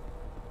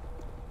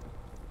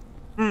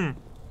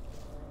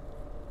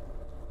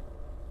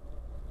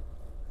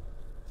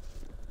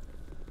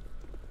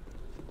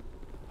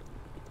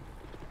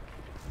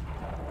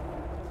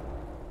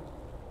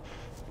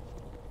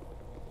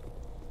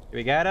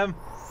 We got him?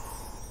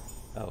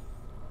 Oh.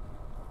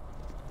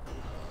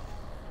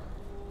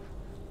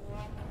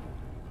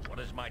 What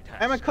is my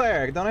task? I'm a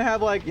cleric. Don't I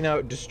have, like, you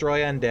know,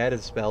 destroy undead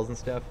as spells and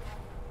stuff?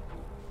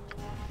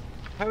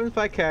 What happens if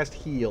I cast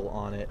heal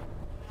on it?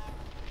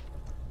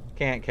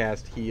 Can't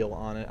cast heal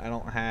on it. I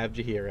don't have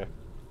Jahira.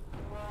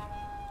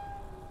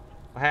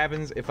 What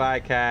happens if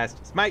I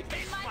cast smite?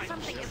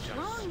 Something is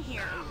wrong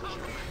here.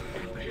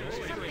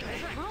 Something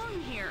is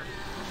wrong here.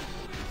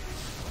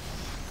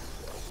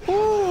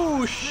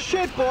 Ooh,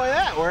 shit, boy,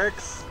 that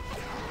works.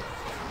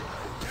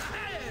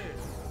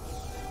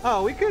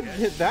 Oh, we could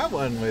hit that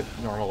one with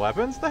normal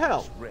weapons. The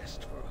hell?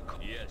 Rest for a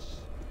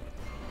yes.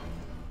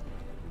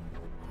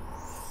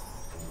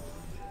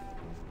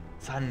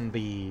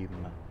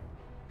 Sunbeam.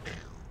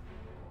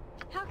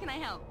 How can I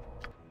help?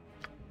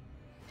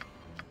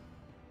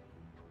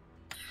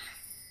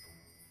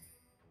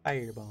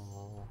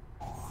 Fireball.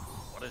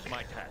 What is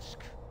my task?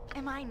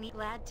 Am I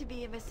glad to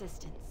be of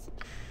assistance?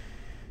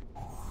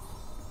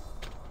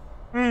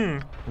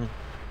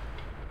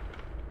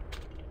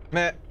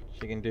 Meh.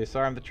 She can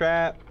disarm the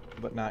trap,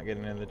 but not get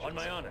into the trap. On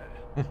my honor.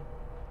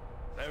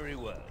 Very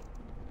well.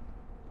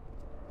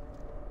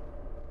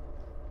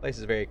 Place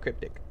is very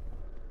cryptic.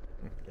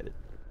 Get it.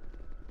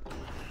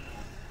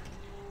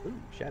 Ooh,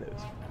 shadows.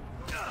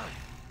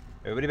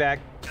 Everybody back.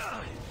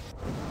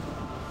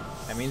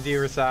 That means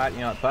you, Rasad. You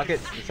know what? Fuck it.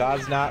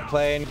 Rasad's not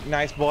playing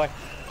nice boy.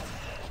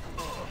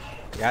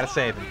 You gotta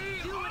save him.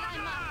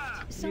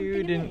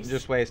 You didn't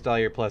just waste all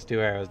your +2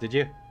 arrows, did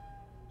you?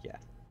 Yeah.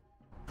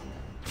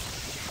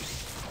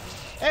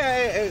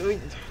 Hey,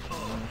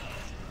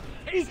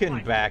 we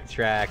can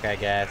backtrack, I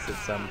guess, at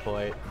some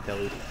point until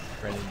we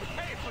run into...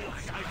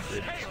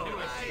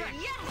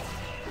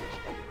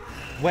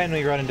 When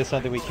we run into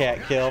something we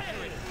can't kill.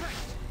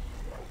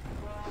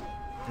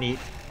 Neat.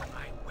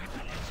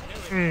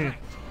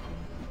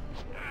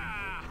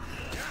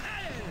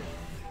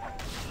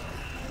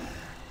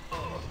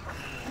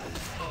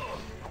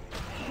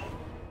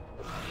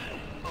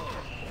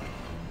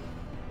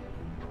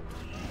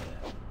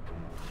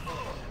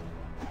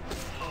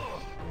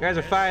 You guys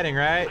are fighting,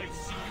 right?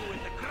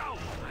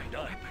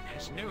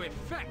 No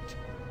effect.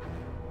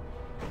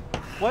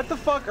 What the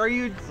fuck are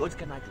you? What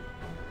can I do?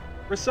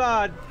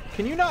 Rasad,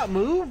 can you not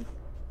move?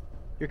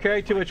 You're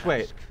carrying too much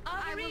weight.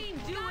 I will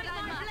do what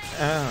I must.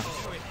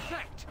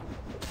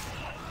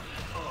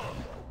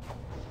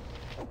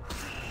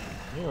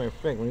 No effect. I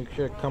think we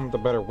should have come with a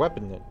better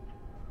weapon then.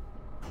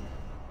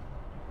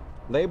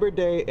 Labor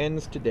Day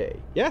ends today.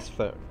 Yes,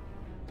 phone.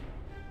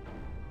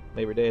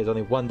 Labor Day is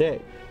only one day.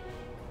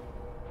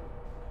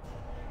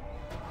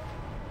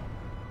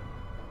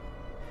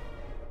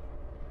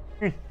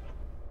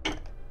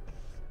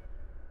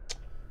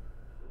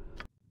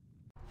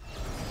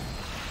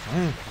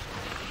 I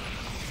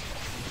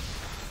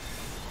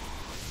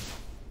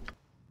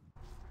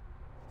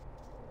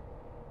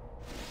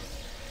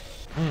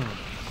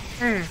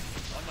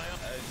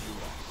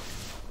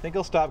think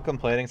he'll stop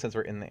complaining since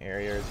we're in the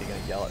area, or is he gonna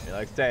yell at me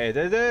like, say,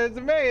 it's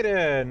a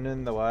maiden!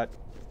 And the what?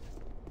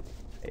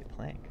 A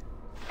plank.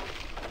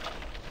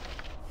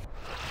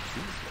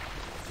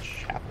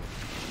 Chapel.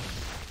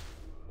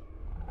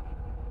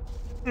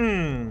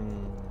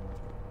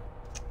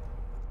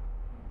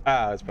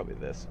 Ah, it's probably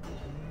this.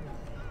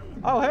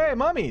 Oh, hey,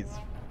 mummies!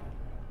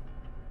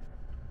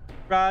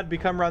 Rod,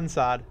 become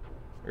Runsad.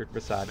 Or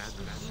Rasad.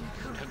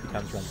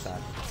 Becomes Runsad.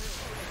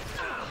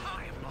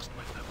 I have lost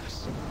my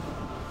focus.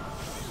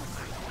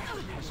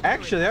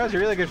 Actually, that was a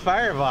really good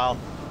fireball.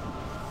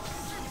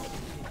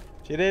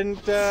 She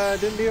didn't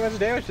do much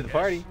damage to the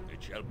party.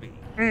 It shall be.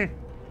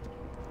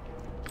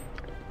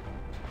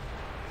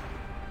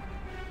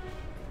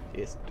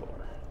 Yes, door.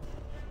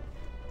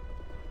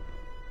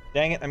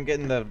 Dang it! I'm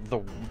getting the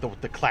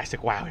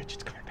classic WoW itch.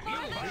 It's coming back.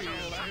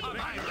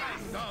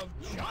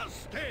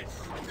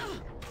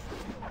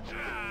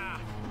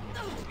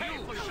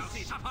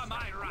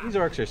 These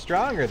orcs are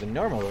stronger than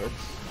normal orcs.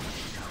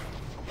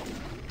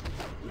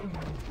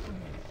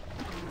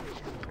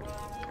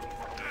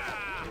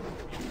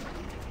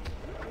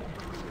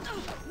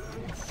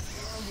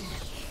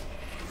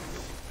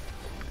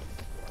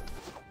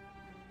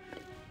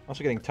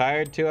 Also getting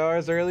tired 2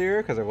 hours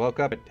earlier because I woke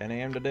up at 10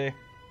 a.m. today.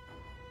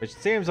 Which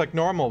seems like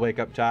normal wake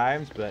up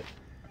times, but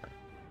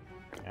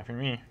not for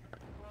me.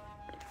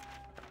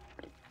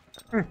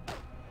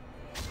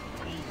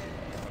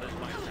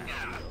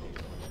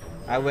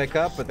 I wake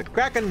up at the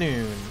crack of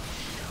noon.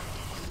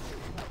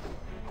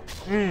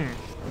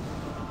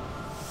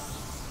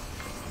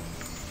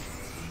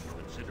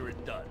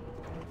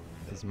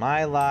 Because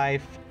my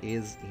life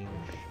is in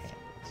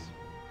shambles.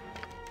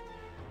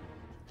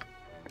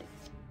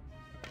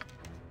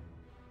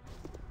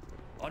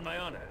 On my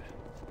honor.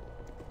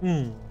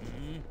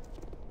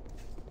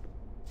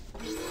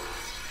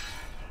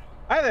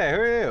 Hi there,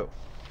 who are you?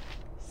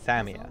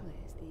 Samia.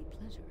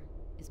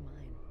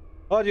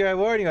 Told you, I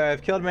warn you, I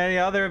have killed many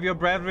other of your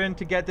brethren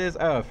to get this.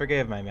 Oh,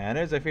 forgive my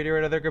manners. I feared you were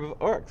another group of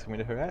orcs coming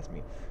to harass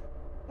me.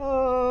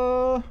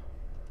 Oh.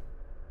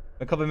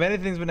 I called me many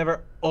things, but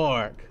never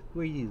orc. Who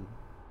are you?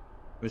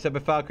 We said by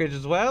foul creatures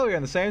as well. We're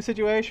in the same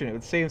situation. It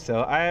would seem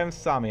so. I am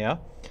Samia.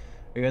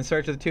 Are you in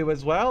search of the tube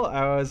as well?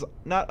 I was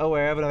not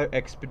aware of another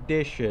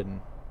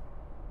expedition.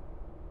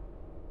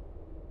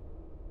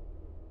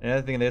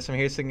 Another thing, there's some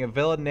here seeing a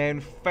villain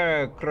named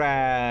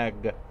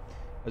Faircrag. I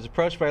was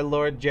approached by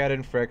Lord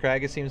Jedden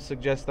Faircrag. It seems to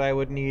suggest that I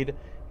would need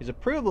his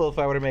approval if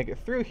I were to make it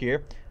through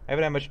here. I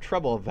haven't had much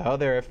trouble, though.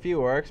 There are a few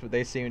orcs, but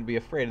they seem to be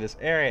afraid of this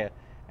area.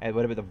 And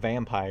what about the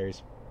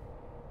vampires?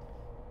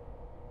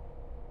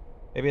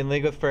 Maybe in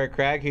league with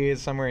Faircrag, he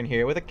is somewhere in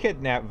here with a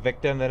kidnapped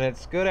victim. Then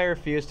it's good I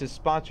refused his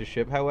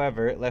sponsorship.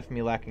 However, it left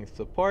me lacking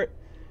support.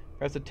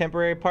 Perhaps a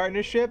temporary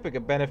partnership. We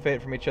could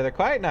benefit from each other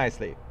quite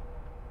nicely.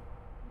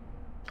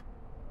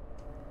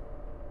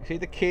 You see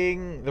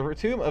the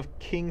tomb of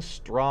King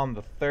Strom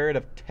III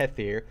of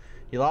Tethir.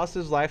 He lost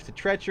his life to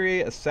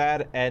treachery, a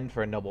sad end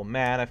for a noble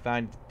man. I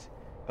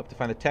hope to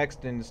find the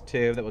text in his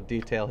tomb that will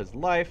detail his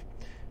life.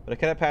 But I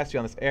cannot pass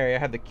beyond this area. I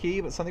have the key,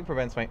 but something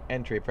prevents my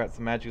entry. Perhaps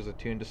the magic is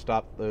attuned to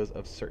stop those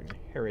of certain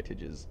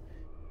heritages.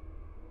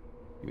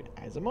 You an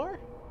Azamar?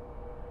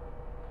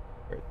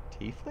 Or a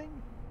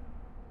tiefling?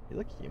 You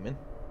look human.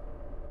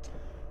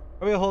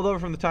 Probably a holdover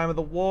from the time of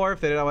the war. If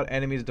they didn't want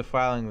enemies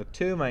defiling the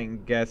tomb, I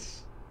can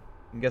guess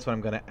what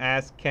I'm going to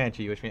ask, can't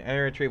you? You wish me to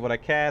enter and retrieve what I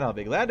can, I'll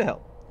be glad to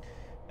help.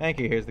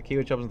 Thank you. Here's the key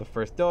which opens the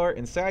first door.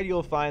 Inside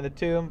you'll find the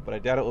tomb, but I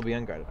doubt it will be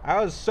unguarded.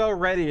 I was so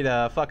ready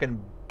to fucking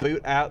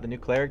boot out the new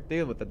cleric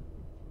dude with the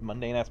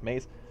mundane-ass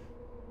mace.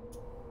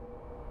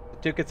 The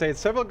two contains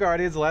several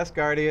guardians. The last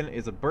guardian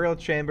is a burial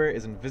chamber,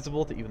 is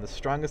invisible to even the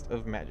strongest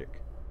of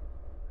magic.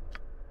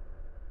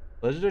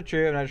 Legends are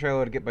true. I'm not sure how I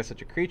would get by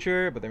such a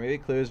creature, but there may be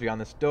clues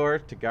beyond this door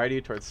to guide you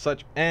towards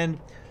such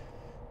end.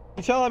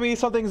 You telling me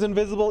something's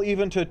invisible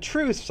even to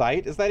true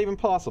sight? Is that even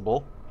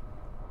possible?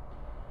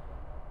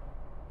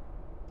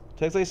 The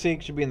text I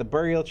seek should be in the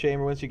burial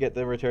chamber. Once you get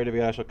the return to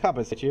be, I shall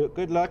compensate you.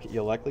 Good luck.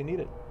 You'll likely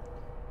need it.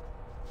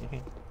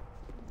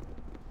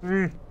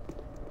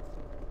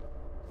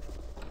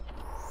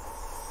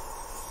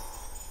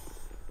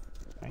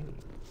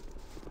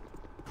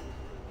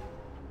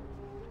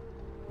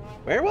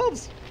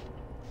 Werewolves?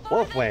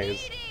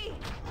 Wolfways.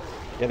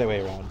 The other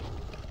way around.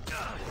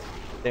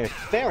 They're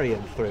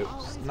Therian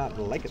throats, not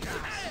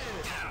lycanthropes.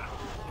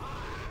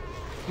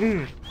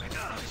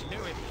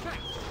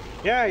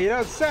 Yeah, you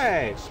don't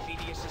say!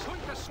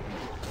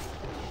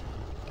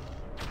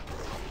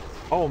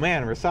 Oh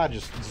man, Rasad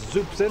just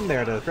zoops in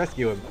there to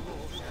rescue him.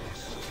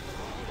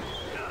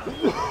 I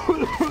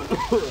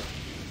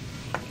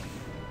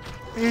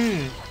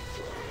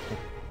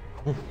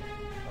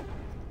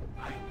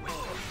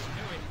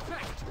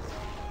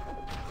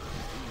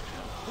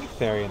think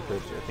Therian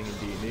throats are a thing in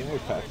D&D, or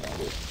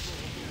Pathfinder.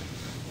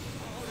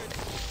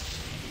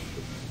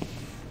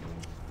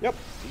 Yep.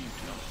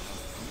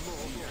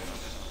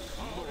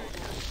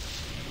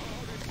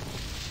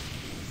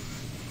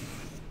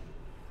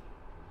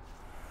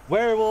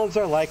 Werewolves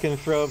are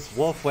lycanthropes,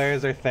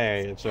 wolf-wares are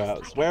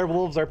therianthropes.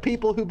 Werewolves are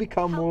people who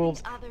become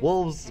wolves.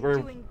 Wolves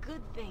are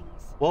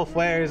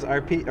wolf-wares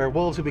are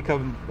wolves who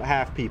become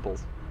half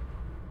peoples.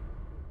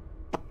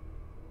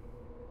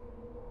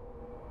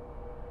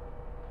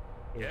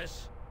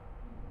 Yes,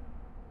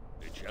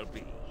 it shall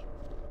be.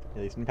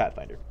 At least in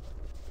Pathfinder.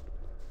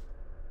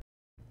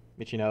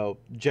 But you know,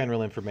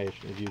 general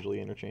information is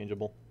usually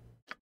interchangeable.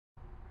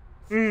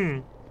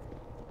 There's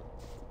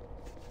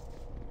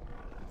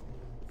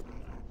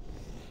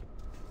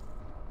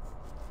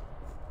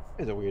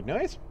a weird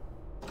noise.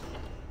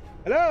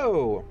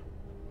 Hello!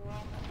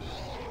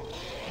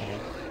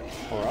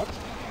 Aurochs.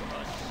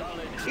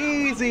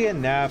 Easy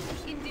enough.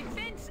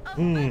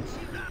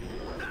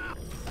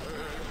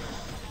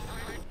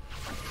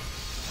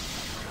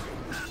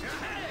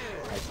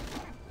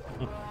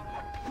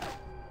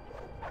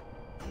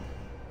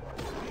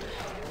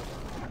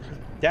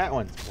 That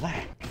one's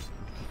black.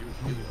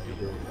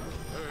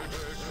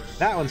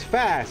 That one's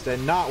fast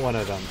and not one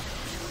of them.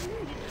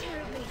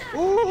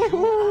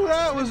 Ooh,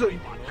 that was a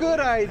good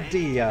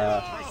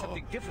idea.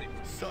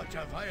 Such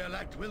a vile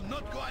act will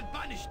not go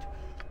unpunished.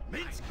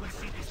 Minsk will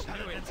see this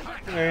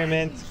Alright,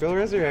 Minsk, go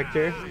resurrect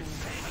her.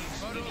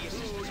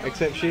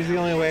 Except she's the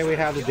only way we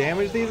have to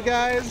damage these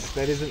guys.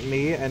 That isn't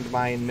me and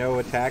my no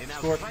attack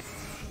score.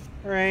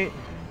 Alright.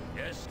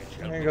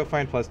 I'm gonna go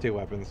find +2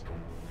 weapons.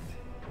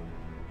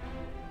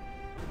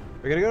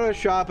 We're gonna go to a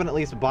shop and at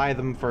least buy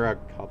them for a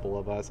couple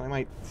of us. I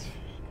might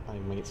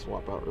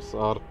swap out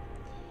Rasad.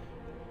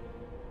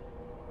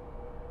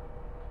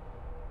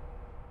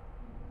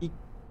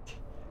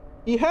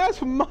 He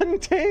has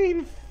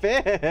mundane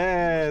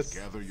fist.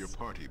 Gather your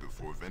party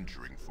before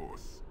venturing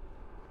forth.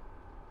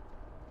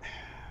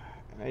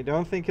 I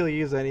don't think he'll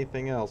use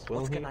anything else, will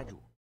he? What can I do?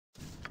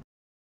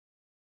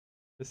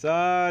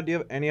 Assad, do you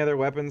have any other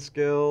weapon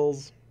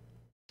skills?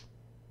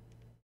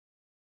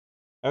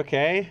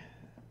 Okay.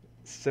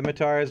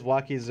 Scimitars,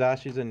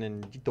 wakizashis, and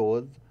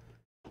ninjitos.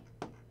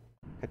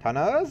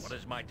 Katanas? What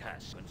is my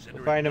task?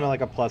 We'll find him at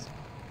like a +2 katana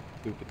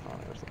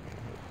or something.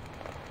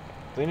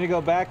 So we need to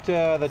go back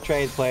to the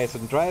trade place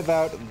and drive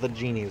out the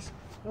genies.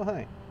 Oh,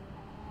 hi.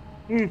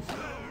 Or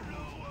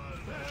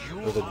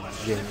the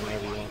jinn,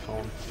 whatever you want to call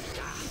them.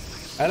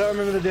 I don't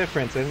remember the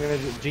difference. I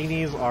think the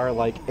genies are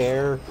like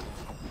air,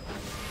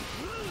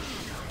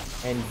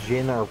 and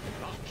jinn are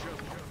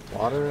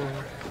water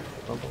or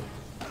something.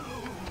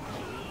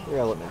 They're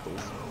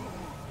elementals.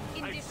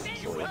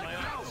 Sort of.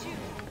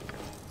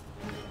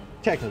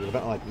 Technically,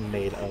 they're not like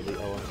made of the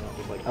element.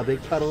 It's like a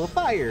big puddle of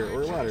fire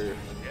or water.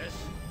 Yes?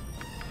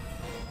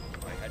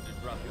 I had to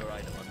drop your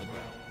item on the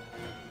ground.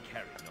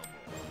 Carry no more.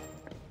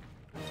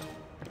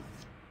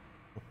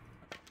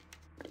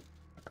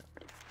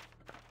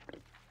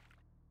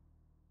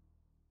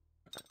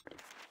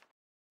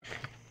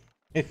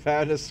 I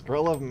found a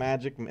scroll of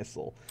magic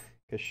missile.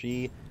 Because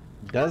she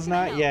does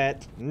not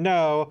yet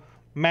know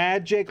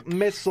magic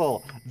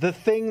missile. The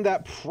thing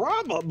that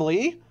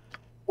probably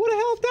would have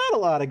helped out a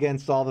lot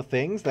against all the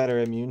things that are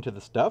immune to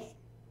the stuff.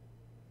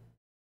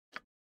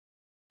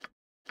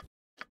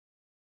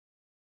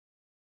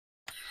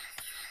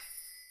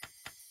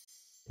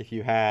 If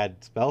you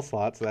had spell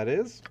slots, that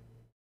is.